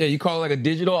 autopsy. Yeah, you call it like a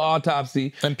digital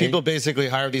autopsy. And people basically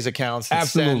hire these accounts that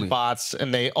send bots,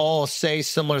 and they all say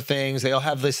similar things. They all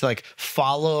have this, like,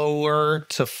 follower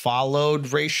to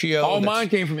followed ratio. All mine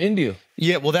came from India.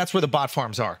 Yeah, well, that's where the bot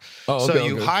farms are. Oh, okay, so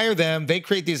you hire them. They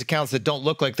create these accounts that don't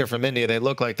look like they're from India. They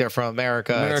look like they're from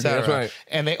America, et cetera. That's right.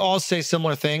 And they all say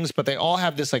similar things, but they all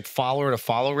have this, like, follower to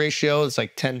follow ratio. It's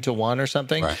like 10 to 1 or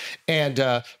something. Right. And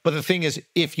but the thing is,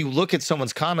 if you look at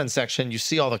someone's comment section, you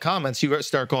see all the comments, you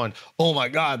start going, "Oh my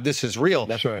God, this is real."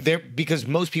 That's right. Because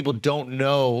most people don't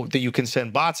know that you can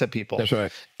send bots at people. That's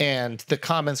right. And the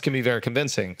comments can be very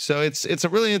convincing. So it's a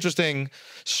really interesting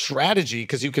strategy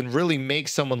because you can really make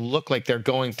someone look like they're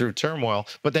going through turmoil,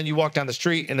 but then you walk down the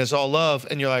street and it's all love,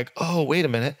 and you're like, oh, wait a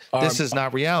minute, this is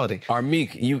not reality.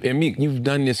 Meek, you've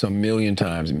done this a million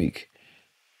times, Meek.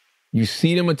 You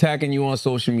see them attacking you on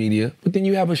social media, but then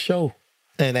you have a show.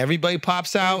 And everybody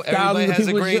pops out, everybody has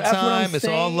a great time, it's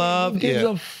all love. Who gives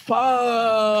a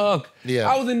fuck?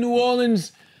 Yeah. I was in New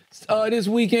Orleans this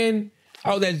weekend.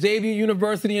 I was at Xavier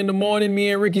University in the morning, me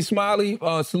and Ricky Smiley,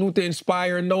 salute to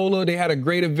Inspire NOLA. They had a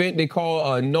great event they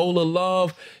call NOLA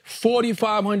Love.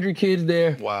 4,500 kids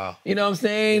there. Wow. You know what I'm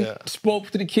saying? Yeah.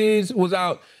 Spoke to the kids, was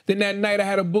out. Then that night I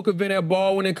had a book event at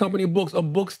Baldwin and Company Books, a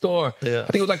bookstore. Yeah. I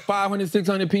think it was like 500,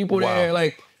 600 people there.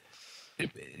 Like,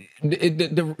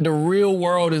 the real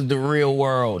world is the real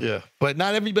world. Yeah. But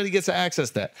not everybody gets to access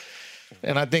that.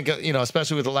 And I think,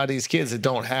 especially with a lot of these kids that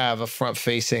don't have a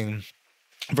front-facing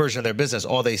version of their business,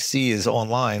 all they see is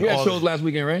online. You had shows last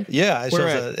weekend, right? Yeah,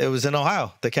 it was in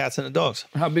Ohio, the Cats and the Dogs.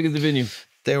 How big is the venue?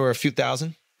 They were a few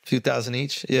thousand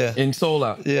each. Yeah. And sold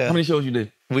out. Yeah. How many shows you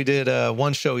did? We did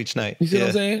one show each night. You see what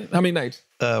I'm saying? How many nights?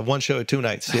 One show 2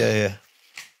 nights. Yeah.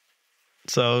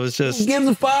 So it was just... Who gives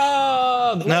a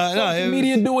fuck? No, social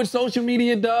media do what social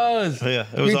media does. Yeah,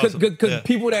 it was awesome. Because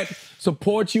people that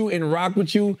support you and rock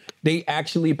with you, they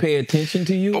actually pay attention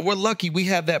to you. But we're lucky we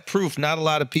have that proof. Not a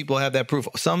lot of people have that proof.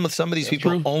 Some of these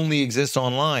people only exist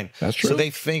online. That's true. So they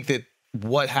think that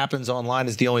what happens online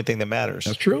is the only thing that matters.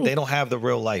 That's true. They don't have the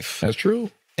real life. That's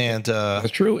true. And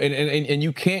that's true. And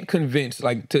you can't convince,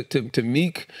 like, to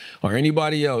Meek or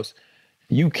anybody else,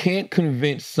 you can't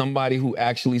convince somebody who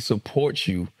actually supports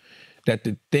you that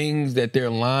the things that they're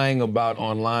lying about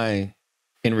online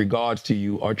in regards to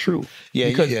you are true. Yeah,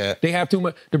 because they have too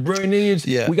much. The brilliant idiots,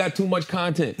 we got too much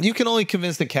content. You can only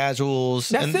convince the casuals.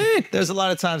 That's it. There's a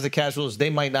lot of times the casuals, they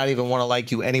might not even want to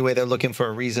like you anyway. They're looking for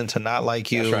a reason to not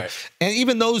like you. That's right. And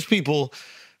even those people,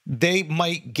 they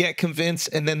might get convinced,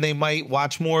 and then they might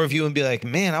watch more of you and be like,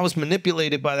 man, I was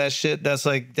manipulated by that shit. That's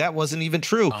like, that wasn't even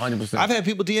true. 100%. I've had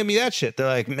people DM me that shit. They're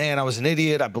like, man, I was an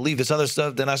idiot. I believe this other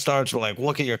stuff. Then I started to like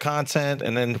look at your content,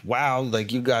 and then, wow,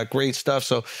 like you got great stuff.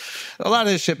 So a lot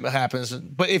of this shit happens.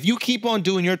 But if you keep on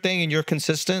doing your thing and you're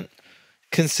consistent,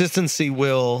 consistency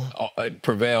will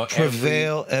prevail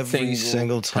every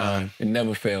single time. It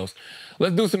never fails.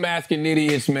 Let's do some Asking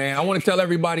Idiots, man. I want to tell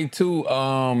everybody, too,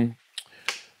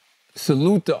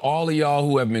 salute to all of y'all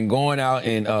who have been going out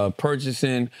and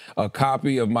purchasing a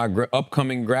copy of my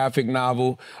upcoming graphic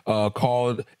novel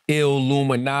called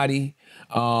Illuminati.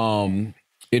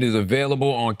 It is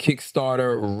available on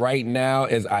Kickstarter right now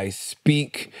as I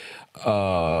speak.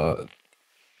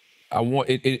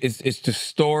 It's the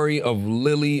story of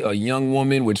Lily, a young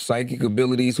woman with psychic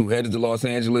abilities who heads to Los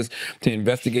Angeles to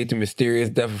investigate the mysterious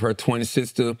death of her twin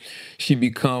sister. She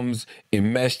becomes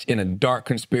enmeshed in a dark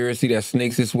conspiracy that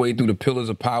snakes its way through the pillars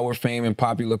of power, fame, and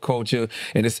popular culture.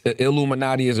 And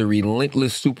Illuminati is a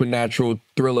relentless supernatural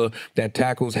thriller that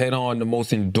tackles head-on the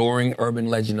most enduring urban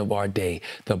legend of our day,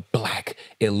 the Black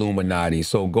Illuminati.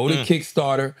 So go to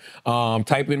Kickstarter,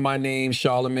 type in my name,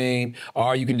 Charlamagne,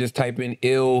 or you can just type in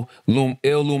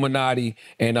Illuminati,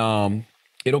 and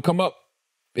it'll come up.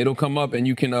 It'll come up, and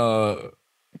you can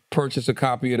purchase a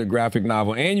copy of the graphic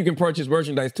novel, and you can purchase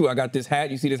merchandise too. I got this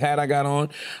hat. You see this hat I got on?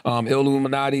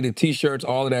 Illuminati, the T-shirts,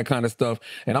 all of that kind of stuff.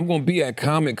 And I'm going to be at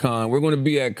Comic-Con. We're going to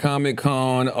be at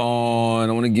Comic-Con on.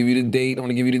 I want to give you the date.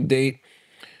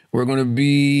 We're going to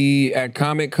be at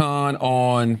Comic-Con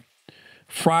on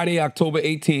Friday, October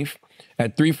 18th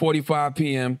at 3:45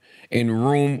 p.m. in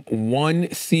room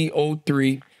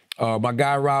 1C03. My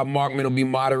guy Rob Markman will be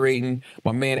moderating.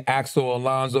 My man Axel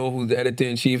Alonso, who's the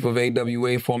editor-in-chief of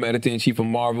AWA, former editor-in-chief of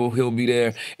Marvel, he'll be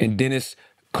there. And Dennis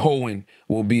Cohen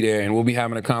will be there. And we'll be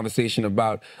having a conversation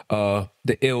about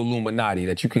the Illuminati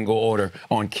that you can go order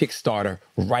on Kickstarter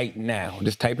right now.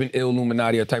 Just type in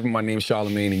Illuminati or type in my name,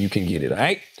 Charlamagne, and you can get it, all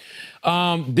right?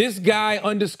 This guy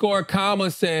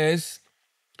 _comma says,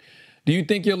 do you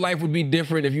think your life would be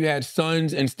different if you had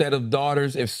sons instead of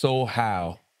daughters? If so,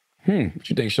 how? What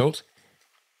you think, Schulz?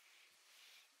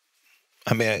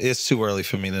 I mean, it's too early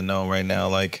for me to know right now.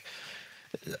 Like,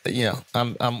 you know,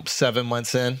 I'm 7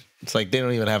 months in. It's like they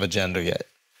don't even have a gender yet.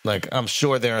 Like, I'm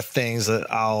sure there are things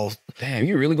that I'll... Damn,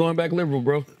 you're really going back liberal,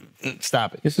 bro.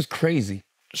 Stop it. This is crazy.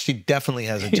 She definitely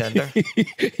has a gender.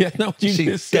 Yeah, no, she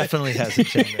definitely has a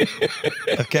gender.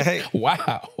 Okay?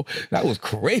 Wow. That was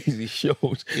crazy,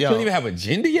 Schulz. She don't even have a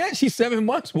gender yet? She's 7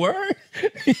 months, word?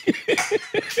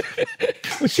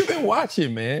 What you been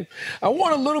watching, man? I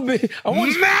want a little bit... MAGA!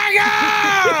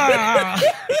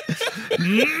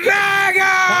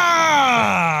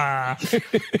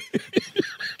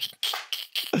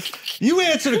 You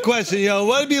answer the question, yo.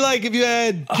 What'd it be like if you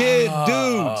had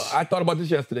dudes? I thought about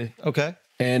this yesterday. Okay.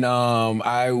 And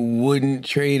I wouldn't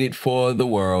trade it for the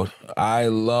world. I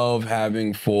love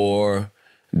having 4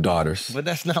 daughters. But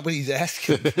that's not what he's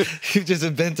asking. You just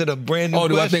invented a brand new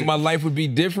question. Do I think my life would be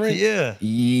different? Yeah.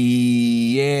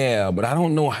 Yeah, but I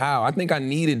don't know how. I think I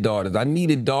needed daughters. I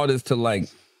needed daughters to like...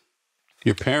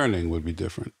 Your parenting would be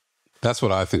different. That's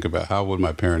what I think about. How would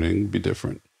my parenting be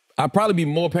different? I'd probably be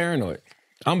more paranoid.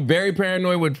 I'm very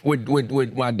paranoid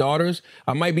with my daughters.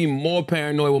 I might be more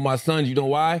paranoid with my sons. You know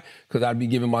why? Because I'd be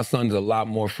giving my sons a lot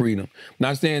more freedom.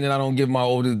 Not saying that I don't give my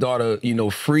oldest daughter,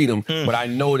 freedom, but I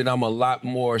know that I'm a lot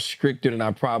more stricter than I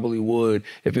probably would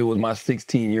if it was my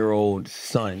 16-year-old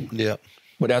son. Yeah.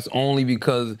 But that's only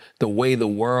because the way the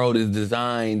world is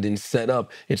designed and set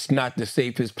up, it's not the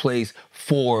safest place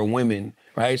for women,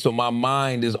 right? So my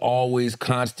mind is always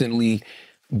constantly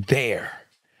there.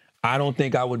 I don't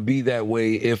think I would be that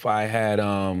way if I had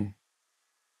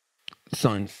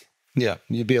sons. Yeah,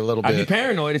 you'd be a little bit... I'd be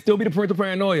paranoid. It'd still be the parental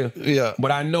paranoia. Yeah. But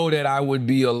I know that I would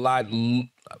be a lot,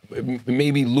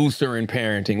 maybe looser in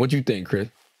parenting. What do you think, Chris?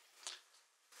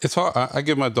 It's hard. I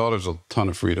give my daughters a ton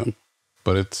of freedom,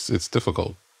 but it's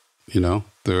difficult, I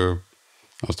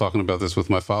was talking about this with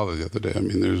my father the other day. I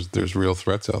mean, there's real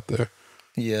threats out there.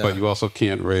 Yeah. But you also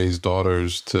can't raise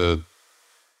daughters to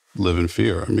live in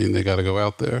fear. I mean, they got to go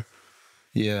out there.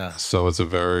 Yeah. So it's a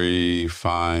very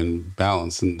fine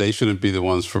balance, and they shouldn't be the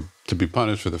ones to be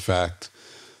punished for the fact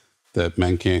that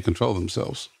men can't control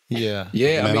themselves. Yeah.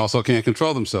 Yeah. Men also can't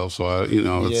control themselves. So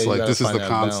it's like this is the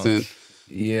constant. Balance.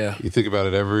 Yeah. You think about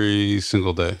it every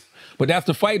single day. But that's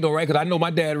the fight, though, right? Because I know my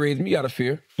dad raised me out of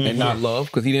fear and not love,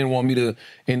 because he didn't want me to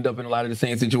end up in a lot of the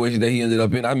same situations that he ended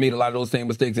up in. I made a lot of those same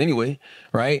mistakes anyway,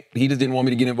 right? He just didn't want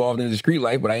me to get involved in the street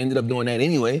life, but I ended up doing that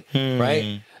anyway,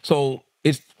 right? So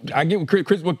I get with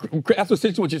Chris, that's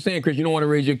essentially what you're saying, Chris. You don't want to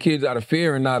raise your kids out of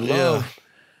fear and not love.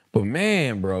 But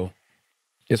man, bro,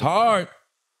 it's hard.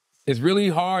 It's really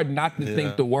hard not to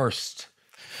think the worst.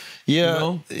 Yeah, you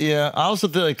know? yeah. I also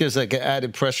feel like there's like an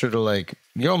added pressure to like,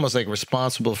 you're almost like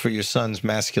responsible for your son's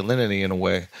masculinity in a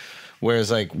way.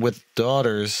 Whereas like with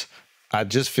daughters, I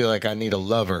just feel like I need a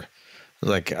lover.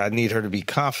 Like, I need her to be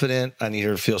confident. I need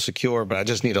her to feel secure, but I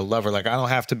just need a lover. Like, I don't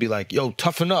have to be like, yo,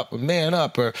 toughen up, man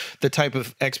up, or the type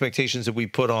of expectations that we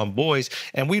put on boys.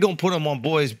 And we don't put them on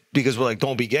boys because we're like,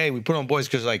 don't be gay. We put on boys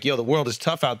because like, yo, the world is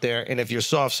tough out there. And if you're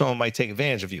soft, someone might take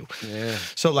advantage of you. Yeah.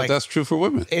 So like, but that's true for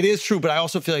women. It is true, but I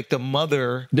also feel like the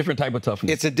mother. Different type of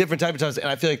toughness. It's a different type of toughness. And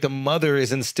I feel like the mother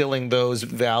is instilling those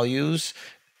values.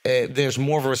 There's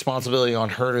more of a responsibility on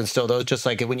her to instill those. Just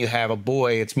like when you have a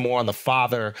boy, it's more on the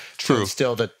father to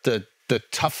instill the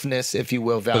toughness, if you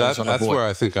will, values on a boy. That's where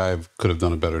I think I could have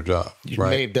done a better job. You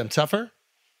made them tougher?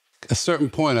 At a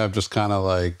certain point, I'm just kind of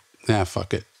like, nah,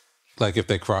 fuck it. Like if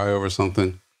they cry over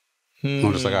something,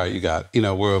 I'm just like, all right, you got it. You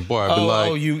know, where a boy, I'd be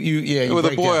like, you with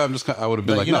a boy, I would have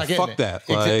been like, no, fuck that.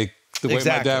 Like, the way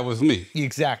my dad was me.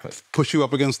 Exactly. Push you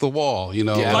up against the wall, you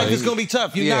know. Yeah. Life is going to be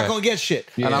tough. You're not going to get shit.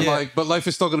 Yeah. And I'm like, but life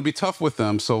is still going to be tough with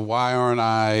them, so why aren't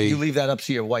I... You leave that up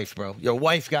to your wife, bro. Your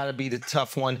wife got to be the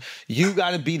tough one. You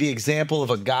got to be the example of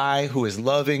a guy who is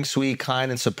loving, sweet, kind,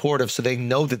 and supportive, so they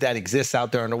know that exists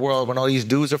out there in the world when all these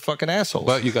dudes are fucking assholes.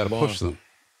 But you got to push them.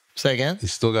 Say again? You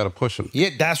still got to push them. Yeah,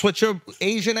 that's what your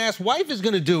Asian-ass wife is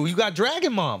going to do. You got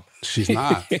Dragon Mom. She's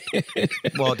not.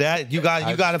 Well, Dad, you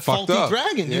got a faulty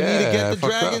dragon. You need to get the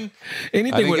dragon.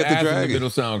 Anything with ass in the middle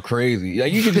sound crazy.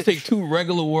 Like you can just take two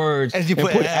regular words and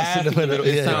put ass in the middle.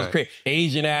 It sounds crazy.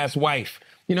 Asian-ass wife.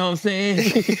 You know what I'm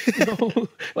saying? You know?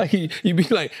 Like you'd be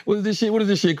like, what is this shit? What is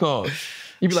this shit called?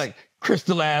 You'd be like,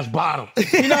 crystal ass bottom.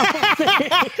 You know what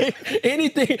I'm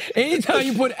saying? Anytime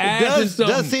you put ass in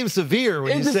something. It does seem severe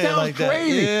when you say it like that. It sounds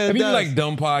crazy. Yeah, I mean, like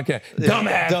dumb podcast.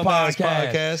 Dumbass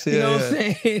podcast. Yeah, you know what I'm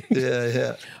saying?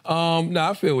 Yeah. No,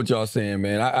 I feel what y'all saying,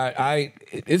 man.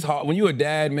 It's hard. When you're a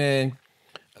dad, man,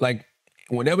 like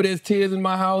whenever there's tears in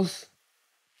my house,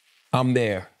 I'm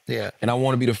there. Yeah. And I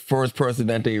want to be the first person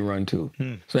that they run to.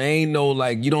 So ain't no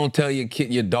like, you don't tell your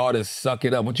kid, your daughter, suck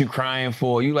it up. What you crying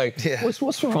for? You like,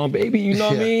 what's wrong, baby? You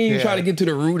know what I mean? You try to get to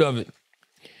the root of it.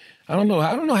 I don't know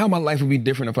how my life would be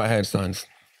different if I had sons.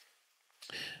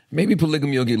 Maybe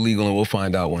polygamy will get legal and we'll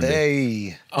find out one day.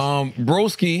 Hey.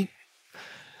 Broski.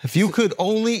 If you could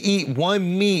only eat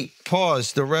one meat,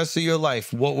 the rest of your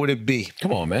life, what would it be?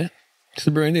 Come on, man. It's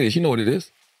the brand new. You know what it is.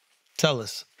 Tell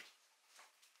us.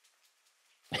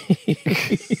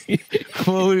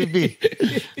 What would it be?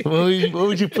 What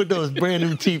would you put those brand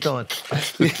new teeth on?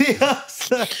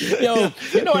 Yo,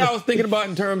 you know what I was thinking about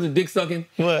in terms of dick sucking?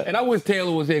 What? And I wish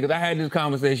Taylor was here because I had this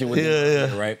conversation with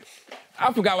him, right?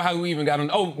 I forgot how we even got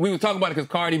on. Oh, we were talking about it because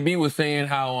Cardi B was saying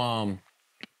how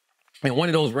in one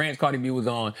of those rants Cardi B was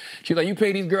on, she was like, you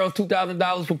pay these girls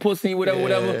 $2,000 for pussy,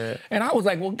 whatever. And I was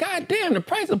like, well, goddamn, the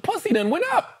price of pussy done went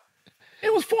up.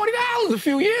 It was $40 a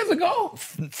few years ago.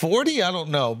 40? I don't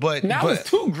know, but now it's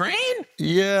 $2,000.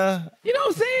 Yeah. You know what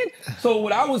I'm saying? So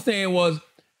what I was saying was,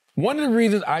 one of the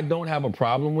reasons I don't have a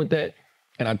problem with that,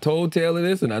 and I told Taylor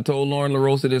this, and I told Lauren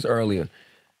LaRosa this earlier,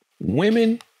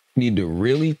 women need to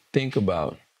really think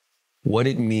about what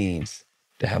it means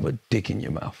to have a dick in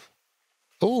your mouth.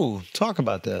 Ooh, talk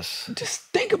about this. Just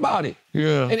think about it.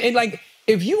 Yeah. And like,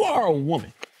 if you are a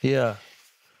woman,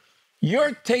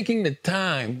 you're taking the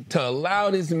time to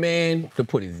allow this man to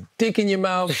put his dick in your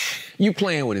mouth. You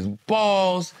playing with his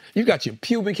balls. You got your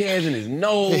pubic hairs in his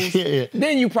nose.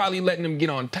 Then you probably letting him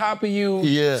get on top of you,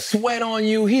 sweat on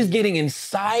you. He's getting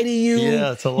inside of you.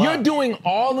 Yeah, it's a lot. You're doing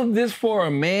all of this for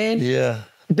a man. Yeah.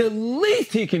 The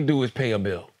least he can do is pay a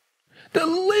bill. The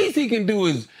least he can do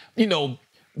is,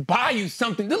 buy you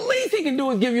something. The least he can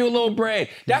do is give you a little bread.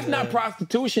 That's not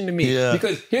prostitution to me. Yeah.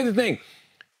 Because here's the thing.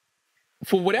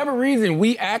 For whatever reason,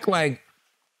 we act like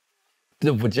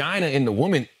the vagina in the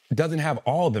woman doesn't have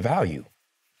all the value.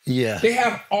 Yeah. They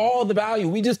have all the value.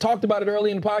 We just talked about it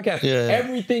early in the podcast. Yeah.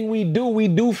 Everything we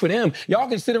do for them. Y'all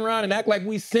can sit around and act like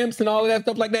we simps and all of that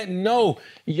stuff like that. No.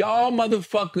 Y'all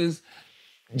motherfuckers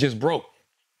just broke.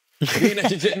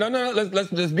 No, let's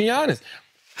just be honest.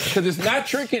 Because it's not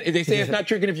tricking. They say it's not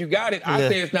tricking if you got it. I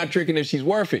say it's not tricking if she's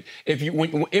worth it. If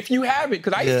you have it,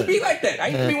 because I used to be like that. I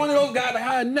used to be one of those guys like,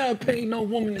 I never paid no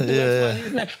woman to do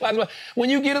that. When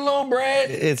you get a little bread,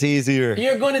 it's easier.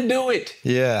 You're gonna do it.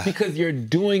 Yeah. Because you're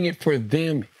doing it for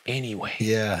them anyway.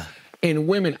 Yeah. And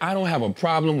women, I don't have a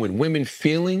problem with women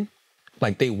feeling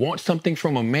like they want something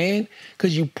from a man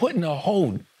because you putting a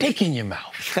whole dick in your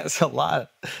mouth. That's a lot.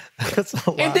 That's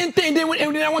a lot. And then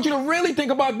I want you to really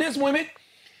think about this, women.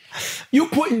 You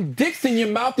putting dicks in your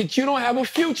mouth that you don't have a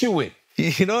future with.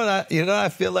 You know what I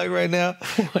feel like right now?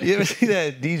 You ever see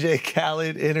that DJ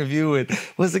Khaled interview with,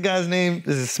 what's the guy's name?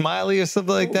 Is it Smiley or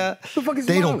something like that? What the fuck is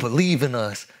They Smiley? don't believe in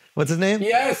us. What's his name?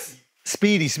 Yes.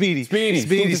 Speedy.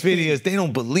 Is, they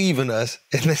don't believe in us.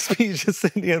 And then Speedy's just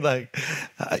sitting here like,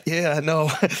 yeah, I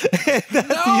know.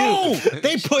 No!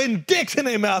 They putting dicks in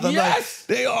their mouth. I'm Yes!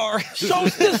 like, they are. So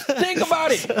just think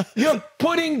about it. You're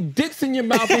putting dicks in your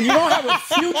mouth and you don't have a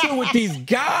future with these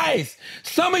guys.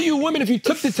 Some of you women, if you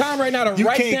took the time right now to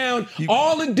write down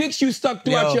all the dicks you sucked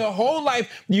throughout your whole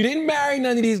life, you didn't marry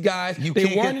none of these guys. You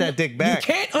can't get that dick back.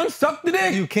 You can't unsuck the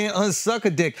dick. You can't unsuck a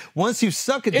dick. Once you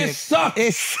suck a dick. It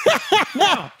sucks.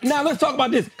 Now let's talk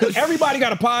about this, because everybody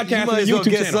got a podcast and a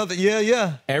YouTube channel.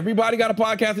 Yeah. Everybody got a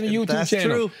podcast and a YouTube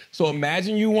channel. True. So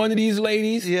imagine you one of these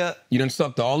ladies. Yeah. You done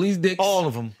sucked all these dicks. All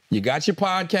of them. You got your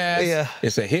podcast. Yeah.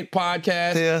 It's a hit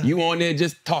podcast. Yeah. You on there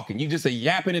just talking. You just a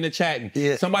yapping and a chatting.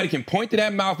 Yeah. Somebody can point to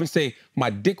that mouth and say, my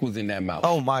dick was in that mouth.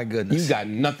 Oh my goodness. You got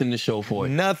nothing to show for it.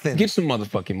 Nothing. Get some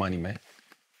motherfucking money, man.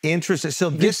 Interesting.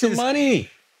 So Get some money.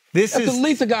 That's the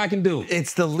least a guy can do.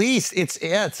 It's the least. It's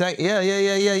like, yeah.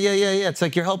 It's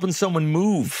like you're helping someone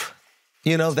move.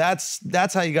 You know, that's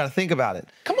how you got to think about it.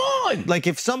 Come on. Like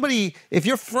if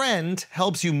your friend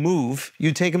helps you move,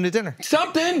 you take him to dinner.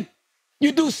 Something.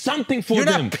 You do something for them.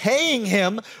 You're not paying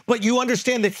him, but you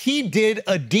understand that he did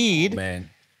a deed. Oh, man.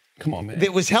 Come on, man.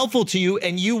 That was helpful to you,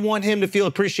 and you want him to feel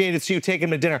appreciated, so you take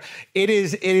him to dinner. It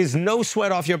is no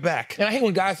sweat off your back. And I hate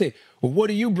when guys say, well, what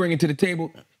are you bringing to the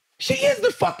table? She is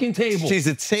the fucking table. She's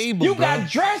a table, You got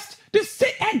dressed to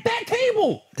sit at that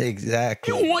table.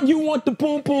 Exactly. You want the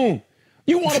poom poom.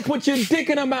 You want to put your dick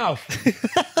in her mouth.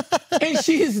 And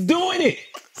she is doing it.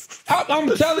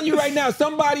 I'm telling you right now,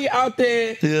 somebody out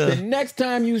there, the next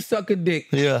time you suck a dick,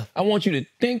 I want you to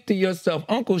think to yourself,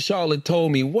 Uncle Charlotte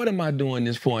told me, what am I doing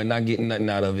this for and not getting nothing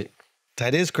out of it?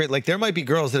 That is great. Like, there might be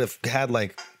girls that have had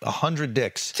like 100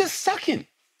 dicks. Just sucking.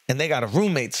 And they got a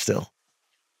roommate still.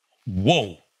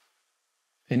 Whoa.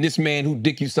 And this man who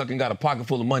dick you sucking got a pocket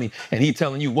full of money, and he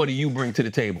telling you, what do you bring to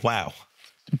the table? Wow.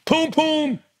 Poom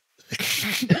poom.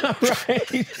 Right?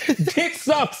 Dick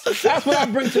sucks. That's what I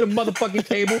bring to the motherfucking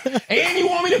table. And you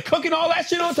want me to cook and all that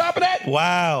shit on top of that?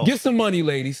 Wow. Get some money,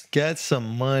 ladies. Get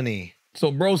some money.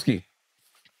 So, broski,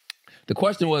 the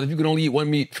question was, if you could only eat one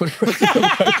meat for the rest of your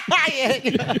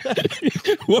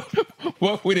life,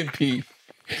 what would it be?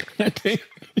 I think...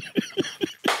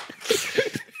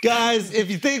 Guys,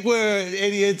 if you think we're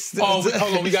idiots... Oh,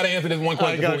 hold on. We got to answer this one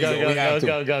question before we go. We have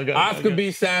to. Go. Oscar B.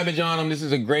 Savage on him. This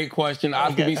is a great question.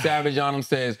 Oscar B. Savage on him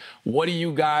says, what do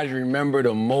you guys remember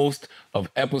the most of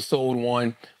episode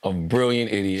 1 of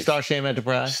Brilliant Idiots? Star Shame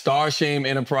Enterprise. Star Shame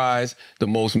Enterprise. The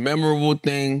most memorable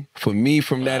thing for me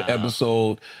from that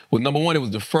episode was, number one, it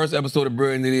was the first episode of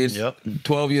Brilliant Idiots. Yep.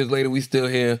 12 years later, we still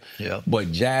here. Yep.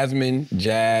 But Jasmine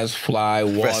Jazz Fly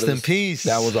Waters. Rest in peace.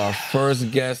 That was our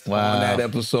first guest on that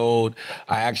episode.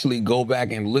 I actually go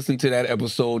back and listen to that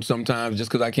episode sometimes just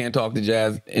because I can't talk to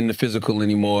Jazz in the physical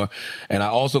anymore. And I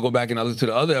also go back and I listen to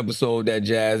the other episode that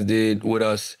Jazz did with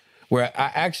us, where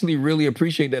I actually really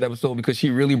appreciate that episode because she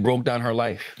really broke down her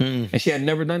life. And she had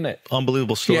never done that.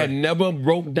 Unbelievable story. She had never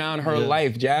broke down her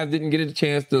life. Jazz didn't get a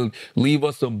chance to leave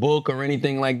us a book or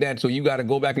anything like that. So you got to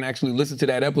go back and actually listen to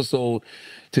that episode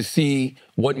to see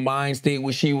what mind state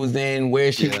she was in,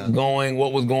 where she was going,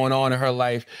 what was going on in her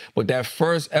life. But that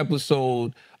first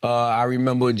episode, I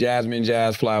remember Jasmine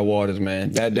Jazz Fly Waters,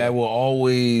 man. That will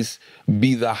always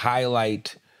be the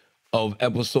highlight of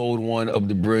episode 1 of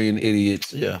The Brilliant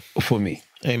Idiots for me.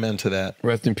 Amen to that.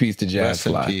 Rest in peace to Jazz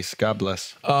Fly. Rest in peace. God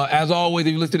bless. As always,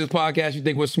 if you listen to this podcast, you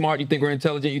think we're smart, you think we're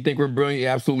intelligent, you think we're brilliant,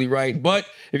 you're absolutely right. But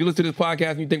if you listen to this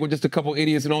podcast and you think we're just a couple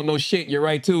idiots who don't know shit, you're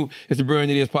right too. It's The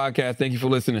Brilliant Idiots Podcast. Thank you for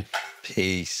listening.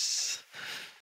 Peace.